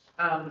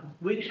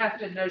 we'd have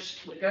to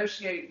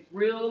negotiate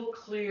real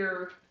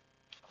clear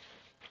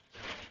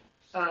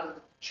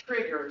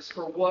triggers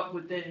for what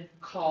would then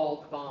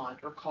call bond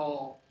or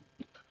call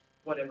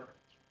whatever.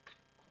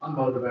 My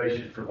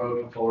motivation for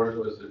voting for it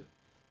was that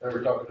they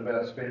were talking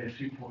about spending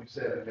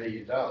 $2.7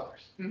 million.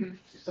 Mm-hmm.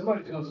 If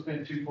somebody's gonna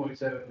spend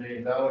 $2.7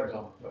 million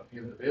on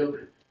the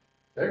building,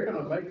 they're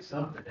gonna make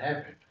something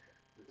happen.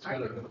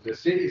 The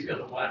city's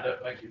gonna wind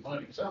up making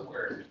money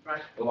somewhere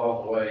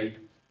along the way,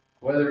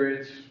 whether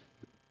it's,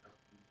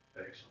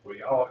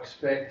 we all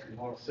expect and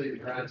want to see the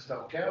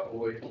grindstone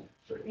cowboy,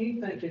 but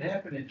anything can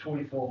happen in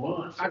 24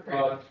 months.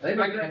 They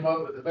may come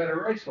up with a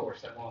better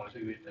racehorse they want to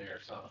do in there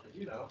or something,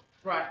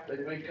 Right. They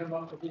may come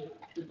up with a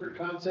different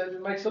concept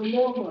and make some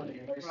more money,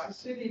 and make the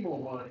city more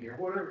money or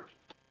whatever.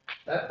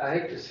 I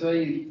hate to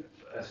see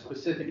a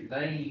specific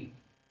name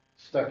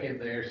stuck in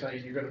there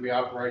saying you're gonna be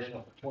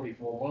operational for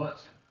 24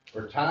 months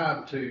or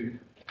time to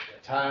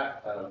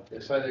they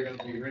say they're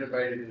gonna be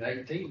renovated in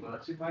 18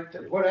 months. It might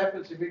tell you, what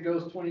happens if it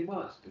goes 20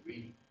 months?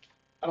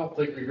 I don't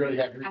think we really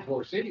have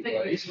recourse anyway.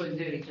 I think we wouldn't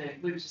do anything.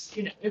 We just,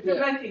 if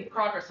we're making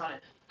progress on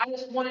it. I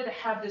just wanted to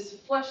have this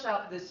flesh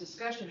out this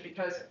discussion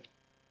because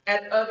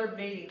at other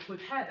meetings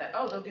we've had that,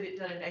 oh, they'll get it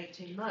done in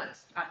 18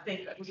 months. I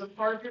think that was a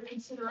part of your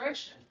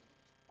consideration.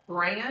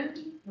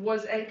 Brand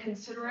was a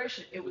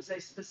consideration. It was a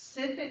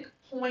specific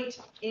point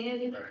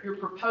in your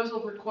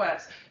proposal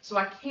request. So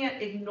I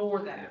can't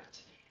ignore that.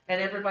 And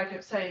everybody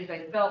kept saying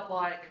they felt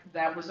like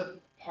that was a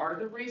part of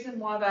the reason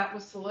why that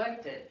was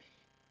selected.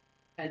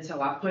 And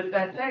so I put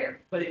that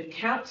there. But if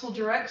council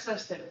directs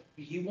us that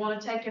you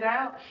want to take it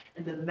out,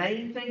 and the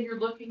main thing you're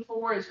looking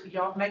for is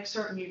y'all make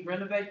certain you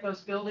renovate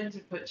those buildings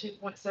and put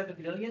 2.7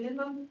 million in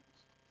them,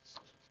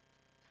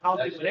 I'll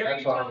do whatever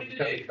you tell me to do. That's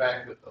why I'm coming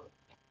back with a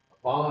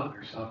bond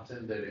or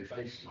something that if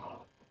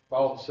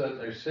all of a sudden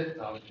they're sitting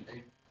on it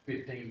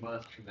 15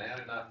 months from now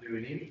and not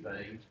doing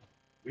anything,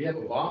 we have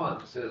a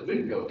bond that says we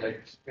can go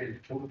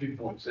spend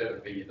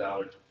 $2.7 million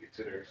to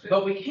consider.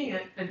 But we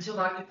can't until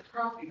I get the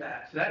property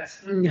back. That's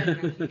the thing I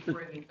keep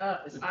bringing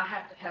up, is I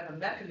have to have a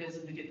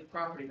mechanism to get the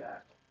property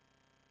back.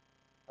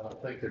 I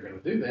don't think they're gonna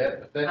do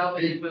that, but I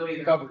don't think they will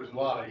either. covers a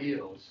lot of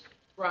hills.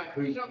 Right.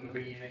 Who's gonna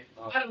be in it?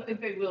 I don't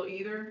think they will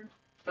either.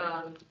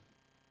 But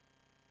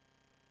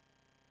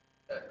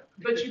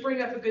you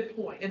bring up a good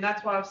point, and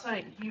that's what I was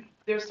saying.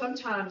 There's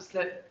sometimes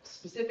that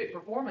specific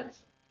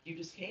performance, you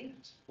just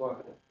can't.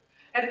 What?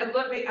 And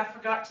I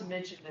forgot to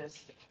mention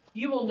this.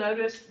 You will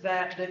notice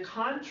that the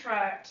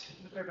contract,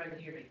 if everybody can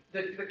hear me,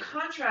 the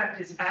contract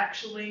is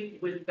actually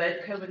with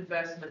Bedco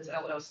Investments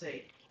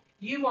LLC.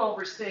 you all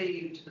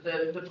received,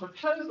 the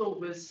proposal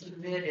was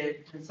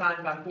submitted and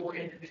signed by 4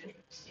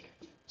 individuals.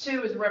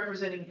 2 is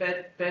representing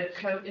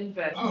Bedco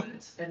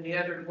Investments, and the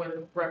other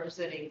one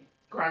representing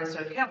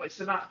Grindstone Cowboy.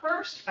 So my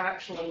first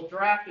actual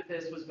draft of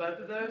this was both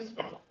of those.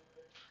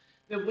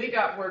 Then we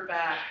got word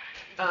back,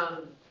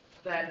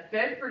 that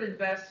Bedco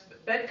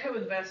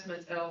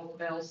Investments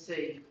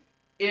LLC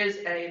is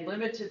a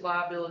limited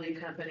liability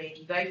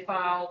company. They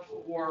filed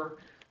for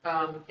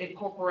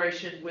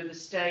incorporation with the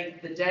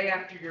state the day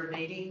after your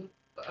meeting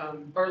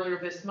earlier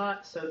this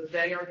month, so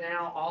they are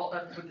now all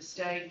up with the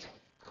state.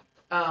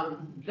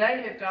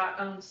 They have got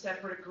own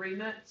separate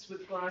agreements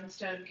with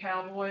Grindstone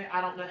Cowboy.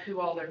 I don't know who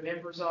all their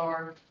members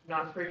are,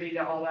 not privy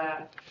to all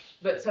that.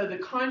 But so the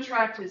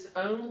contract is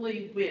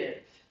only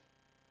with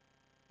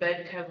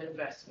Bedco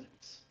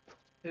Investments,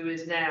 who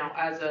is now,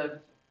 as of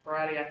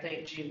Friday, I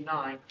think June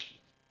 9th,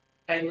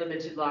 a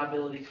limited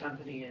liability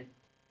company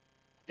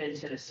in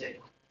Tennessee.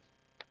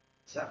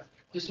 So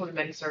just want to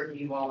make certain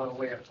you all are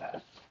aware of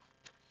that.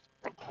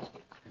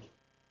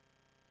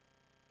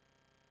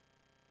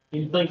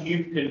 Anything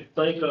you can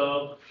think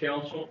of,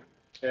 council,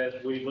 as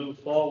we move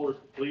forward,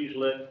 please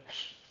let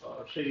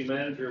city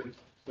manager,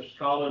 Mr.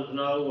 Collins,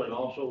 know, and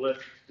also let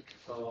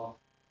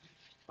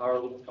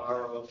our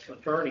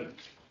attorney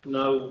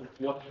know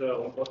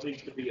what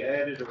needs to be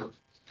added or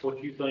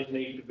what you think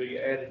needs to be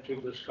added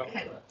to this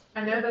contract.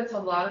 I know that's a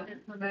lot of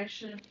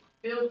information.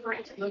 Feel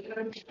free to look at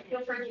it.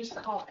 Feel free to just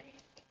call me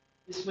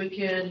this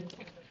weekend,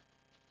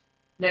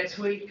 next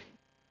week.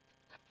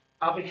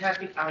 I'll be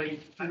happy. I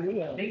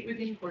meet with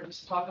you or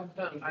just talk on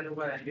the phone, either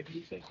way. And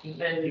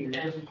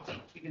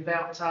you can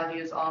bounce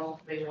ideas off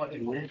of me, what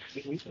you want.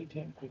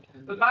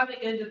 But by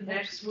the end of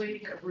next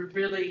week, I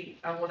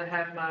want to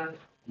have my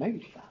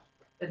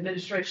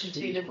administration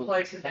team in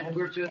place and that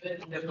we're good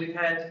and that we've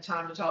had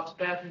time to talk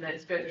to Beth and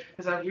that's good.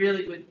 Because I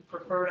really would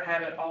prefer to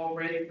have it all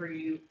ready for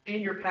you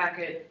in your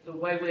packet, the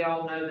way we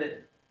all know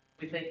that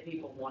we think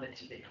people want it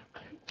to be.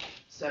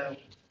 So.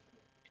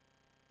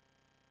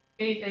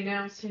 Anything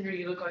else, Henry?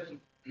 You look like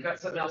you got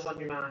something else on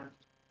your mind.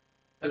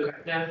 Okay,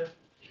 no?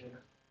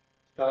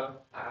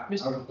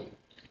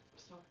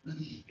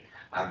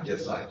 I'd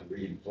just like to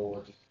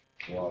reinforce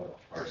what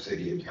our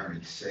city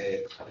attorney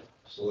said.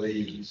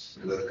 Please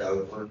look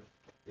over.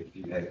 If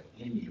you have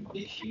any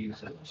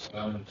issues,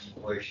 concerns,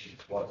 questions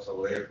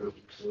whatsoever,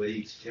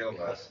 please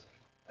tell us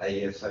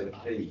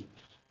ASAP.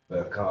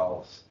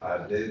 Because I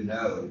do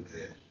know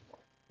that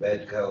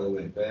Bedco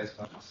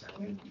Investments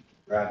and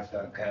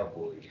Grindstone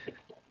Cowboy,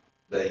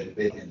 they've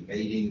been in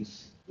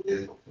meetings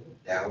with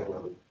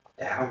Dow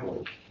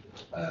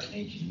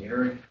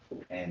Engineering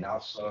and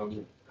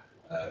also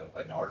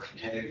an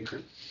architect,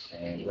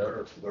 and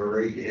they're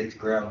ready to hit the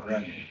ground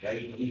running.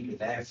 They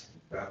even asked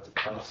about the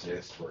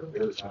process for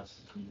building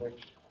license.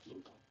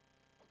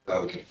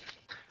 So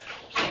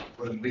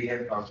when we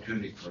have an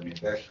opportunity for an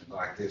investment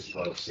like this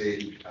for the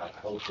city, I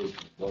hope we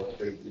can go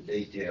through the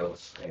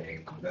details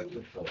and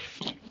move forward.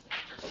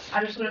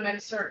 I just want to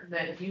make certain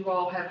that you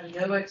all have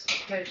no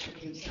expectations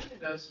if something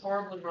goes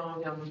horribly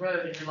wrong down the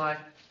road and you're like,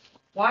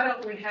 why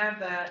don't we have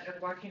that and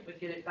why can't we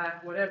get it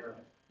back, whatever.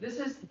 This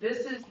is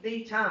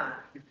the time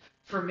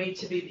for me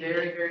to be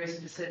very, very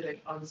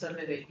specific on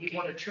something that you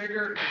want to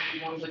trigger if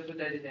you want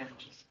liquidated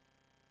damages.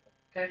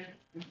 Okay?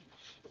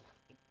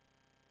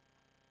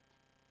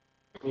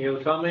 Any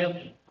other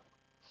comments?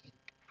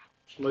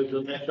 Let's move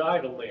to the next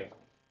item then.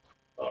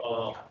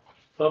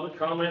 Public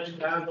comments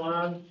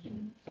guidelines.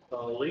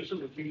 Lisa,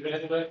 would you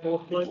handle that for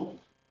us, please?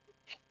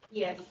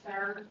 Yes,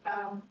 sir.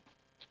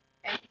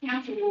 As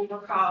council will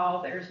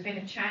recall, there's been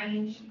a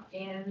change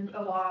in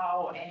the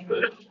law and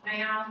we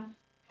now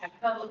have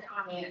public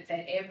comments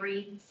at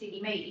every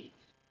city meeting.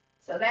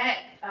 So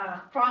that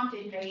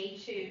prompted me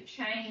to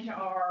change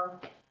our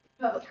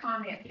public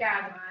comment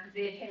guidelines.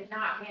 It has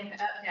not been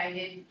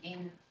updated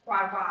in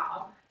quite a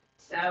while.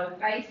 So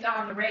based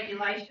on the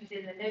regulations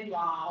in the new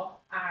law,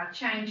 I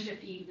changed a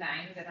few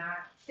things and I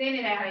sent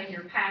it out in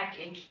your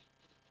package.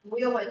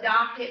 We'll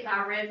adopt it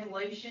by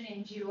resolution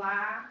in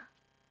July.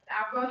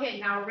 I'll go ahead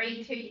and I'll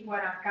read to you what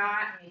I've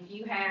got. And if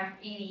you have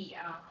any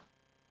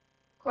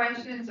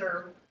questions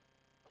or,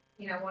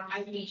 want to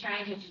make any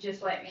changes,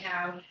 just let me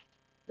know.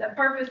 The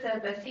purpose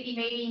of a city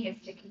meeting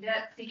is to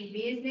conduct city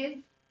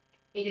business.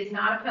 It is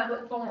not a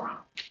public forum.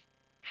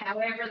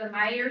 However, the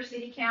mayor,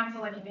 city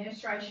council, and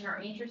administration are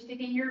interested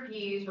in your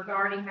views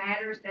regarding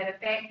matters that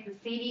affect the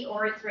city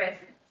or its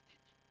residents.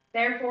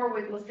 Therefore,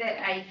 we will set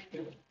aside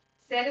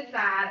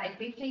a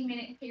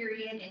 15-minute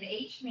period in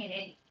each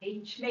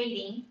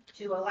meeting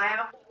to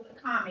allow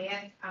public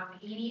comment on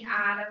any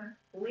item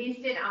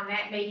listed on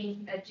that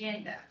meeting's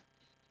agenda.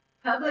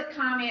 Public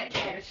comments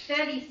at a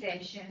study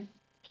session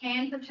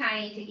can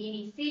pertain to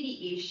any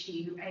city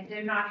issue and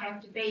do not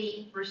have to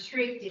be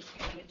restricted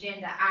to an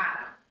agenda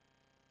item.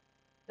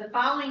 The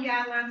following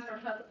guidelines for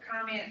public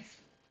comments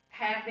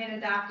have been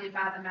adopted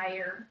by the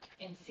mayor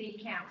and city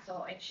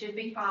council and should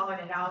be followed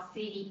at all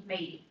city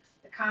meetings.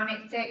 The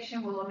comment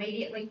section will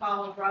immediately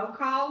follow roll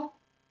call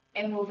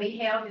and will be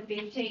held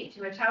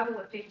to a total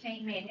of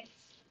 15 minutes.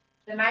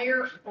 The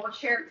mayor or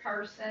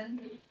chairperson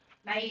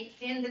may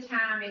extend the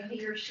time if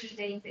he or she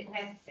deems it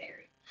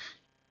necessary.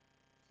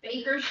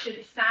 Speakers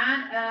should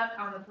sign up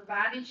on the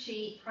provided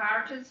sheet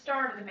prior to the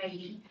start of the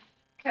meeting.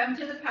 Come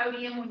to the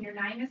podium when your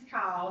name is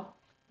called.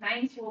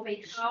 Names will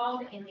be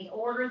called in the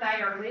order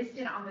they are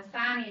listed on the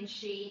sign-in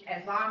sheet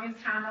as long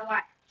as time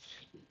allows.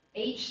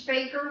 Each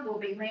speaker will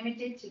be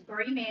limited to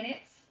 3 minutes.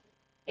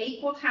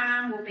 Equal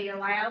time will be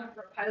allowed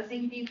for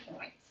opposing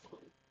viewpoints.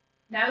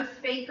 No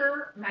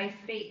speaker may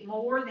speak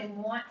more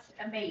than once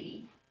a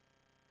meeting.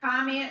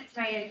 Comments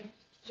may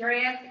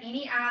address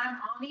any item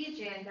on the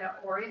agenda,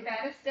 or if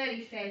at a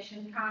study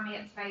session,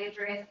 comments may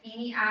address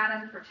any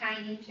item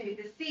pertaining to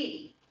the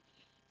city.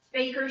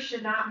 Speakers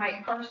should not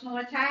make personal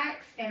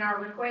attacks and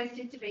are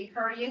requested to be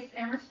courteous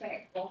and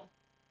respectful.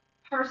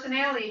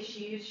 Personnel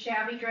issues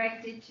shall be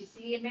directed to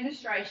city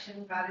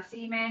administration by the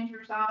city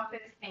manager's office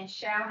and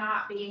shall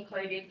not be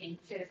included in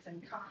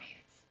citizen comments.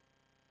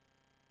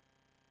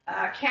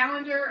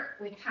 Calendar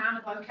with time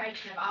and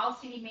location of all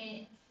city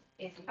meetings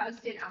is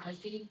posted on the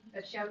City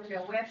of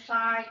Shelbyville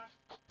website.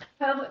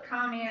 Public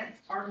comments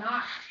are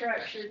not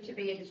structured to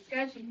be a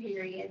discussion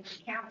period.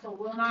 The council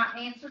will not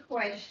answer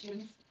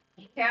questions.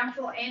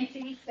 Council and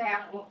city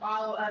staff will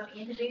follow up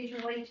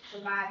individually to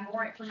provide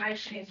more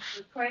information as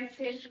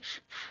requested.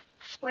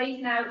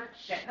 Please note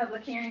that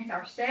public hearings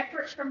are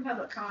separate from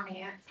public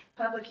comments.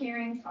 Public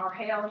hearings are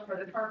held for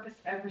the purpose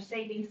of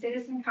receiving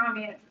citizen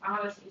comments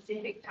on a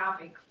specific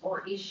topic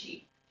or issue.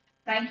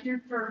 Thank you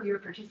for your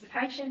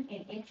participation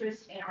and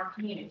interest in our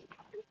community.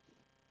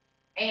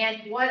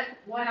 And what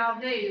I'll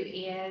do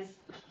is,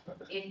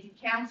 if the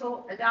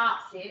council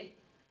adopts it,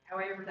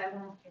 however they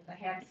want, if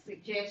they have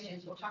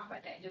suggestions, we'll talk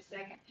about that in just a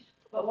second.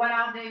 But what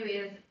I'll do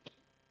is,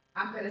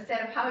 I'm going to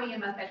set a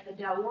podium up at the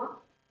door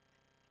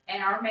at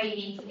our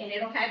meetings, and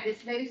it'll have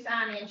this new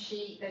sign-in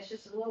sheet that's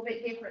just a little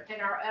bit different than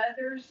our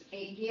others.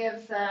 It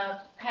gives,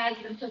 has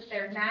them put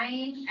their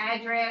name,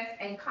 address,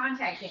 and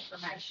contact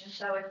information.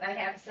 So if they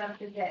have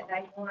something that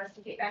they want us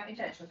to get back in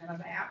touch with them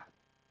about.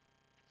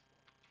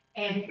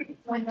 And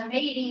when the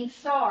meeting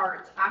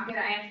starts, I'm going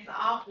to ask the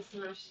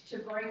officers to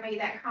bring me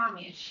that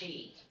comment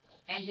sheet,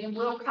 and then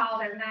we'll call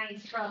their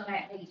names from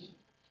that meeting,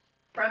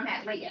 from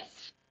that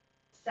list.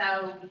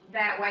 So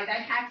that way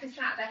they have to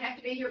sign, they have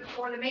to be here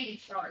before the meeting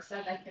starts so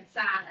they can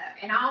sign up.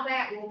 And all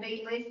that will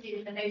be listed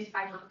in the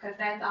newspaper because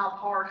that's all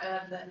part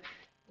of the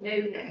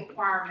new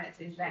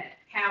requirements, is that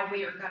how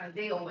we are going to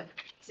deal with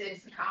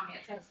citizen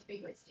comments has to be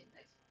listed in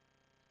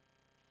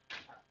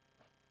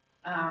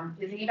this.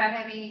 Does anybody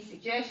have any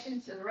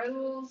suggestions to the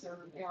rules, or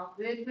are y'all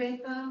good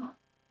with them?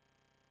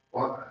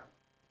 What?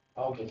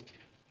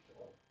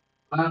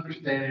 My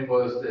understanding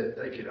was that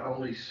they could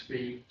only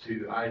speak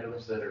to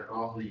items that are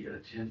on the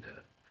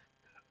agenda.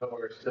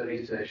 Our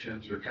study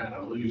sessions are kind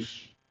of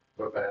loose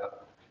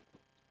about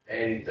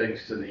adding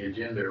things to the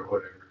agenda or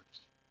whatever.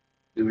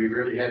 Do we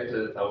really have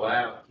to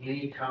allow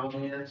any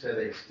comments at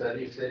a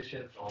study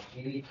session on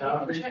any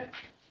topic?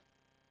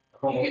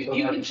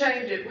 You can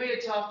change it. We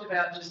had talked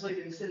about just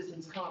leaving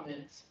citizens'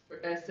 comments,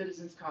 as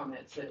citizens'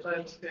 comments, that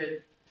folks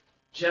could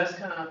just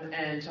come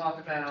and talk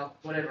about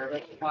whatever,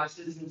 like why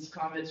citizens'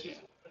 comments,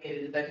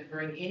 they could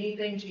bring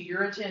anything to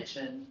your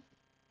attention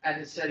at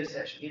the study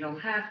session. You don't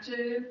have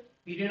to,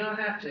 you do not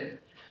have to,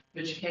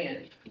 but you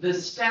can. The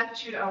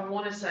statute, I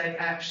want to say,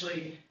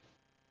 actually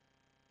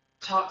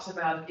talks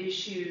about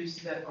issues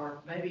that are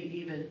maybe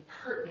even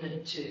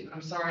pertinent to,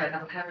 I'm sorry, I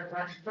don't have it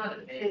right in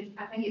front of me.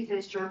 I think it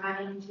says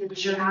germane to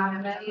the item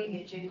on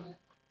the agenda.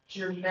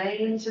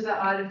 Germane to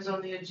the items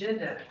on the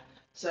agenda.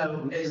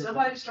 So if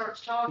somebody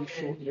starts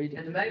talking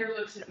and the mayor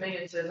looks at me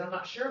and says, I'm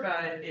not sure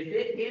about it, if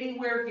it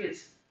anywhere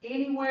gets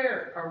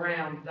anywhere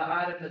around the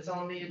item that's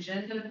on the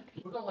agenda,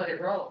 we're gonna let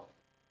it roll.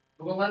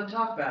 We're gonna let them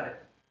talk about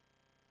it.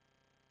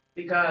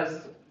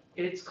 Because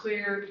it's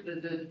clear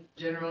that the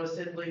General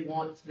Assembly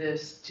wants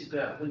this to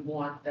go. They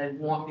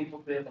want people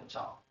to be able to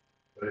talk.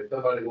 But if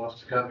somebody wants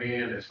to come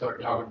in and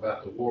start talking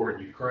about the war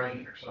in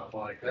Ukraine or something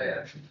like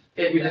that,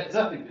 If we have that's,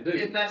 nothing to do.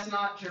 if that's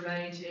not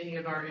germane to any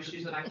of our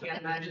issues, and I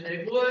can't imagine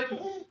it would,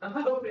 I'm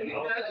hoping it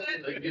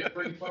doesn't. They get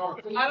pretty far.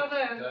 I don't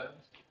know.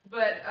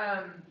 But,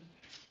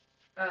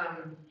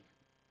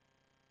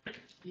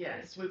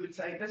 yes, we would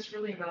say that's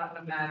really not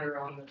a matter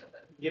on the.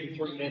 Give you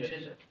 3 minutes.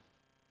 agenda.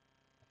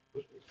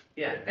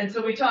 Yeah, and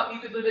so we talked,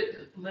 you could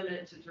limit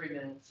it to 3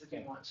 minutes if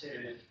you want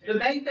to. The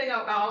main thing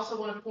I also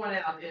want to point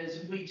out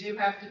is we do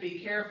have to be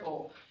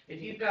careful.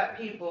 If you've got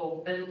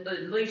people, and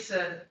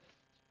Lisa,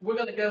 we're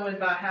gonna go in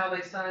by how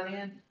they sign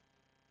in.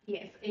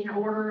 Yes, in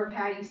order of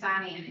how you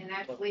sign in, and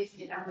that's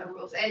listed on the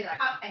rules. And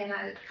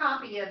a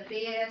copy of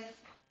this,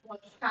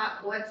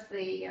 once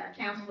the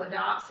council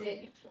adopts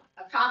it,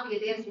 a copy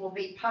of this will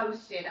be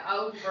posted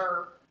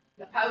over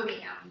the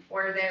podium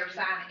where they're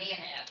signing in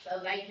at,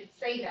 so they can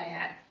see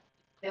that.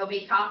 There'll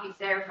be copies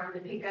there for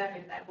them to pick up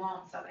if they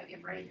want, so they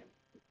can read them.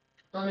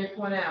 Let me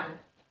point out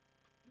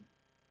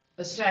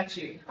the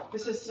statute.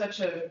 This is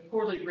such a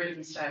poorly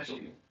written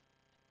statute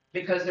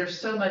because there's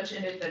so much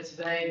in it that's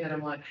vague that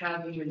I'm like, how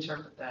do you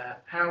interpret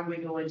that? How are we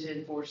going to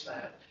enforce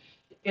that?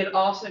 it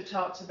also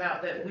talks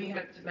about that we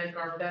have to make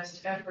our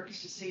best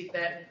efforts to see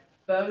that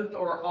both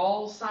or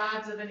all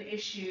sides of an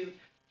issue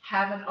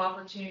have an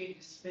opportunity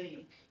to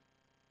speak.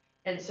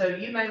 And so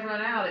you may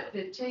run out at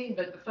 15,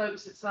 but the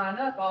folks that signed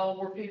up all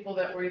were people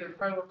that were either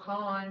pro or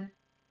con.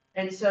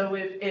 And so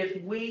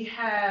if we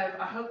have,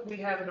 I hope we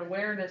have an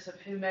awareness of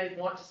who may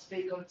want to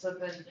speak on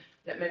something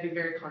that may be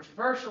very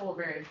controversial or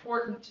very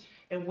important,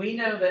 and we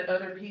know that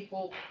other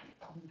people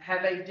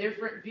have a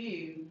different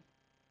view.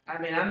 I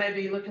mean, I may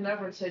be looking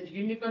over and said,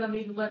 you're gonna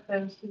need to let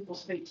those people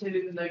speak too,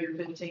 even though your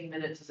 15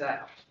 minutes is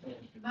out.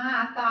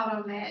 My thought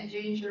on that,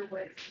 Ginger,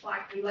 was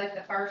like we let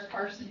the first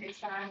person who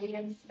signed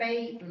in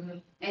speak,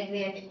 and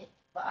then,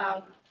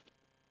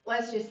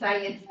 let's just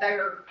say it's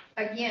they're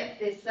against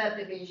this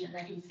subdivision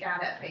that he's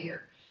got up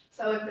here.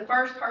 So if the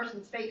first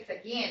person speaks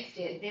against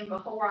it, then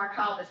before I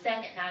call the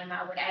second name,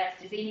 I would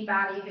ask, does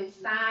anybody who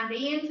signed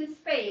in to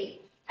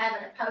speak have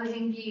an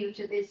opposing view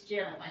to this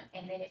gentleman?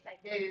 And then if they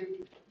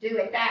do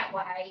it that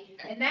way,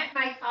 and that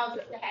may cause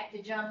us to have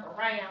to jump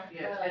around.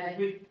 Yeah, but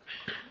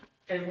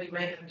and we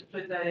may have to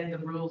put that in the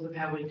rules of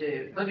how we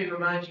do. Let me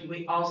remind you,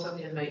 we also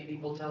can make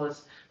people tell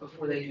us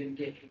before they even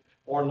get here.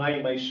 Or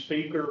name a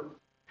speaker,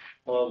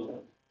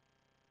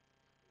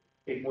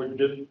 if we're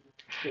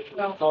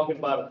talking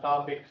about a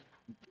topic,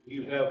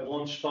 you have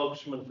one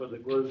spokesman for the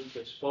group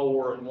that's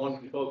for and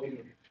one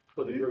spokesman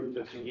for the group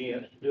that's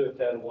against. Do it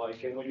that way.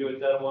 Can we do it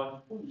that way?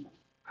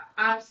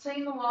 I've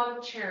seen a lot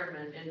of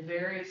chairmen in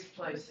various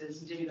places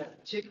do that,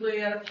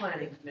 particularly at a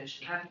planning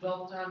commission, happens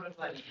all the time at a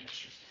planning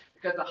commission,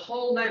 because the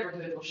whole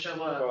neighborhood will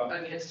show up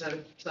against a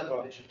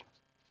subdivision.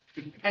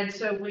 And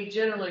so we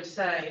generally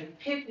say,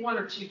 pick one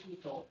or two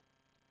people.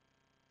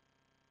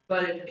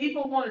 But if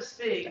people want to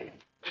speak,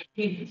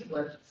 you need to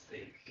let them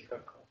speak.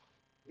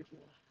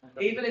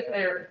 Even if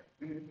they're,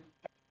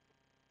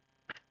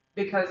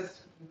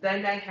 because they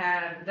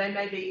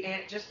may be,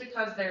 just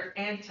because they're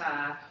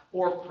anti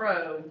or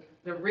pro,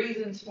 the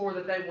reasons for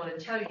that they want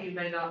to tell you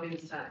may not be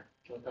the same.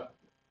 Okay.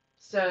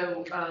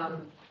 So,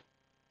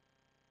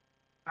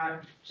 I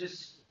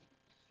just,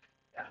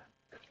 yeah,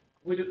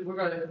 we're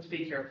going to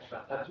be careful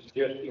about that. I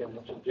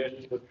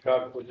suggest we try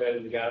to put that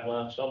in the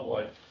guidelines some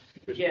way.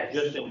 Yes.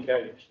 Just in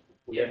case.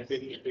 We have Yes.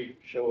 50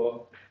 people show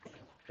up,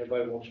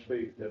 everybody wants to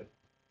speak, that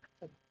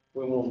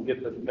we want to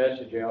get the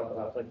message out, but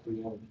I think we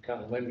want to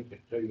kind of limit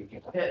it to you.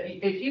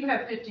 If you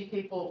have 50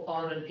 people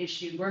on an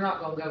issue, we're not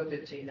going to go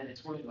 15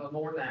 minutes, we're going to go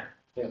more than that.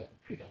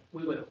 Yeah.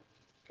 We will.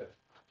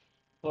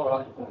 All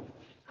right.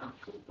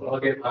 Well,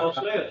 I'll get All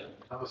my, said.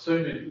 I'm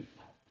assuming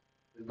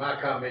that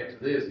my comment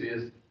to this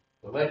is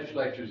the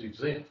legislature is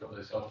exempt from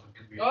this open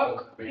committee.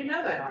 Oh, you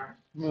know they are.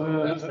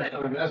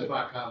 That's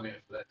my comment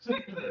for that.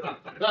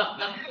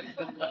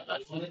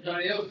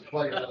 Anybody else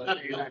play on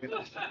it?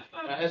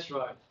 That's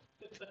right.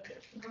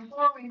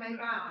 before we move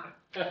on,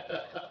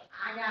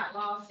 I got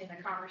lost in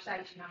the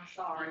conversation, I'm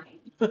sorry.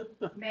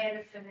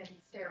 Medicine and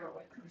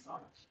steroids, I'm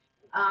sorry.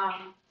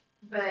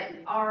 But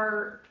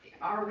are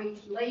we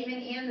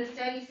leaving in the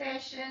study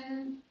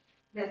session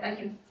that they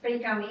can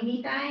speak on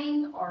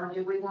anything, or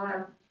do we want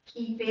to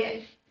keep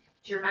it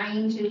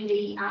germane to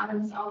the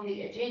items on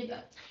the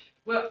agenda?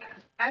 Well,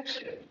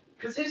 actually,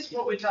 because this is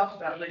what we talked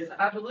about, Lisa.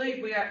 I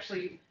believe we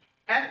actually,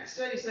 at the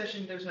study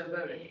session, there's no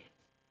voting.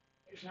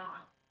 There's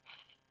not.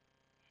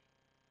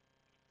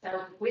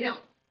 So we don't.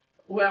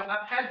 Well,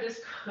 I've had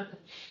this,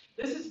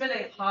 this has been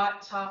a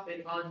hot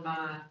topic on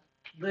my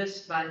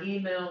list by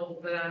email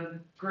that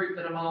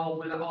I'm all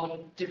with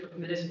all different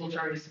municipal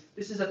attorneys.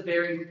 This is a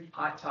very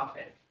hot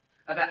topic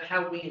about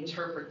how we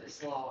interpret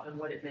this law and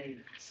what it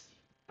means.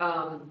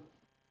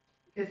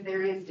 Because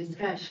there is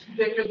discussion.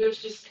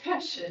 There's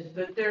discussion,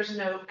 but there's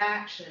no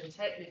action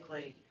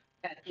technically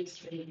at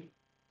this meeting.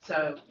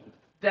 So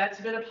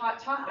that's been a hot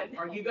topic.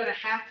 Are you gonna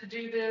have to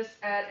do this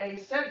at a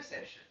study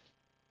session?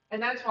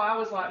 And that's why I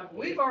was like,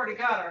 we've already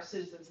got our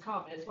citizens'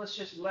 comments. Let's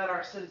just let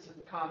our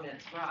citizens'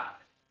 comments ride.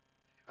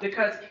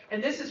 Because,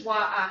 and this is why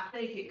I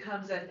think it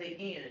comes at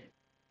the end.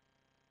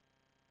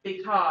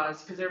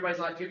 Because everybody's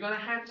like, you're gonna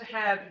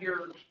have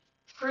your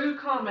true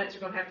comments are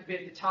gonna have to be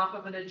at the top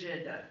of an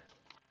agenda.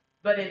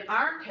 But in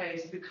our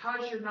case,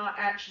 because you're not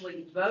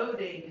actually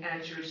voting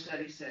at your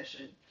study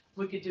session,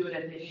 we could do it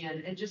at the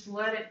end and just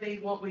let it be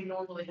what we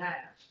normally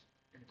have.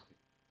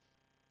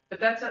 But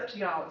that's up to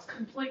y'all. It's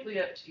completely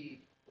up to you.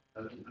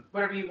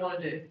 Whatever you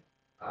want to do.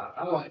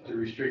 I like to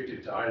restrict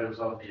it to items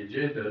on the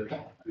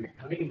agenda,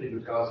 mainly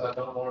because I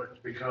don't want it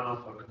to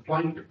become a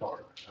complaint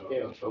department.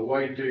 A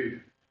way to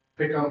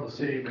pick on the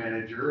city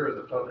manager or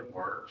the public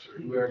works or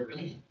whoever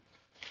the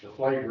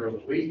flavor of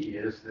the week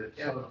is that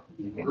some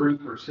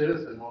group or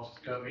citizen wants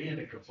to come in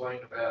and complain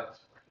about,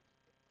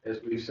 as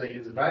we've seen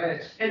in the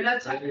past. And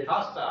that's very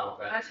hostile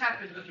about it. That's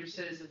happened with your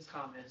citizens'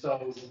 comments.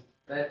 So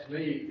that to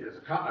me is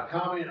a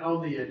comment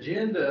on the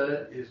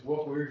agenda is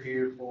what we're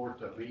here for,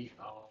 to meet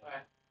on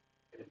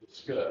and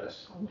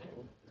discuss.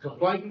 The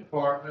complaint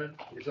department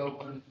is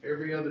open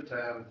every other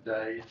time of the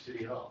day at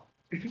City Hall.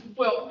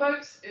 Well,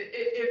 folks,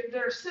 if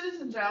there are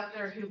citizens out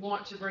there who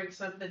want to bring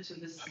something to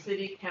the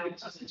city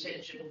council's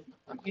attention,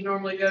 you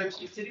normally go to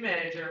the city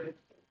manager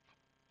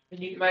And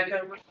you can make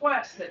a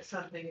request that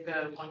something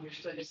go on your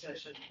study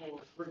session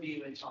for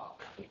review and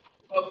talk.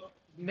 Well,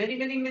 many,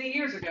 many, many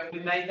years ago,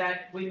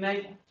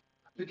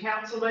 the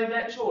council made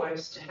that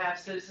choice to have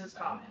citizens'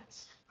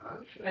 comments.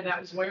 And that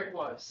was where it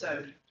was.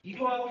 So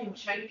you all can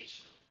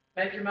change,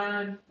 make your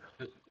mind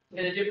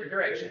in a different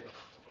direction.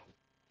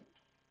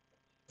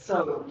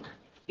 So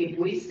if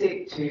we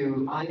stick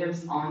to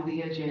items on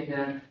the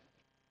agenda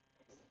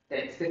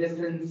that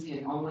citizens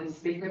can only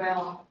speak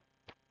about,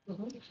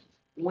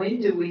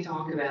 when do we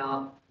talk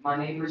about my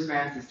neighbor's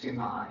grass is too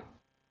high?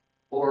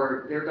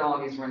 Or their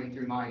dog is running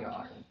through my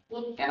yard?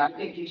 And I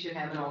think you should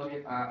have an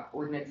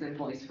ordinance in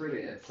place for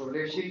this. Or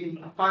they're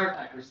shooting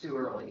firecrackers too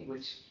early,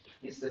 which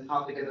is the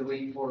topic of the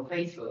week for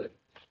Facebook.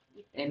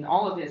 And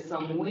all of this,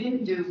 so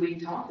when do we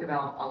talk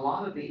about a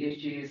lot of the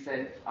issues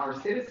that our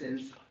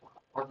citizens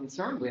are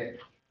concerned with?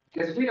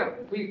 Because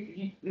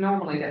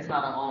normally that's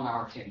not on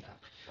our agenda.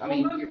 I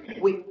mean,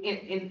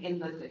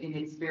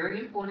 it's very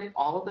important,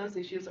 all of those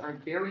issues are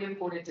very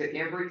important to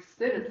every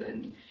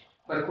citizen.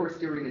 But of course,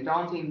 during the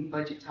daunting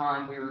budget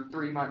time, we were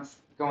 3 months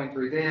going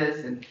through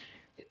this and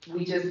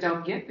we just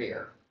don't get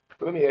there.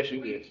 Let me ask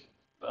you this.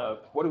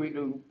 What do we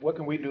do? What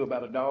can we do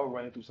about a dog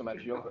running through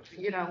somebody's yard?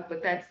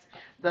 But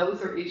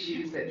those are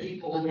issues that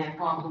people have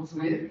problems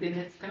with, and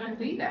it's gonna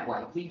be that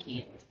way. We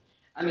can't.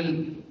 I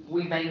mean,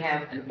 we may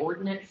have an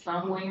ordinance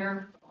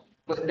somewhere,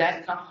 but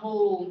that's a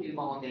whole new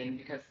ballgame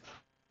because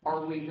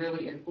are we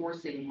really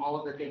enforcing all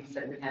of the things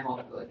that we have on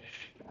the books?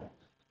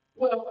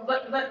 Well,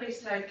 let me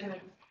say, kind of,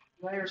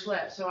 Mayor's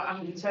left, so I'm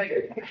gonna tell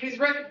you, he's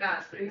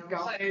recognized, but he's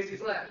gonna say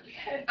he's left.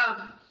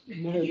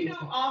 You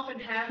don't often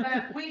have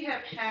that. We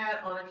have had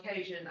on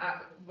occasion,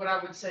 what I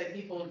would say,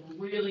 people have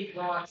really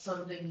brought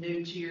something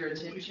new to your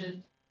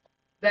attention.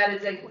 That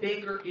is a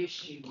bigger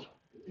issue.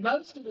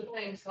 Most of the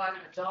things like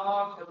the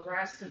dog, the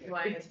grass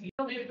complaints, you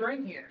don't need to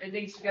bring here. It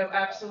needs to go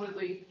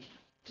absolutely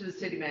to the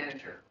city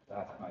manager.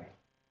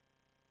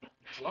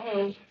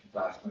 Hello?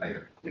 Vice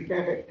Mayor.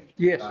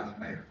 Yes. Vice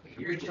Mayor.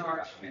 You're in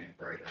charge. 5-minute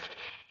break.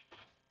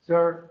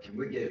 Sir, Can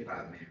we get a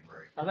 5-minute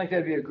break? I think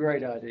that'd be a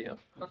great idea.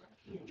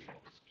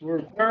 We're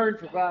adjourned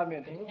for 5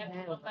 minutes. And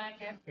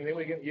then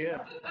we get,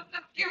 yeah.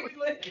 Here we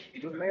live.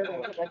 The mayor,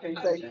 that's what you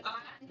say.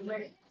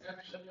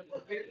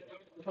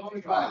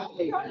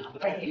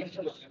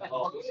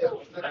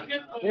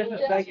 Listen,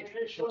 thank you.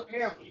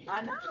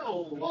 I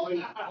know.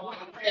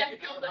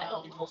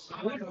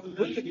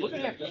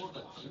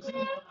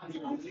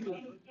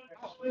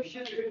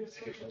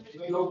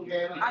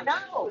 I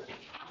know.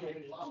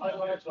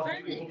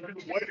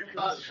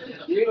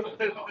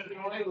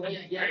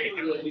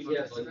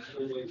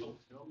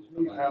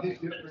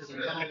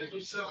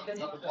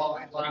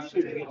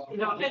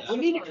 We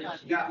need to.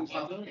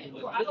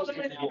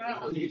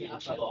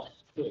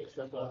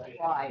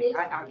 Right,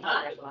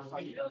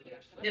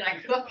 Did I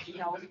cook?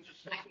 No, I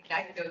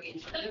can go get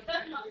you.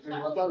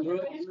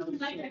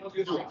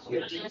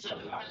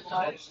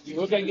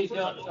 We're gonna get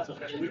done.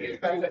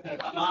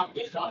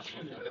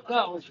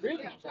 No, it's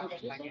really.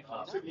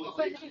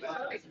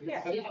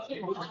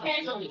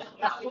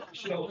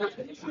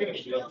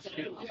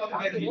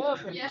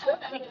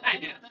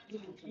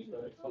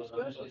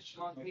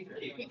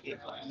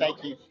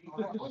 Thank you.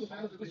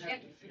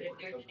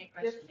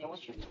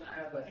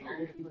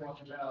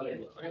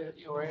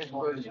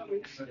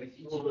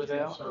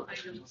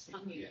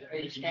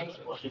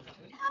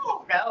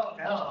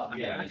 No.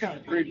 Yeah, I kind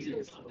of agree with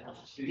you.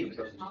 We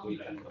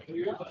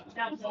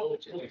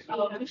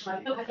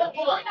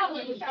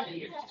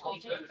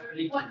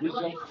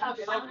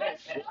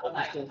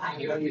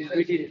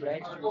did it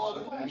right.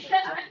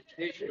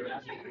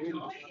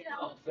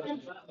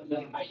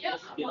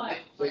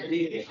 We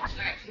did it.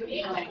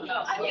 You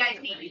guys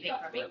need anything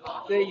from me?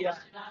 See ya.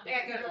 I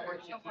gotta go to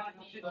work.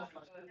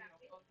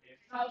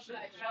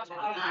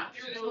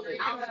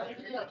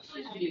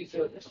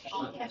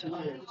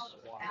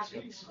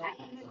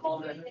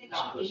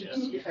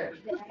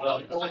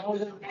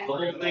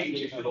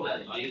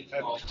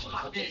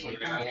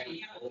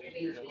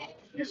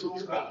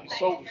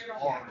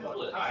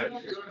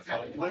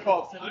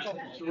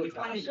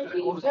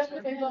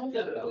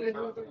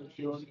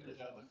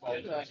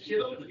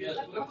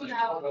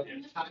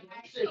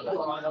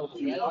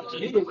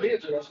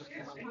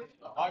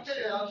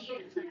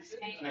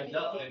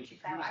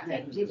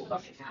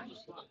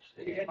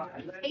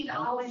 He's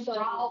always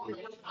draw. Yeah.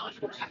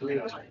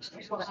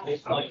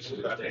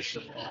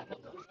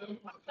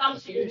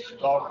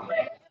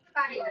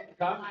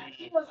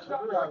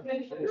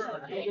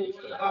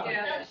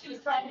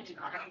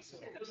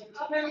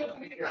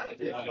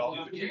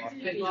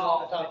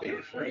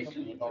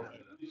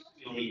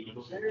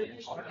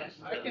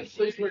 I can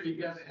see where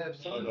you gotta have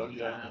some.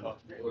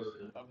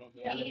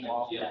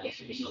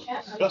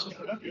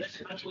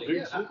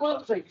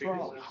 Once they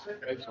cross.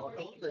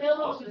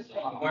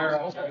 Where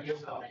else?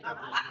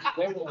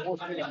 They were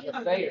working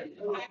up there.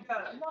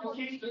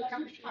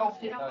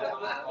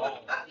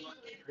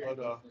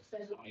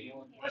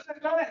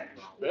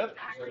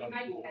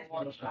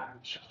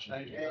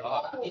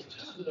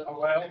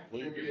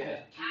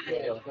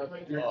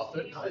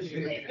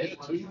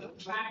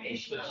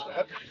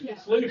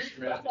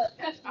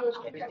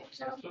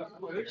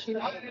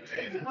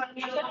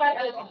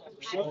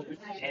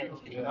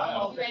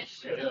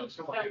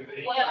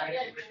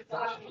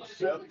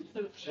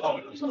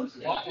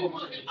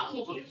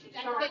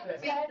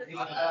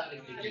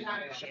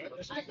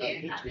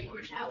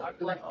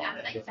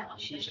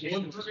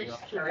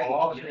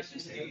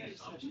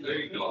 There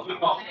you go.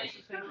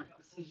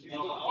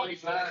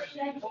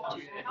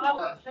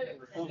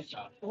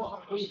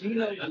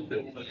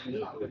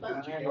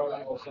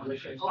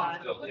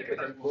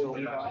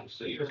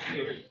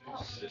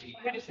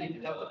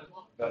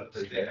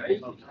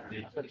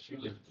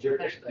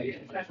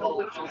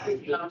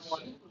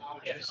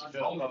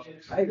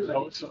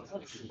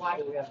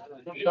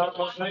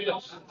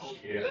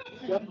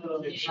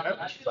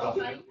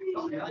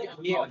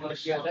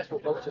 Yeah, that's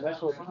what both,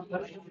 that's what.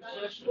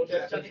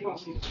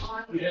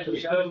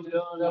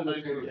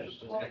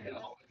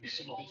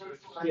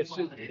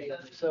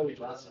 Yes, so.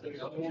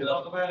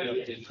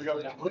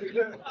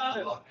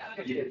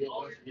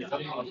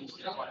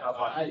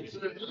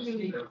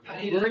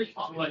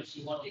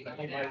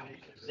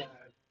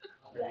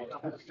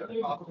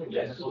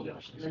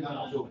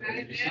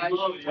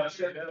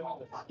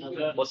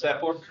 What's that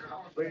for?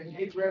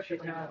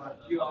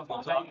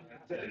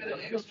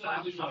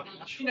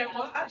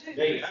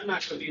 Hey, I'm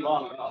not gonna be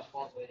long enough.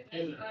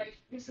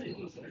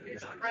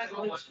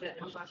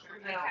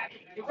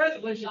 The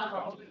resolution.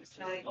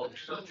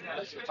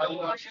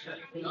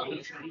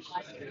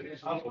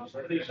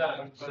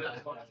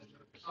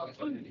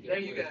 There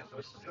you go.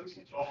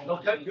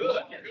 Okay,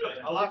 good.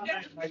 I like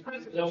that.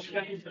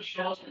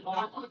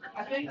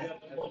 I think.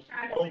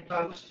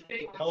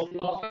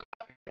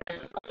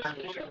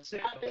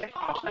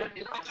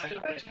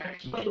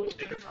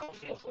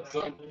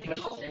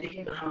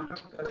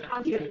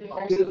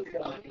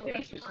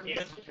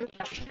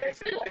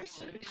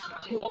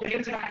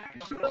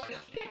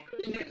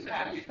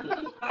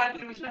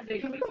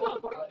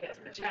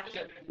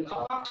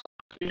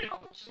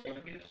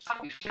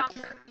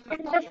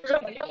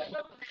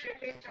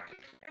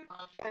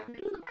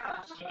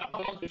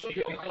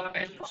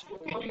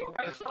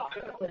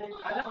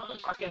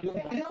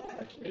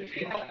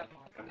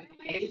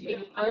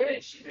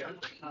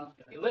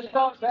 Let's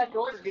talk back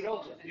order, get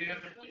over.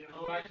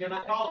 Can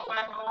I call it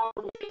back on?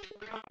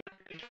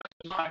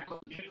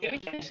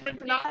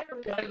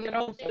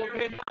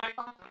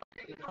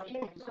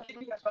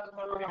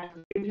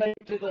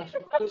 To the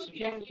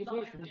county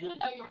commissioners.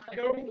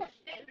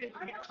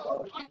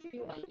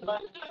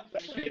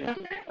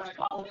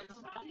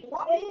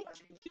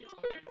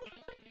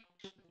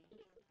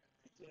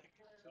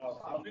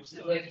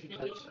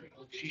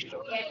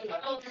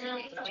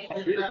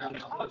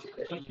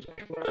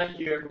 Thank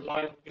you,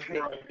 everybody.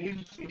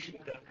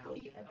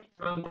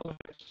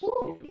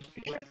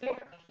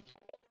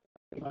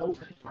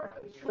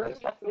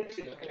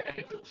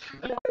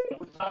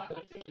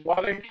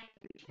 Wally,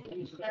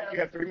 you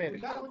got 3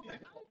 minutes.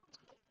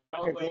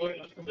 One,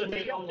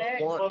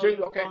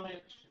 two, okay.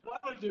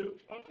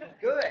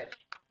 Good.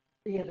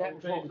 Yeah, that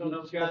was what we did.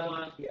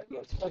 Yeah,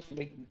 it's supposed to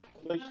be.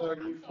 I'm sorry.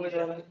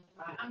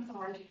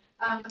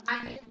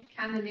 I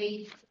kind of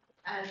need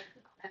a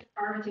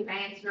affirmative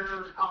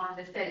answer on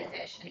the study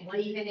session,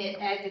 leaving it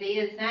as it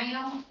is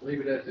now.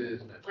 Leave it as it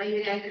is now. Leave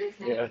it as it is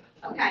now. Yeah.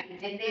 Okay,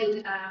 and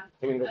then,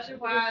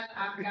 otherwise,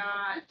 I've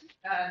got,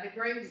 the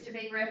groups to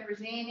be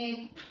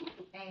represented,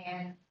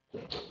 and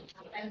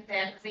I think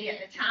that's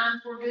it. The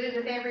times were good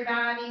with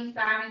everybody,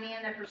 signing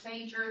in, the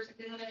procedures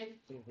good.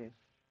 Mhm.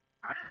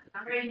 All right,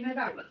 I'm ready to move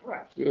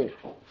on. Good.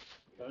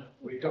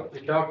 We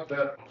talked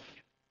about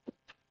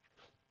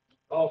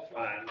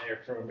offline there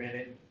for a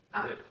minute.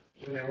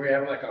 When we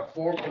have like a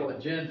formal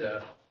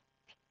agenda,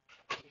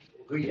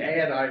 we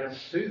add items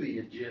to the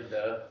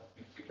agenda.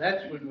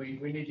 That's when we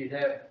need to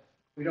have,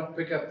 we don't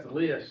pick up the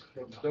list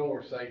from the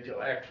door, say,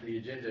 till after the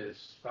agenda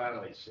is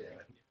finally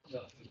set.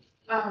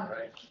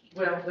 Right?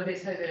 Well, let me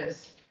say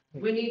this,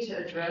 we need to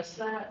address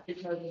that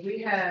because we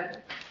have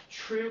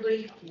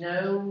truly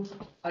no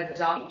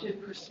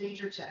adopted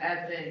procedure to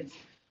add things.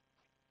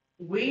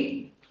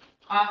 We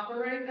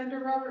operate under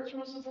Robert's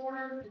Rules of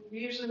Order,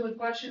 usually when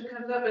question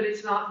comes up, but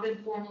it's not been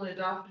formally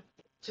adopted.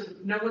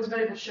 No one's been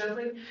able to show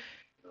me.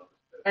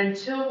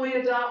 Until we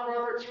adopt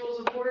Robert's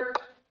Rules of Order,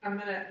 I'm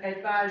gonna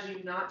advise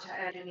you not to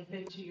add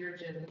anything to your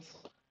agendas.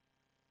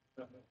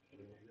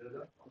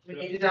 We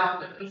need to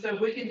adopt it, and so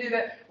we can do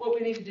that, what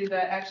we need to do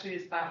that actually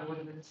is by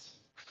ordinance.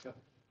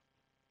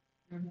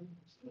 Mhm.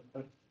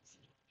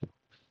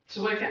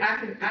 So I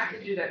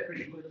can do that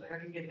pretty quickly, I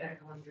can get that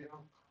going.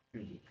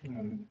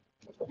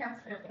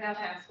 Councilman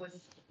Feldhouse was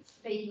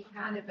speaking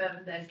kind of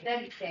the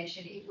study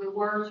session, if we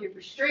were to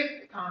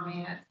restrict the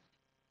comments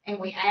and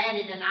we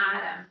added an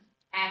item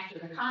after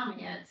the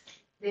comments,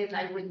 then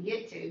they wouldn't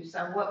get to.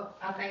 So what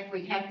I think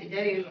we'd have to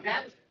do,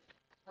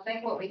 I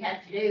think what we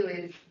have to do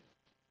is.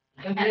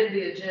 Amend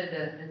the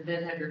agenda and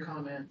then have your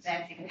comments.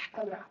 That's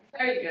exactly right.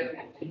 There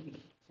you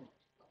go.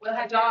 We'll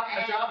have to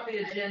Adopt the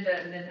agenda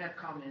and then have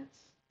comments.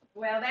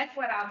 Well, that's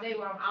what I'll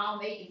do on all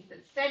meetings,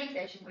 but study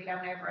session, we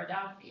don't ever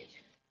adopt the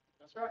agenda.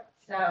 That's right.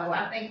 So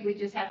I think we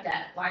just have to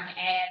like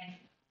add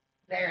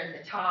there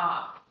at the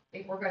top,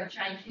 if we're gonna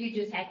change, you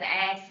just have to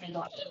ask me,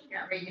 like, you're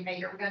not reading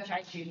me, or we're gonna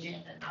change the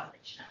agenda, and I'll let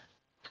you know.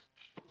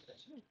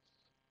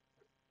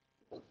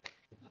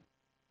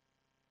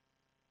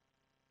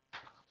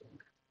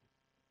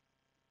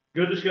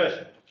 Good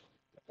discussion.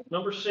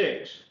 Number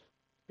 6,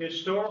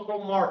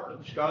 historical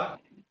markers. Scott?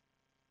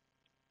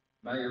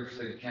 Mayor,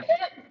 City Council,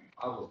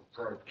 I was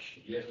approached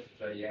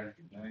yesterday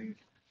afternoon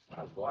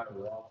by Black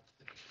Rock,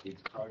 the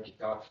project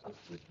officer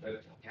with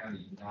Bedford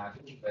County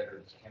United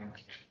Veterans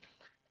Council,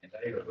 and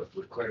they are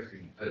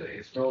requesting to put a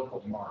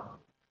historical marker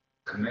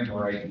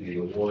commemorating the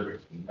award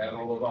of the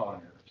Medal of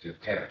Honor to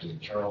Captain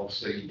Charles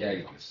C.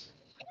 Davis,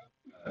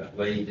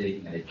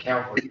 leading a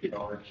cavalry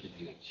charge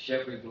in the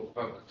Shelbyville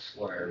Public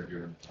Square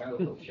during the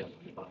Battle of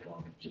Shelbyville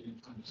on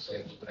June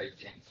 27,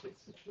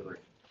 1863.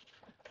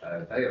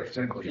 They are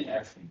simply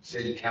asking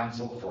City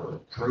Council for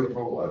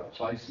approval of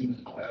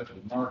placement of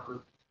the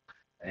marker,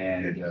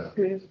 and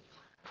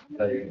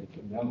they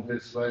want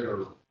this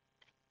letter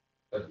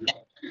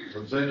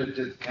presented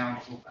to the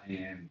council,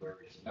 and there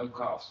is no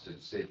cost to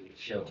the city of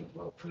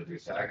Shelbyville for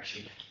this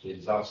action. It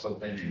has also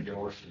been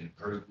endorsed and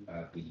approved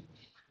by the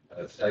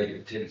State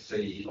of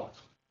Tennessee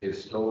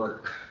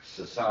Historic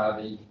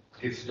Society,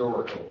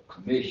 Historical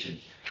Commission,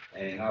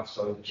 and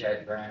also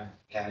Chad Brown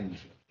County.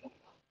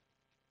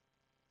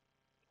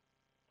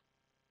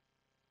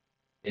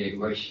 Any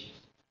questions?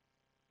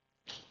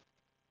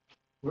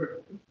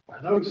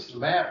 I noticed the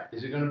map.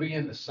 Is it gonna be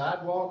in the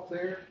sidewalk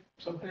there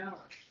somehow?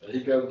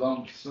 He goes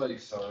on to say,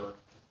 sir,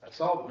 I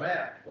saw the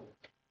map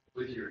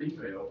with your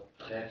email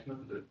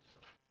attachment, but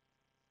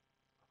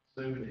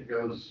assuming it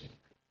goes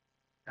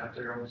out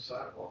there on the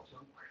sidewalk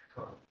somewhere.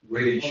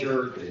 we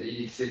ensure that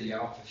any city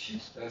office you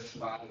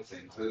specify is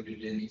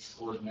included in its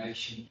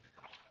coordination.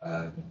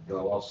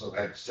 They'll also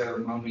have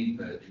ceremony,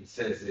 but he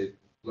says that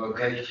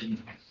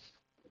location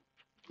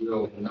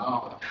will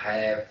not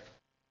have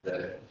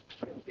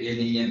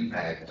any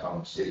impact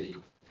on city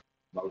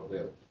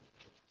mobility.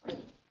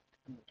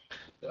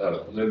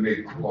 Let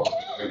me quote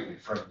directly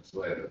from his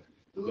letter.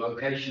 The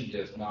location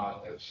does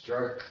not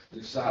obstruct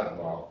the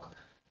sidewalk,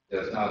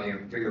 does not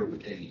interfere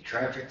with any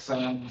traffic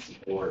signs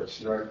or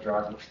obstruct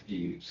drivers'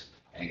 views,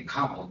 and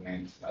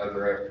complements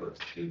other efforts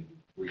to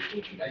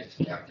rejuvenate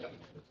downtown.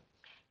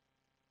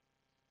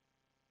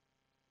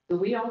 Do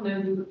we all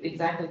know who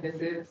exactly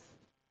this is?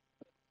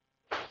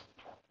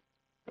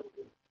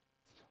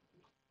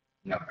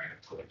 No,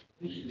 ma'am.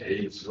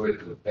 He's with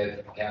the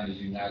Bedford County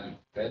United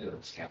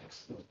Veterans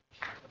Council.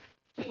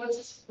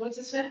 What's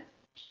his name?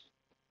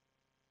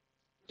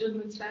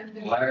 Gentleman's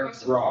name? Blair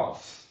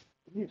Ross.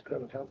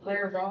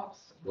 Blair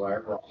Ross.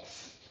 Blair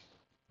Ross.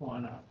 Why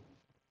not?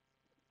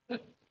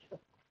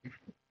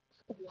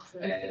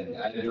 And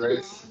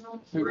address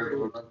River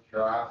Road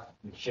Drive,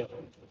 Shelby.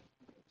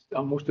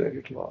 Almost 8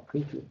 o'clock.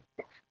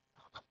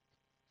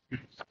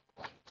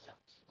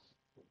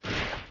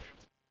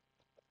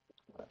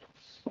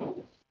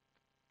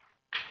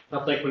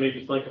 I think we need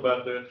to think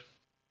about this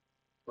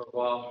for a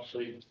while,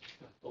 see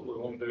what we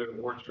want to do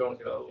and where it's going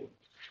to go,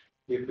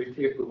 if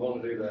we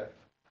want to do that.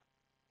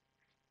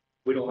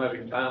 We don't have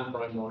any time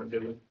frame on it, do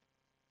we?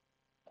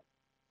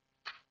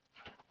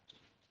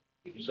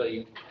 You can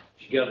say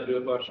you got to do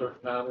it by a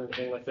certain time or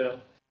anything like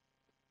that,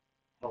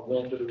 or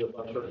want to do it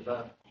by a certain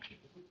time.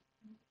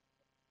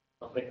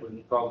 I think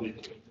we probably.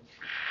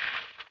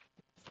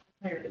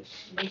 There it is.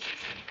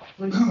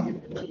 Please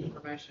give me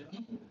information.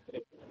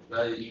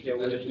 Yeah,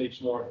 we just need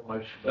some more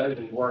information. They've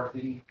been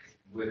working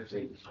with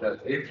the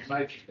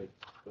information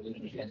that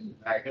we in the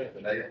packet,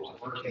 but they were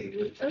working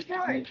with.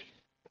 Okay.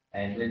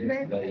 And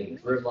then they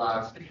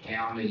realized the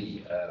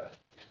county,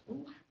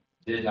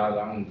 did not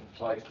own the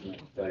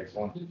placement. They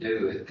wanted to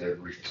do it that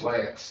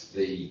reflects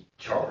the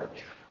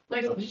charge.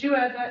 Lisa, did you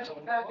add that to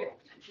the packet?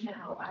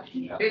 No, I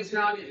didn't. It's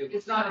not in the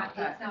It's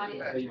packet. not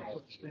in.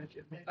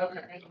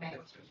 Okay.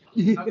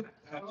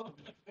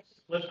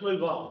 Let's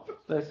move on.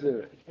 Let's do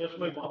it. Let's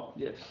move on.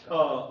 Yes.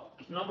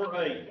 Number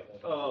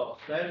 8,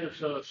 that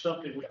is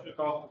something we took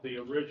off of the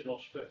original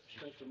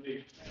special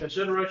meeting.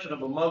 Consideration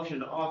of a motion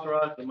to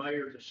authorize the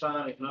mayor to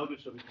sign a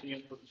notice of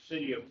intent for the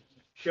city of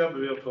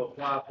Shelbyville to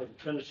apply for the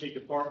Tennessee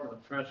Department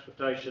of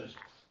Transportation's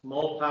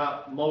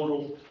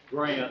multimodal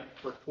grant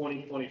for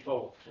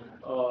 2024.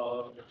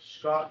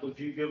 Scott, would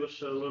you give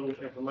us a little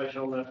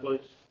information on that,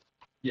 please?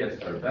 Yes,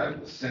 sir.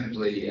 That was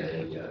simply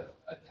a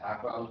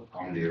typo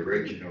on the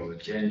original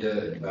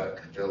agenda, and Bud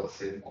can fill us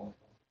in more.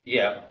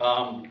 Yeah,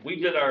 we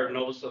did our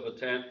notice of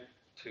intent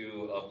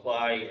to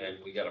apply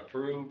and we got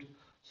approved.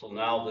 So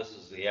now this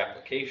is the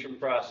application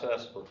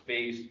process for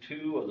phase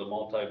 2 of the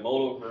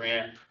multimodal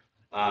grant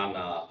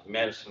on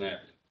Madison Avenue.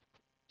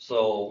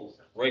 So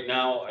right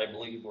now, I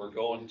believe we're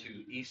going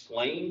to East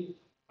Lane,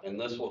 and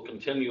this will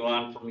continue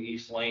on from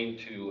East Lane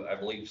to, I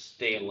believe,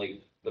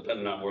 Stanley,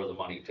 depending on where the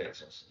money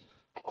takes us.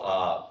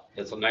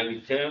 It's a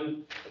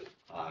 90-10,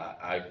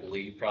 I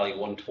believe probably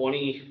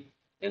 120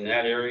 in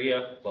that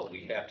area, but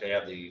we have to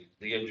have the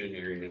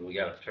engineering and we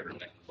got to turn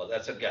it in. But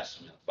that's a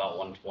guesstimate, about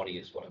 120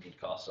 is what it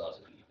would cost us.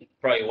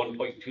 Probably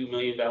 $1.2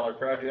 million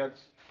project.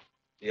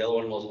 The other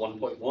one was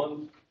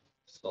 1.1.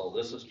 So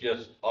this is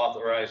just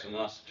authorizing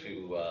us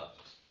to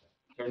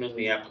turn in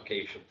the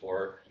application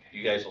for it.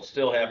 You guys will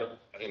still have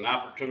an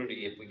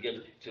opportunity if we get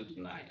it to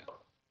deny it.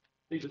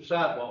 These are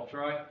sidewalks,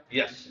 right?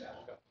 Yes.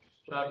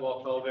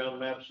 Sidewalks all down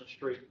Madison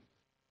Street.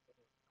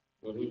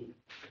 Mhm.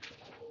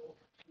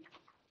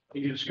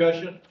 Any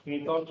discussion?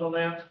 Any thoughts on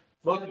that?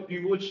 Buck, if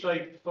you would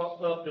stay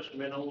up just a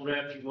minute on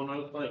that, you want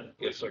another thing.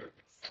 Yes, sir.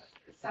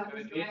 So,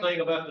 Mr. Anything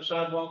about the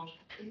sidewalks?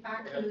 if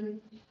I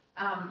could,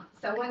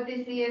 so what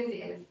this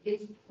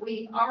is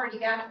we've already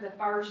got the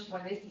first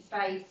one, this is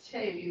phase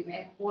 2,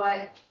 and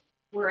what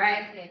we're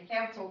asking, if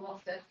council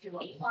wants us to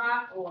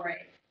apply for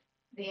it,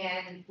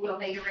 then we'll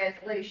need a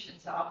resolution,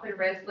 so I'll put a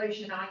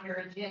resolution on your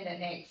agenda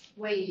next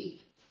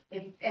week,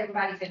 if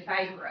everybody's in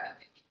favor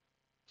of it.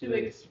 2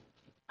 weeks.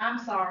 I'm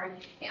sorry,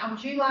 on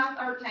July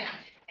 13th,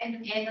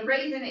 and the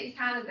reason it's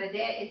kind of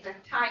it's a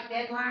tight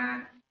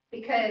deadline,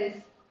 because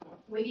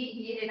we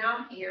didn't get it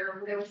on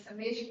here, there was some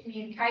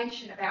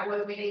miscommunication about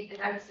whether we need the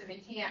notice of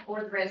intent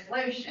or the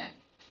resolution.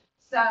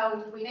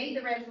 So we need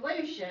the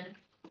resolution,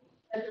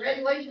 but the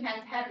resolution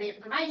has to have the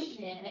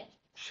information in it,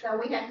 so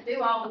we have to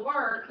do all the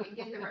work and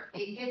get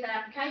the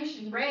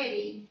application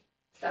ready,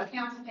 so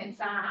council can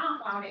sign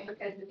off on it,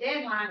 because the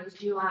deadline is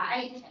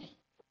July 18th.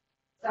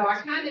 So I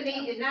kind of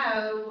need to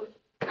know,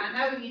 I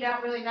know you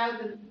don't really know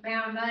the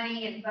amount of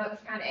money and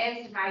folks kind of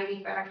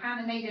estimating, but I kind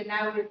of need to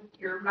know if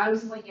you're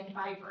mostly in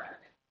favor of it.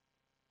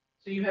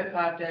 So you have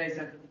 5 days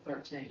after the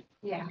 13th.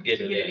 Yeah. Get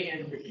To it get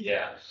in. it in.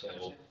 Yeah,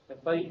 so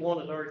And phase 1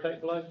 has already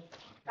taken place?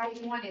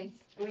 Phase 1 is,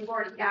 we've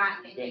already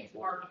gotten it, it's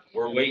working.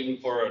 we're waiting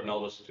for a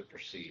notice to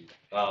proceed.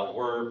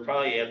 We're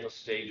probably at the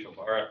stage of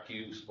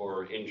RFQs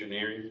for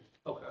engineering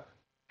Okay.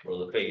 for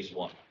the phase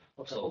 1.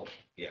 So,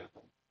 yeah.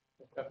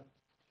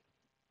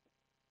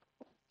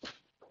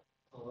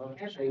 All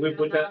right. So we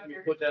put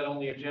that on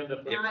the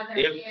agenda. for- Neither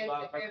if- is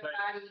everybody.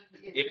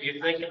 If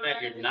you're thinking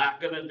that you're not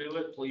gonna do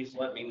it, please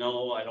let me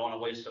know. I don't wanna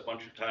waste a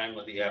bunch of time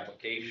with the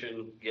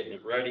application, getting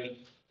it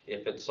ready.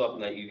 If it's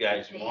something that you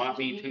guys want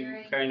me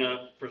to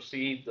kinda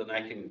proceed, then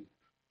I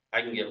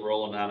can get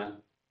rolling on it.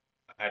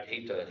 I'd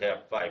hate to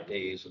have 5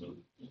 days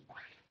and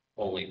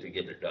only to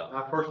get it done.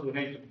 I personally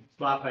hate to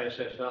bypass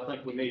that, so I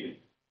think we need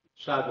it.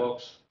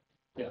 Sidewalks,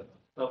 yeah,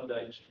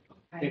 updates.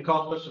 It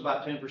costs us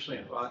about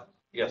 10%, right?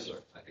 Yes,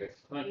 sir. Okay,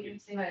 thank you.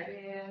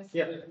 Yes.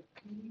 Yeah.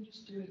 Can you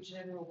just do a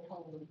general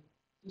poll?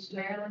 Just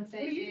Marilyn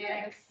says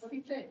yes. What do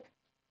you think?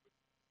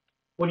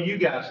 What do you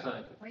guys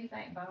think? What do you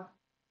think, Bob?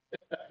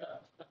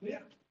 Yeah.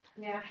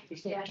 Yeah,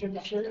 yeah,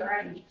 all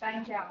right,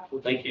 thank y'all.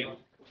 Thank you.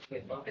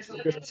 It's a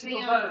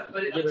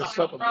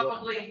difficult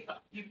vote,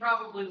 but you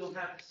probably will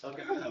have.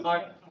 Okay, all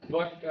right,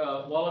 Buck,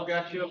 while I've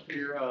got you up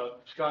here,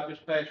 Scott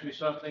just passed me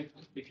something.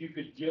 If you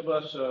could give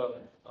us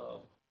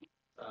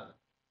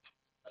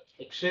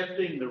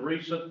accepting the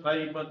recent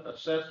pavement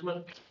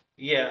assessment.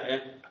 Yeah,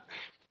 and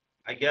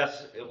I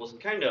guess it was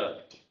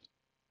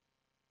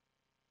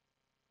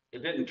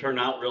it didn't turn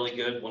out really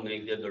good when they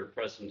did their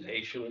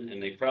presentation,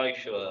 and they probably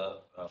should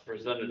have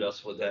presented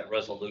us with that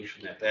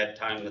resolution at that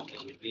time that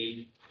they would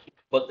need.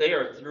 But they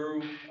are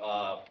through.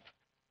 I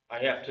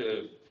have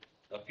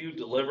a few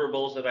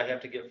deliverables that I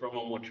have to get from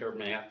them, which are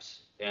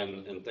maps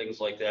and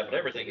things like that, but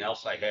everything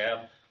else I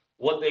have.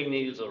 What they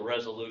need is a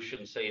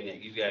resolution saying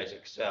that you guys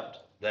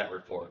accept that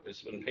report.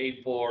 It's been paid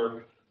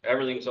for,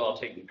 everything's all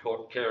taken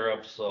care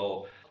of,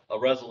 so a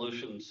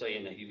resolution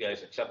saying that you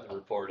guys accept the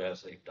report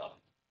as they've done.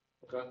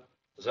 Okay.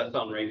 Does that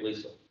sound right,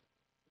 Lisa?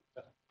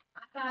 I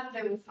thought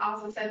there was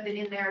also something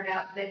in there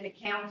about that the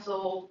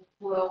council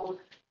will,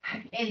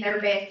 in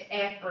their best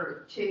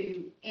effort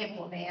to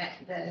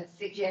implement the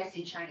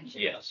suggested changes.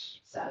 Yes.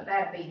 So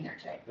that'd be in there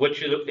too.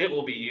 Which it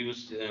will be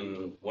used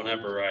in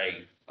whenever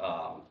I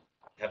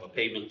have a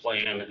pavement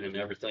plan and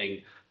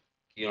everything.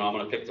 You know, I'm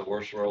gonna pick the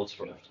worst roads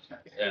first.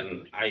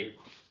 And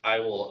I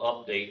will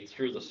update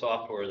through the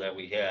software that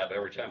we have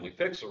every time we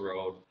fix a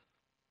road,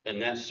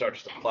 and that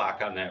starts the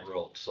clock on that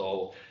road.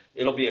 So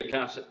it'll be a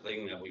constant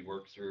thing that we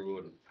work through,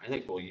 and I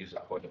think we'll use it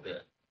quite a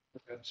bit,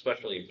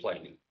 especially in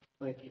planning.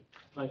 Thank you,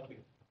 thank you.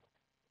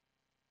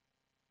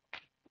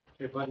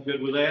 Everybody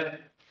good with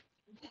that?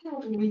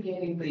 How are we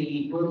getting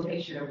the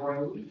rotation of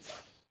roads?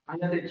 I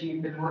know that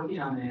you've been working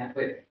on that,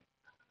 but,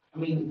 I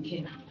mean,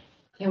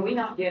 can we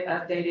not get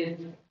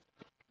updated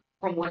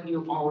from what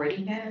you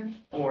already have,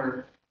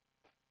 or?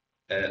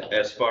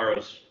 As far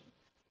as,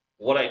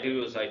 what I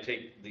do is I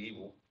take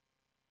the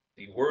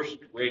worst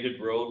rated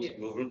roads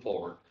moving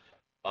forward.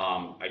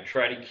 I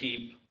try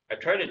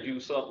to do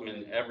something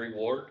in every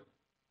ward,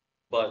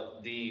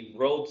 But the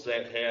roads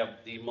that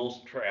have the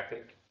most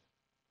traffic,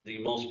 the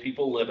most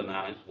people living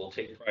on it, will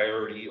take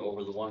priority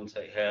over the ones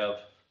that have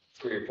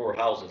 3 or 4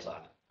 houses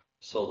on it.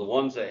 So the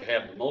ones that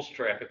have the most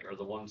traffic are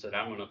the ones that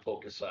I'm gonna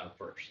focus on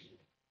first,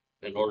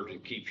 in order to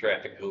keep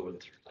traffic moving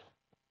through.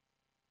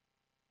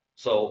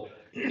 So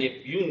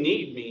if you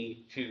need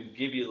me to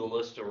give you the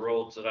list of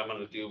roads that I'm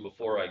gonna do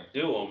before I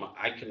do them,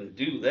 I can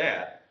do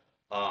that.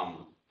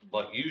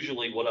 But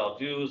usually what I'll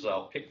do is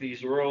I'll pick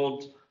these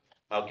roads,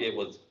 I'll get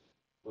with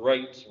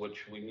Wrights,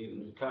 which we need a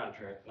new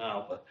contract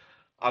now, but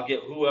I'll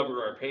get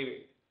whoever our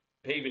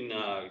paving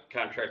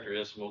contractor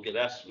is, and we'll get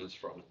estimates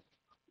from it.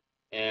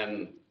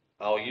 And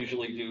I'll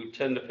usually do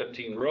 10 to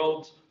 15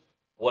 roads.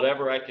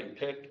 Whatever I can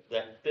pick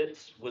that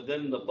fits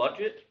within the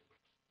budget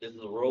is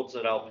the roads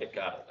that I'll pick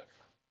out of there.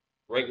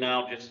 Right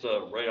now, just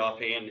right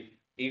offhand,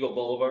 Eagle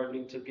Boulevard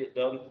needs to get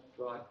done.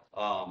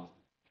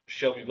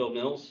 Shelbyville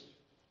Mills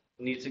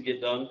needs to get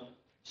done.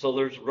 So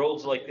there's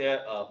roads like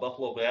that,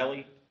 Buffalo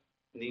Valley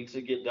needs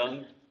to get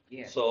done.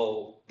 Yeah.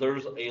 So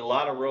there's a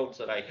lot of roads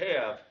that I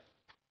have,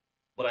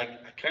 but I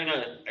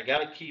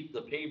gotta keep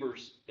the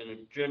pavers in a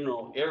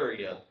general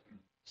area,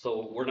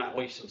 so we're not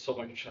wasting so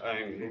much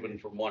time moving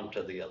from one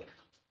to the other.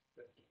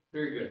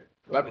 Very good.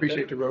 Well, I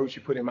appreciate the roads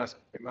you put on my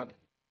street.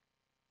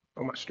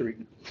 On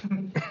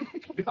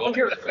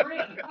your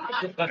street.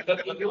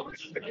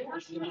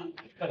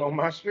 On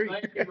my street.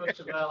 Thank you,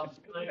 Mr. Val.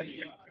 Thank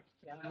you.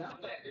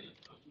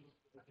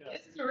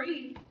 It's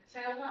 3.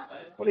 Sounds like.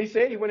 Well, he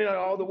said he went in on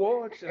all the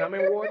wards, and I'm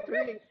in Ward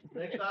 3.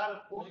 Next item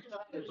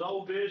is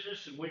old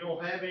business, and we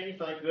don't have any,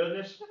 thank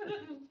goodness.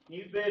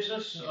 New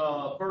business,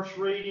 first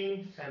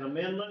reading and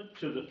amendment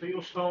to the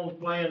Fieldstone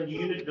Plan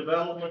Unit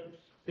Development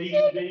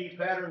PUD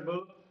pattern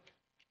book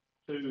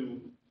to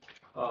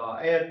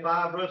add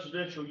 5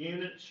 residential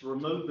units,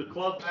 remove the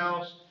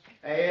clubhouse,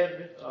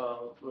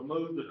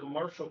 remove the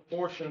commercial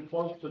portion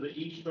close to the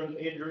eastern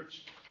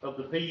entrance of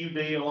the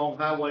PUD along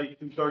Highway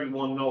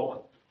 231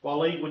 North.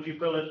 Waleed, would you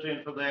fill us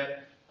in for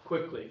that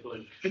quickly,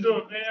 please?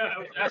 So, Mayor, I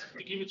would ask you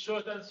to keep it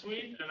short and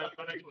sweet, and I'm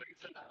gonna do it.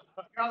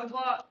 You're on the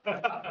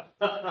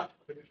clock.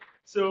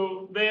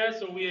 So, Mayor,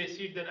 so we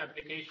received an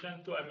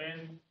application to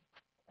amend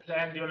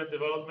planned unit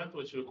development,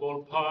 which we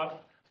call PAR.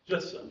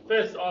 Just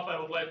first off, I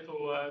would like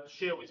to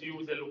share with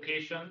you the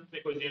location,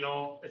 because, you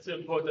know, it's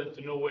important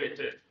to know where it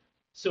is.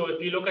 So if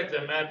you look at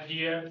the map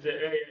here, the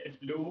area in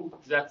blue,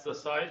 that's the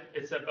site.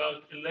 It's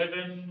about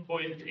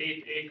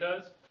 11.8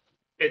 acres.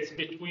 It's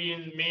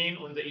between Main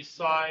on the east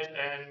side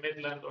and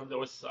Midland on the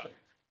west side.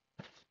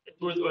 It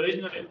was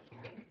originally,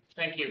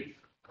 thank you.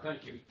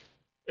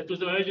 It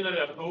was originally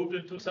approved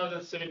in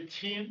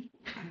 2017,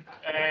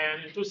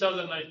 and in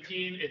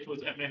 2019, it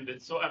was amended.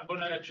 So I'm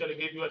gonna actually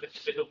give you a little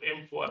bit of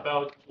info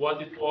about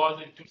what it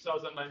was in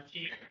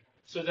 2019,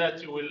 so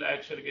that you will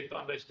actually get to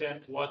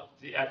understand what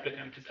the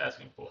applicant is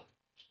asking for.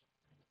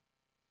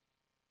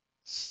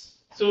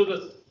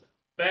 So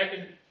back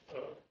in,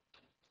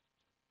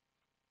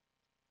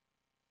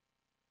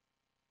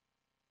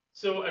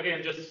 so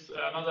again, just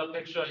another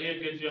picture here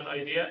gives you an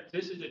idea.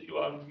 This is if you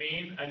are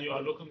Main and you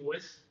are looking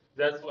west,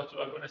 that's what you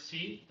are gonna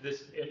see,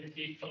 this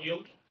empty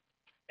field.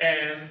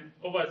 And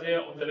over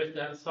there on the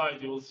left-hand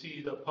side, you will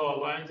see the power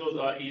lines. Those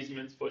are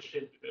easements for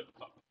Shelbyville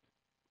Park.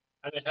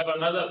 And I have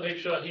another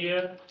picture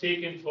here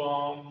taken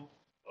from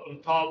on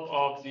top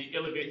of the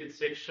elevated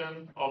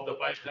section of the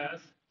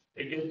bypass.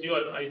 It gives you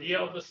an idea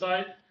of the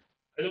site.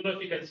 I don't know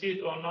if you can see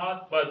it or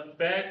not, but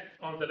back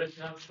on the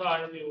left-hand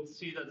side, you will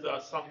see that there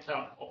are some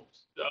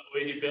townhomes that are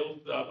already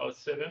built, about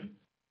 7.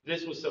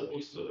 This was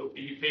supposed to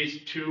be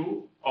phase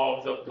 2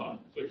 of the plan,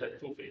 so it had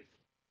 2 phases.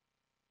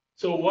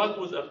 So what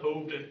was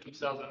approved in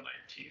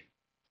 2019?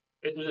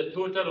 It was a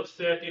total of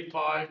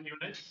 35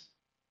 units,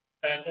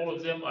 and all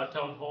of them are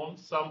townhomes.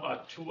 Some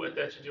are 2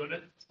 attached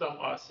units, some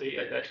are 3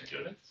 attached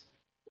units.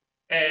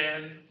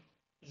 And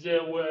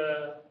there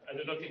were, I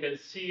don't know if you can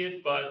see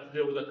it, but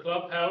there was a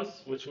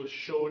clubhouse, which was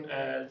shown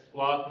as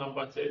lot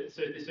number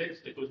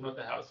 36. It was not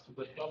a house, it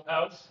was a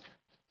clubhouse.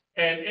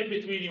 And in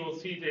between, you will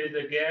see there's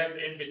a gap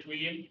in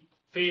between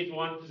phase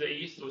 1 to the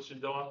east, which is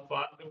the one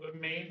Farmington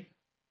of Main,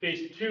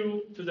 phase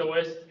 2 to the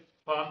west,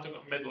 Farmington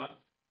of Midland.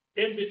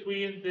 In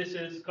between, this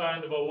is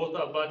kind of a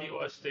water body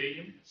or a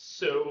stream.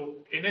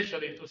 So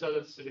initially in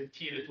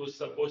 2017, it was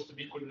supposed to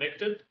be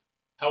connected.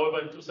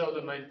 However, in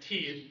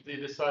 2019, they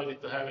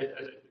decided to have it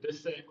as a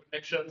pedestrian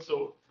connection,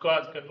 so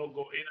cars cannot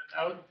go in and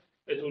out.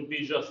 It will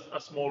be just a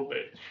small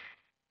bit.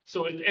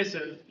 So in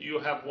essence, you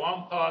have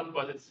one part,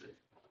 but it's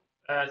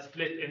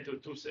split into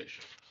 2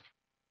 sections.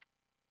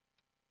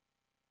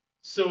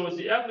 So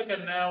the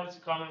applicant now is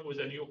coming with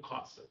a new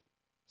concept.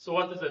 So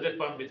what is the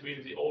difference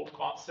between the old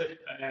concept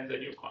and the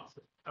new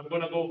concept? I'm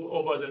going to go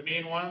over the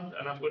main one,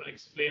 and I'm going to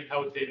explain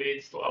how it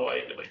relates to our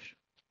regulation.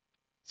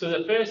 So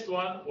the first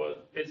one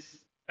is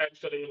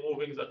actually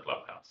removing the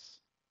clubhouse.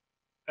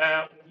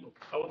 I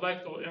would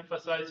like to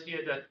emphasize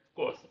here that, of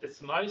course,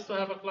 it's nice to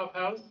have a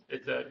clubhouse.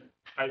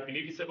 I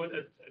believe it's a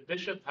good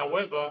addition.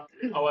 However,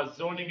 our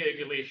zoning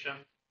regulation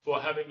for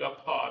having a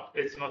park,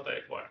 it's not a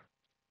requirement.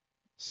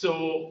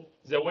 So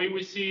the way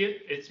we see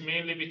it, it's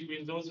mainly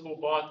between those who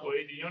bought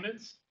already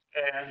units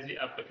and the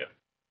applicant.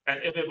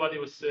 And everybody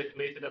was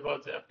circulated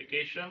about the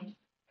application,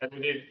 and we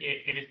didn't get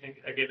anything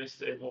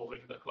against moving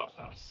the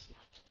clubhouse.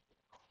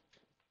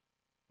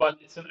 But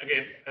it's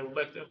again, I would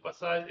like to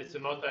emphasize, it's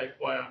not a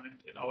requirement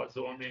in our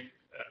zoning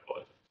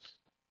ordinance.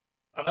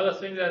 Another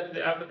thing that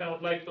the applicant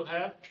would like to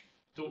have,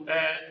 to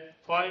add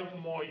 5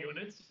 more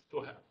units,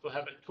 to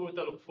have a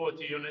total of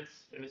 40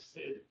 units in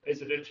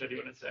residential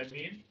units, I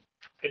mean,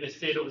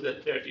 instead of the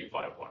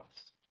 35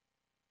 ones.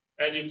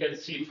 And you can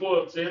see 4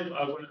 of them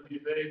are going to be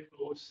very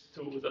close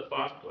to the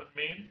park on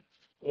Main.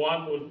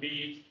 One will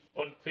be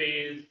on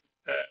phase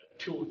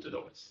 2 to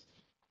the west.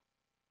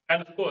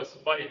 And of course,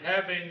 by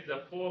having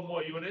the 4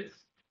 more units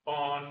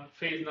on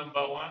phase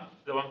number 1,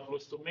 the one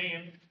close to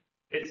Main,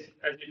 it's,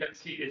 as you can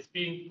see, it's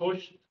being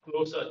pushed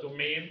closer to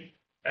Main,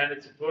 and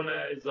it's going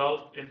to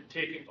result in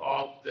taking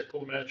off the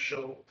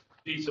commercial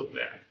piece of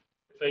land.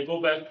 If I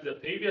go back to the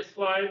previous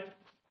slide,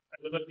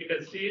 I don't know if you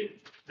can see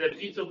it, the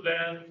piece of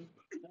land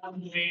on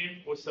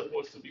Main was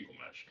supposed to be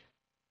commercial.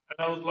 And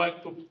I would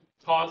like to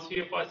pause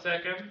here for a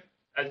second.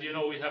 As you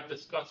know, we have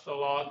discussed a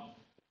lot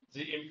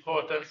the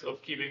importance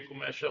of keeping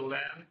commercial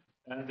land,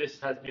 and this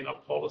has been a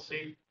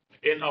policy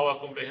in our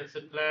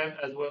comprehensive plan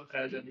as well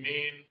as a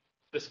main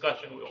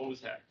discussion we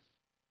always have.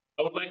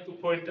 I would like to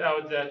point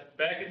out that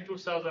back in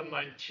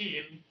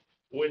 2019,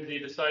 when they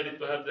decided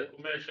to have the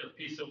commercial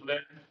piece of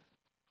land,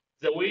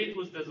 the way it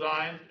was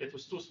designed, it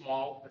was too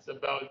small. It's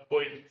about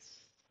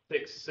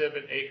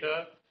 0.67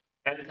 acre,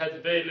 and it has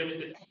very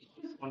limited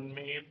on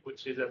Main,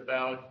 which is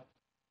about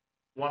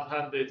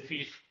 100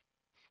 feet,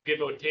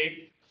 give or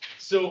take.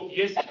 So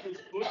yes, it was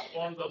good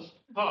on the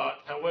part.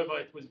 However,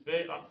 it was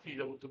very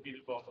unfeasible to be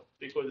developed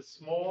because it's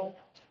small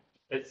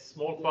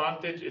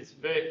frontage. It's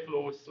very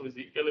close to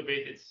the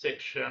elevated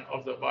section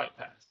of the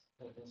bypass.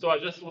 So I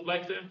just would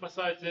like to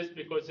emphasize this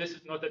because this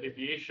is not a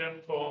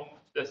deviation from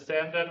the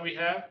standard we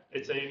have.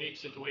 It's a unique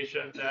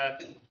situation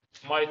that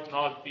might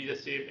not be the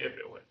same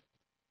everywhere.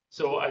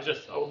 So I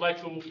would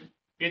like to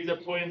get the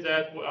point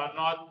that we are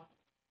not,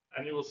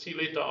 and you will see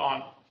later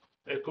on,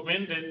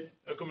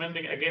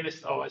 recommending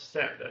against our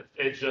standard.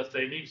 It's just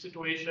a unique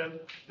situation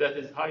that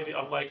is highly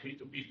unlikely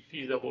to be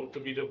feasible to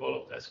be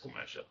developed as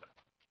commercial.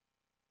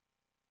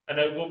 And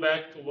I'll go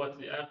back to what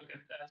the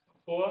applicant asked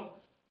for.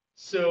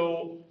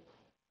 So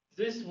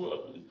those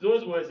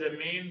were the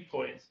main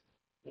points.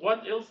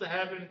 What else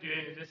happened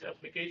during this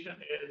application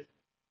is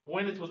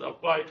when it was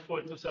applied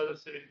for in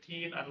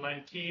 2017 and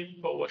 19,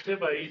 for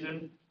whatever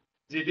reason,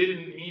 they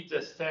didn't meet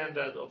the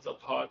standard of the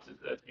parts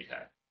that we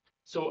had.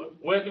 So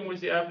working with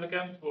the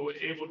applicant, we were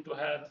able to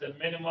have the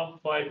minimum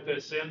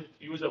 5%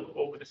 use of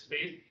open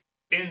space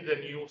in the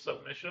new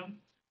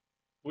submission.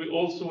 We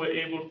also were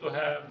able to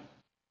have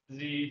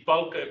the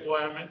bulk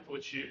requirement,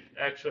 which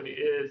actually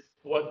is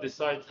what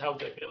decides how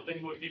the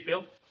building will be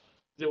built.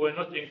 They were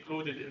not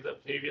included in the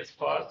previous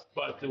parts,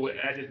 but they were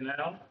added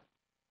now.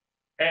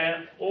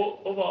 And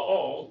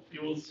overall,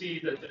 you will see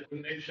that the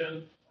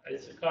connection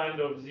is kind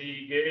of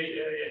the gray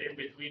area in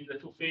between the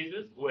 2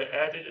 phases were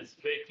added. It's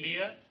very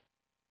clear.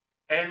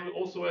 And we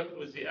also worked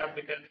with the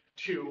applicant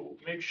to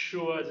make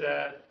sure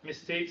that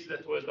mistakes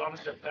that were done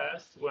in the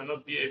past will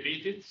not be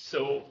repeated.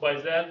 So by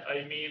that,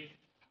 I mean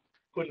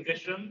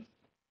conditions.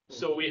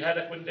 So we had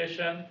a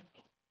condition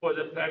for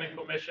the planning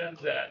commission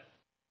that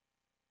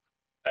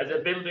the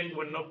building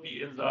will not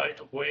be in the right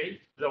of way,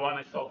 the one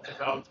I talked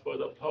about for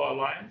the power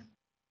lines.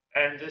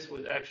 And this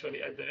was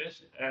actually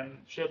addressed, and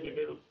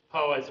Shelbyville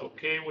Power is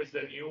okay with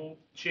the new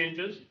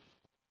changes.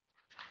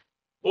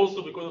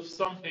 Also because of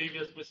some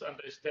previous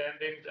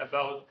misunderstandings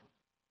about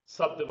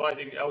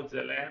subdividing out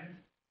the land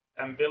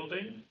and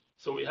building.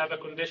 So we have a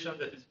condition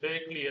that is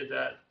very clear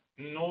that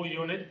no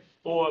unit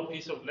or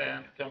piece of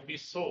land can be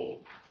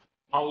sold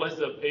unless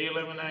the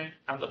preliminary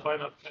and the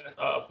final plan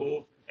are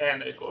approved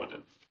and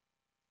recorded.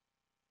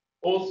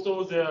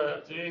 Also,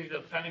 during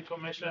the planning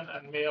commission,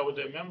 and Mayor would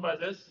remember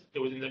this, it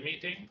was in the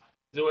meeting,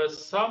 there were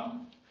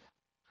some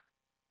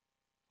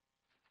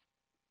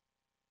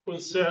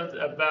concerns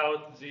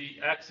about the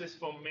access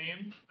from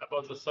Main,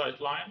 about the sight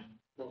line.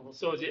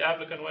 So the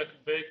applicant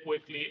worked very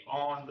quickly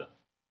on,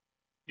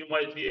 you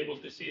might be able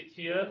to see it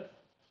here.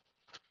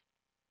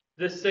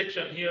 This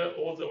section here,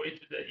 all the way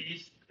to the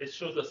east, it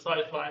shows the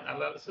sight line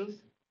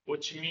analysis,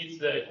 which meets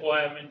the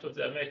requirement of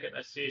the American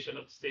Association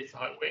of States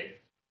Highway.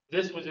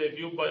 This was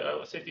reviewed by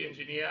our city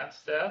engineer and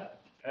staff,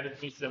 and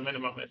it meets the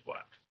minimum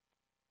requirement.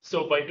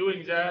 So by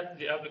doing that,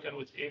 the applicant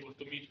was able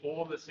to meet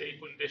all the same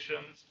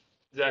conditions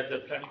that the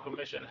planning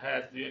commission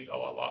had during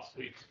our last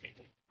week's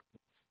meeting.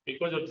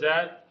 Because of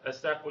that, a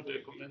staff would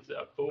recommend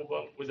the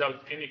approval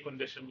without any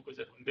condition because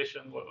the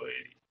condition were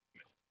already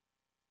met.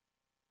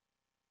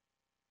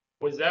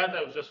 With that,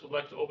 I just would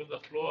like to open the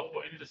floor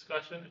for any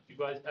discussion if you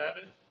guys have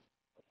it.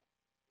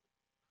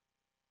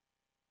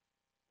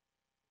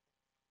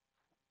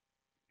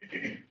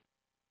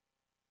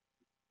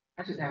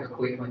 I just have a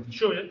quick one.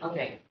 Sure.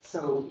 Okay,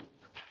 so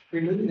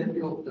removing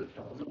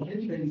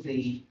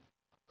the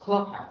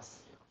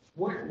clubhouse,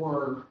 what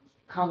were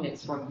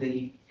comments from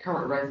the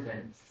current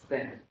residents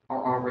that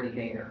are already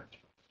there?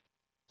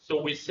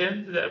 So we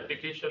sent the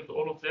application to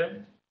all of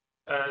them.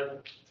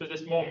 To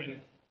this moment,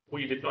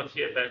 we did not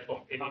hear back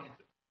from any of them.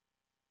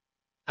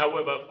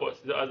 However, of course,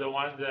 the other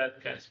one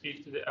that can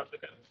speak to the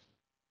applicant,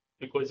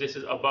 because this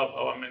is above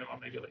our minimum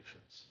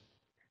regulations.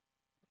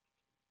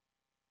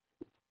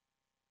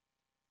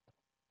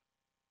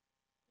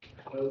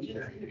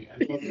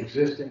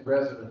 Existing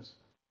residents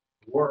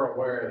were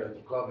aware that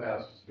the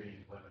clubhouse was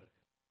being limited.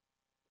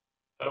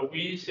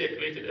 We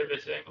circulated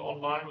everything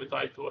online. We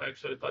tried to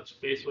actually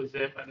touch base with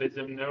them and let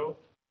them know.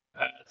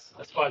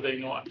 As far as I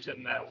know, until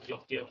now, we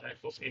don't hear back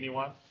from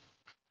anyone.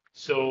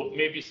 So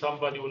maybe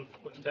somebody will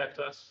contact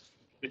us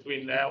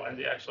between now and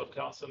the actual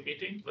council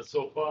meeting, but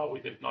so far we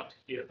did not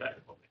hear back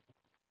from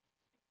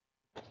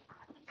it.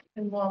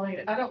 And Wally,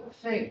 I don't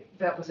think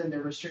that was in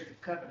the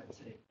restrictive covenants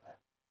anyway.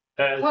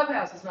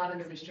 Clubhouse is not in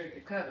the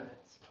restrictive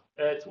covenants.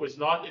 It was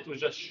not, it was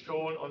just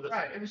shown on the.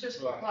 Right, it was just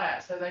for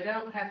class, so they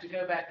don't have to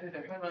go back to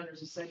their homeowners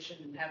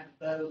association and have a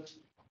vote,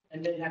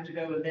 and then have to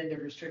go amend their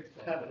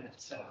restrictive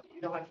covenants, so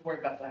you don't have to worry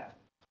about that.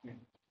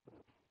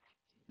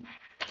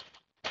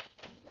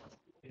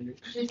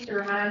 Just to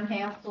remind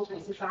council,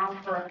 this is on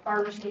for a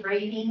first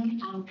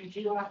reading on the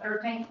July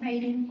 13th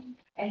meeting,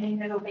 and then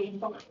it'll be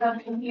for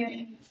public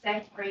hearing,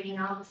 second reading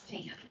August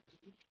 10th.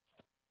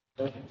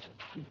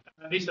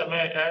 Lisa,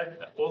 may I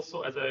add,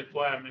 also as a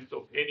requirement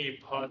of any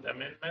part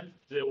amendment,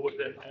 there was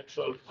an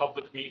actual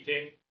public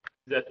meeting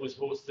that was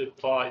hosted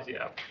by the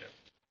applicant.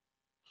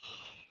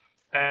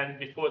 And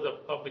before the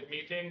public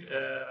meeting,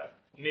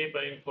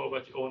 neighboring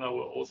property owner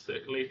were also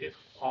circulated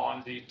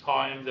on the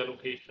time, the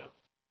location.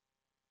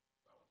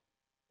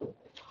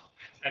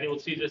 And you will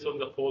see this on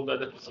the folder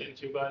that was sent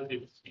to you guys.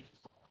 You will see.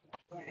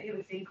 Yeah, it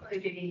was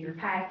included in your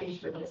package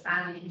for the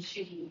signing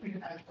sheet of the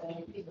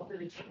people who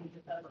attended the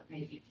public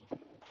meeting.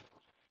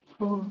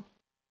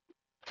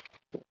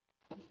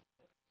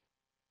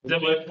 The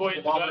main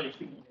point, sorry,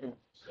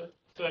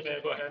 may I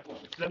go ahead?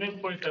 The main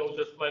point I would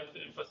just like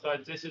to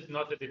emphasize, this is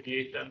not a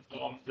deviation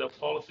from the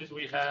policies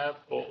we have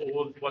or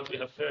all what we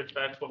have heard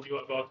back from you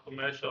about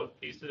commercial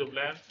pieces of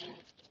land.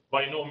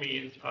 By no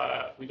means,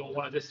 we don't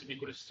want this to be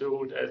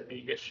construed as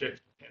being a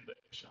shift in the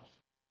action.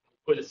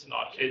 But it's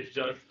not, it's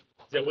just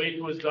the way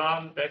it was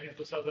done back in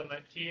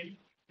 2019,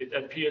 it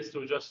appears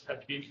to just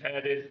have been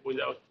added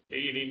without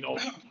really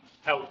knowing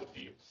how to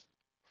be used.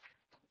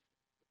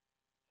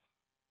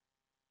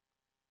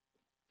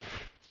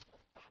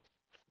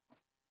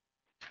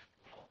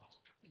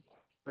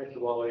 Thank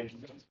you, Wally.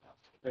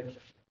 Thank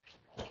you.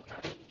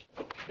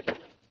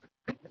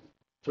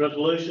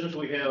 Resolutions,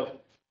 we have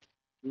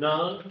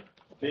none.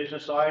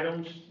 Business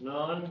items,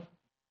 none.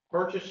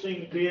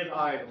 Purchasing bid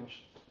items.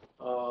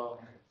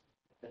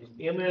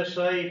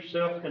 MSA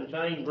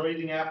self-contained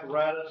breathing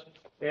apparatus,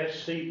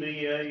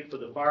 SCBA for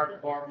the fire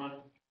department.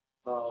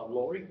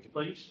 Lori,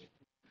 please.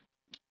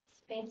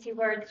 Fancy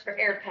words for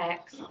air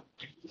packs.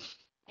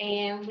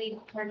 And we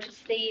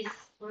purchased these,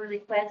 we're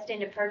requesting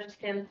to purchase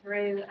them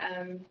through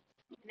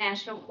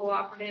National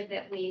Cooperative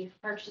that we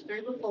purchased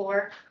through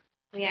before.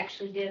 We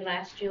actually did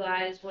last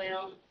July as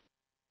well.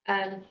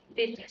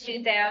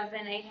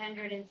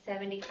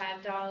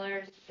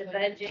 $52,875. The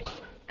budget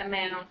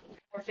amount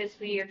for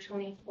fiscal year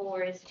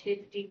 24 is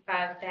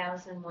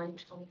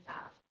 $55,125.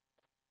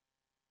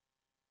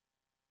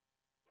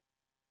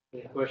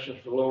 Any questions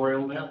for Lori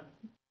on that?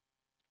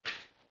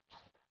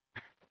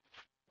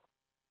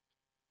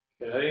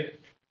 Okay.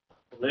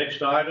 The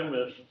next item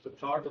is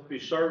photography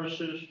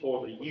services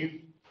for the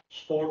Youth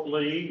Sport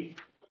League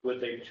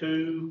with a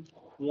 2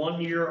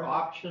 one-year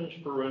options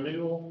for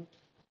renewal.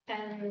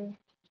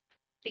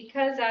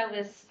 Because I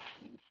was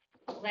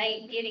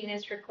late getting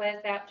this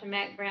request out to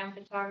Mac Brown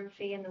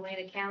Photography and the way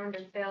the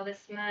calendar fell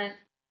this month,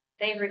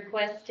 they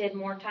requested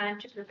more time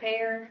to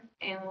prepare,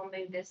 and we'll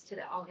move this to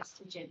the August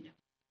agenda.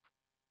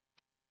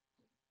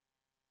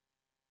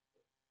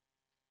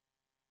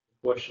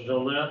 Questions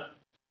on that?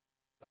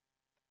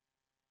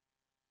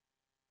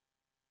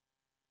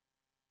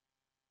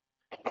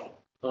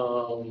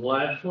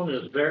 Last one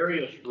is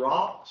various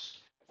rocks.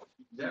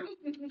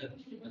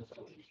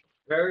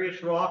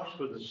 Various rocks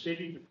for the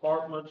city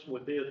departments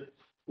with a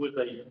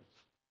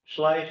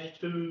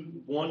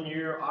 /2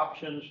 one-year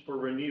options for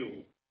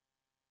renewal.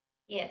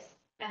 Yes.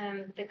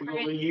 The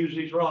Will we use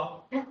these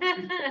rocks? Well,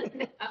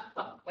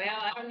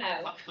 I don't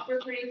know. We're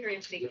pretty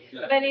thrifty.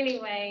 But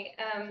anyway,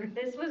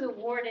 this was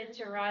awarded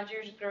to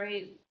Rogers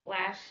Group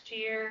last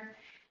year,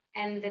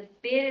 and the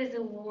bid is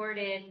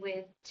awarded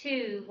with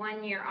 2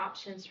 one-year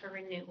options for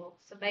renewal.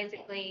 So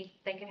basically,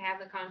 they could have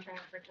the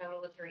contract for a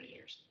total of 3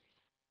 years.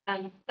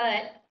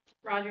 But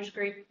Rogers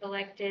Group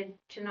elected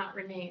to not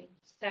renew.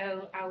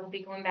 So I will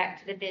be going back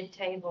to the bid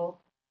table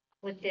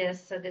with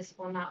this, so this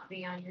will not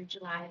be on your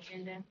July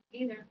agenda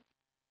either.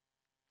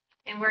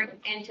 And we're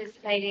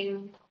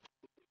anticipating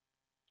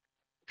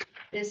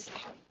this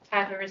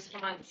type of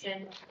response.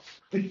 And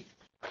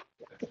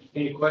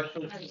Any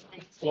questions,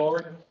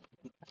 Lori?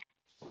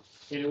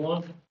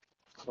 Anyone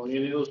on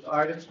any of those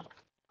items?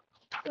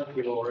 Thank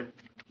you, Lori.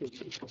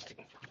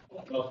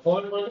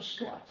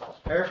 Appointments,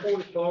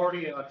 Airport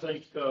Authority, I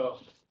think,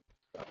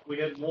 we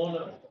had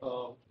one,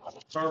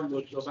 term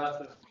was about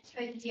the,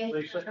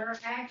 Yes, sir.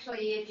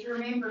 Actually, if you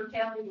remember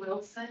Kelly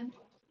Wilson,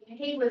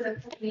 he was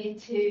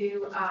appointed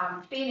to,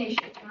 finish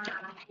a term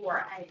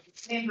for a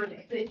member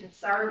that couldn't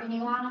serve any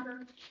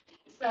longer.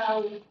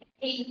 So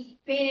he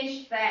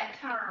finished that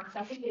term,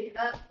 so he is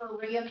up for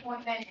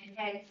reappointment and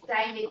has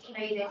stated to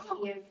me that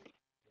he is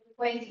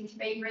requesting to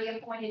be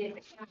reappointed if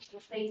the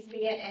council sees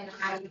fit and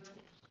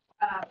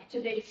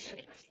to do so.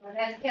 So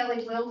that's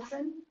Kelly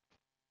Wilson.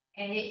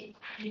 And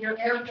your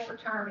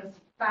airport term is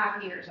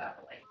 5 years, I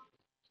believe.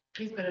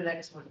 He's been an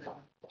excellent one.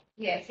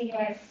 Yes, he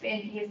has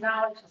been, his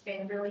knowledge has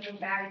been really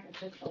invaluable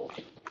to the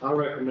board. I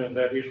recommend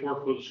that. He's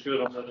worked with us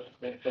good on this,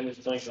 some of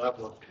the things I've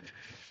worked.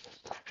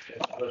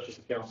 And the rest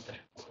of the council.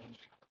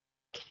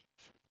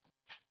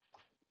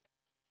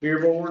 Beer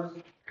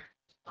board,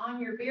 On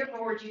your beer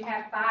board, you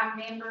have 5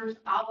 members.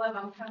 All of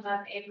them come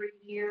up every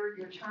year.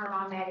 Your term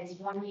on that is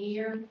 1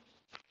 year.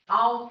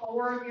 All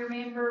 4 of your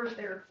members,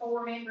 there are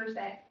 4 members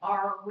that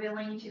are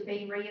willing to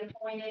be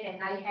reappointed,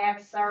 and they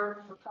have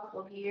served for a couple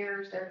of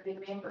years. They're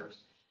good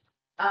members.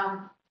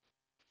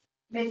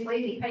 Ms.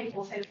 Lizzie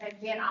Peoples, who has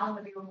been on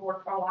the beer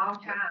board for a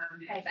long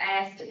time, has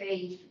asked to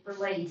be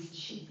released.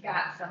 She's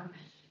got some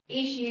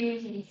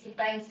issues and some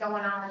things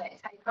going on that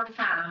take her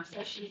time,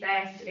 so she's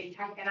asked to be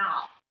taken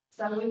off.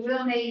 So we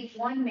will need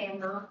 1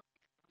 member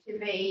to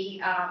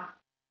be,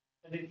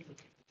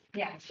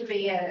 to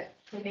be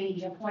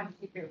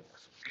appointed to beer board.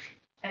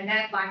 And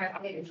that, like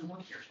I said, is a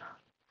 1-year term.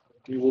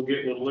 you will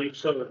get with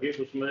Lisa or get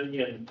with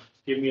me and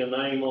give me a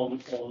name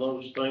on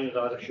those things.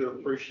 I'd sure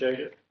appreciate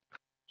it.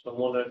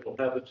 Someone that will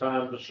have the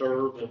time to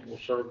serve and will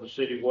serve the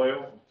city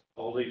well.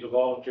 All these are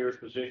volunteer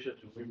positions,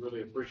 and we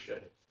really appreciate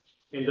it.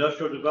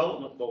 Industrial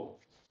Development Board.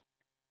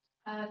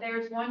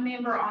 There's 1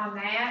 member on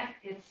that.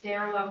 It's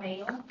Daryl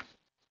O'Neill.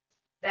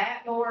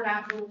 That board,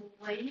 I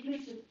believe,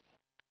 is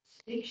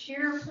a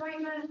 6-year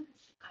appointment.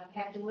 I'd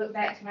have to look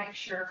back to make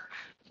sure.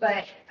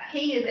 But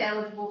he is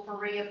eligible for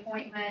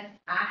reappointment.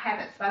 I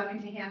haven't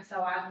spoken to him,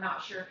 so I'm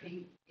not sure if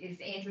he is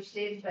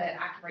interested, but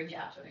I can reach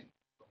out to him.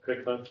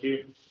 Okay, thank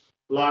you.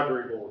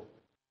 Library Board.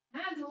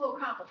 Mine's a little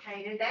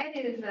complicated. That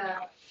is,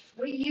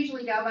 we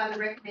usually go by the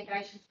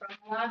recommendations from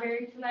the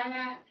library for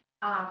that.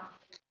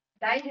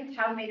 They have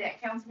told me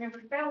that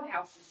Councilmember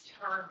Feldhouse's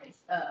term is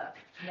up,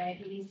 that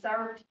he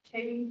served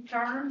 2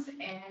 terms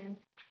and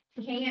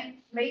can't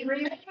be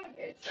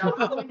reappointed. So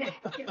I'm going to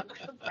ask you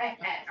about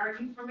that. Are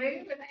you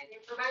familiar with that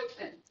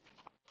information?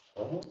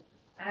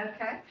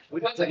 Okay. We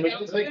didn't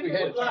think we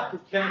had.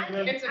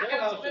 It's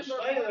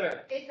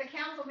a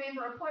council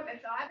member appointment,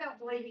 so I don't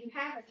believe you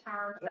have a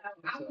term, so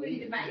I wanted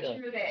to make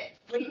sure that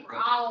we were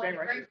all in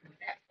agreement with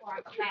that before I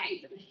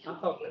came. I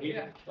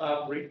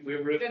thought we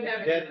were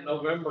dead in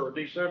November or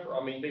December,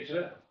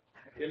 December.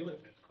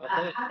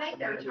 I think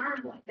their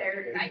term, they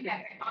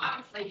have,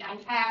 obviously,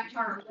 they have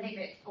term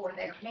limits for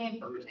their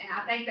members, and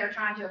I think they're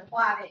trying to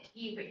apply that to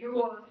you, but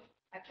you're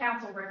a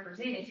council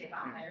representative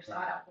on there, so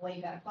I don't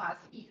believe that applies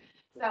to you.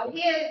 So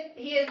his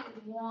is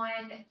 1,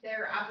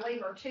 there, I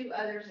believe, are 2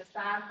 others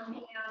aside from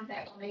him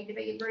that will need to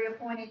be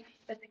reappointed,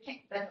 but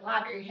the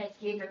library has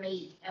given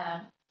me,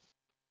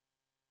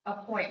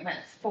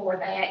 appointments for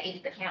that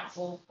if the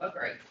council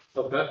agrees.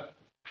 Okay.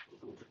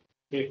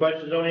 Any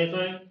questions on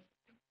anything?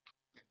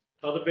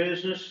 Other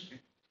business?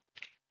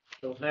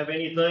 Don't have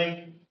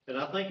anything? And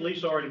I think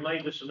Lisa already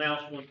made this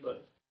announcement,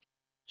 but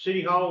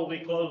City Hall will be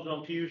closed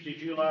on Tuesday,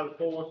 July the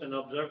 4th, in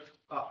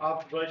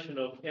observation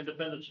of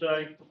Independence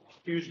Day.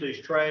 Tuesday's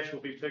trash will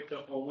be picked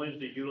up on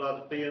Wednesday, July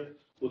the 5th,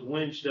 with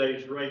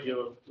Wednesday's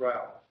regular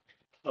route.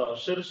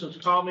 Citizens'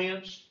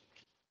 comments?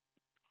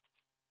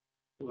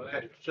 We'll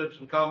have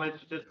citizen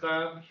comments at this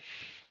time.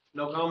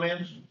 No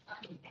comments?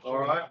 All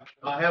right.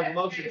 I have a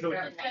motion to.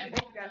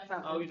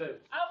 Oh, you do?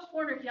 I was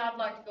wondering if y'all would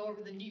like to go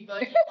over the new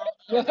budget.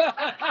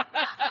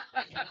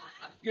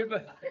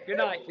 Good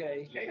night,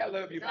 Kay. Hey, I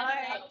love you. Do I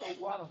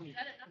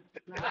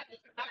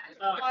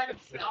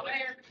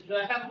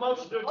have a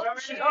motion to adjourn?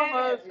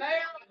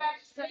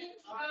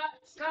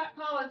 Scott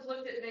Collins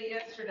looked at me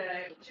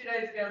yesterday, 2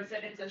 days ago, and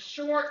said it's a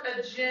short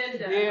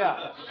agenda.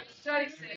 Yeah. Study session.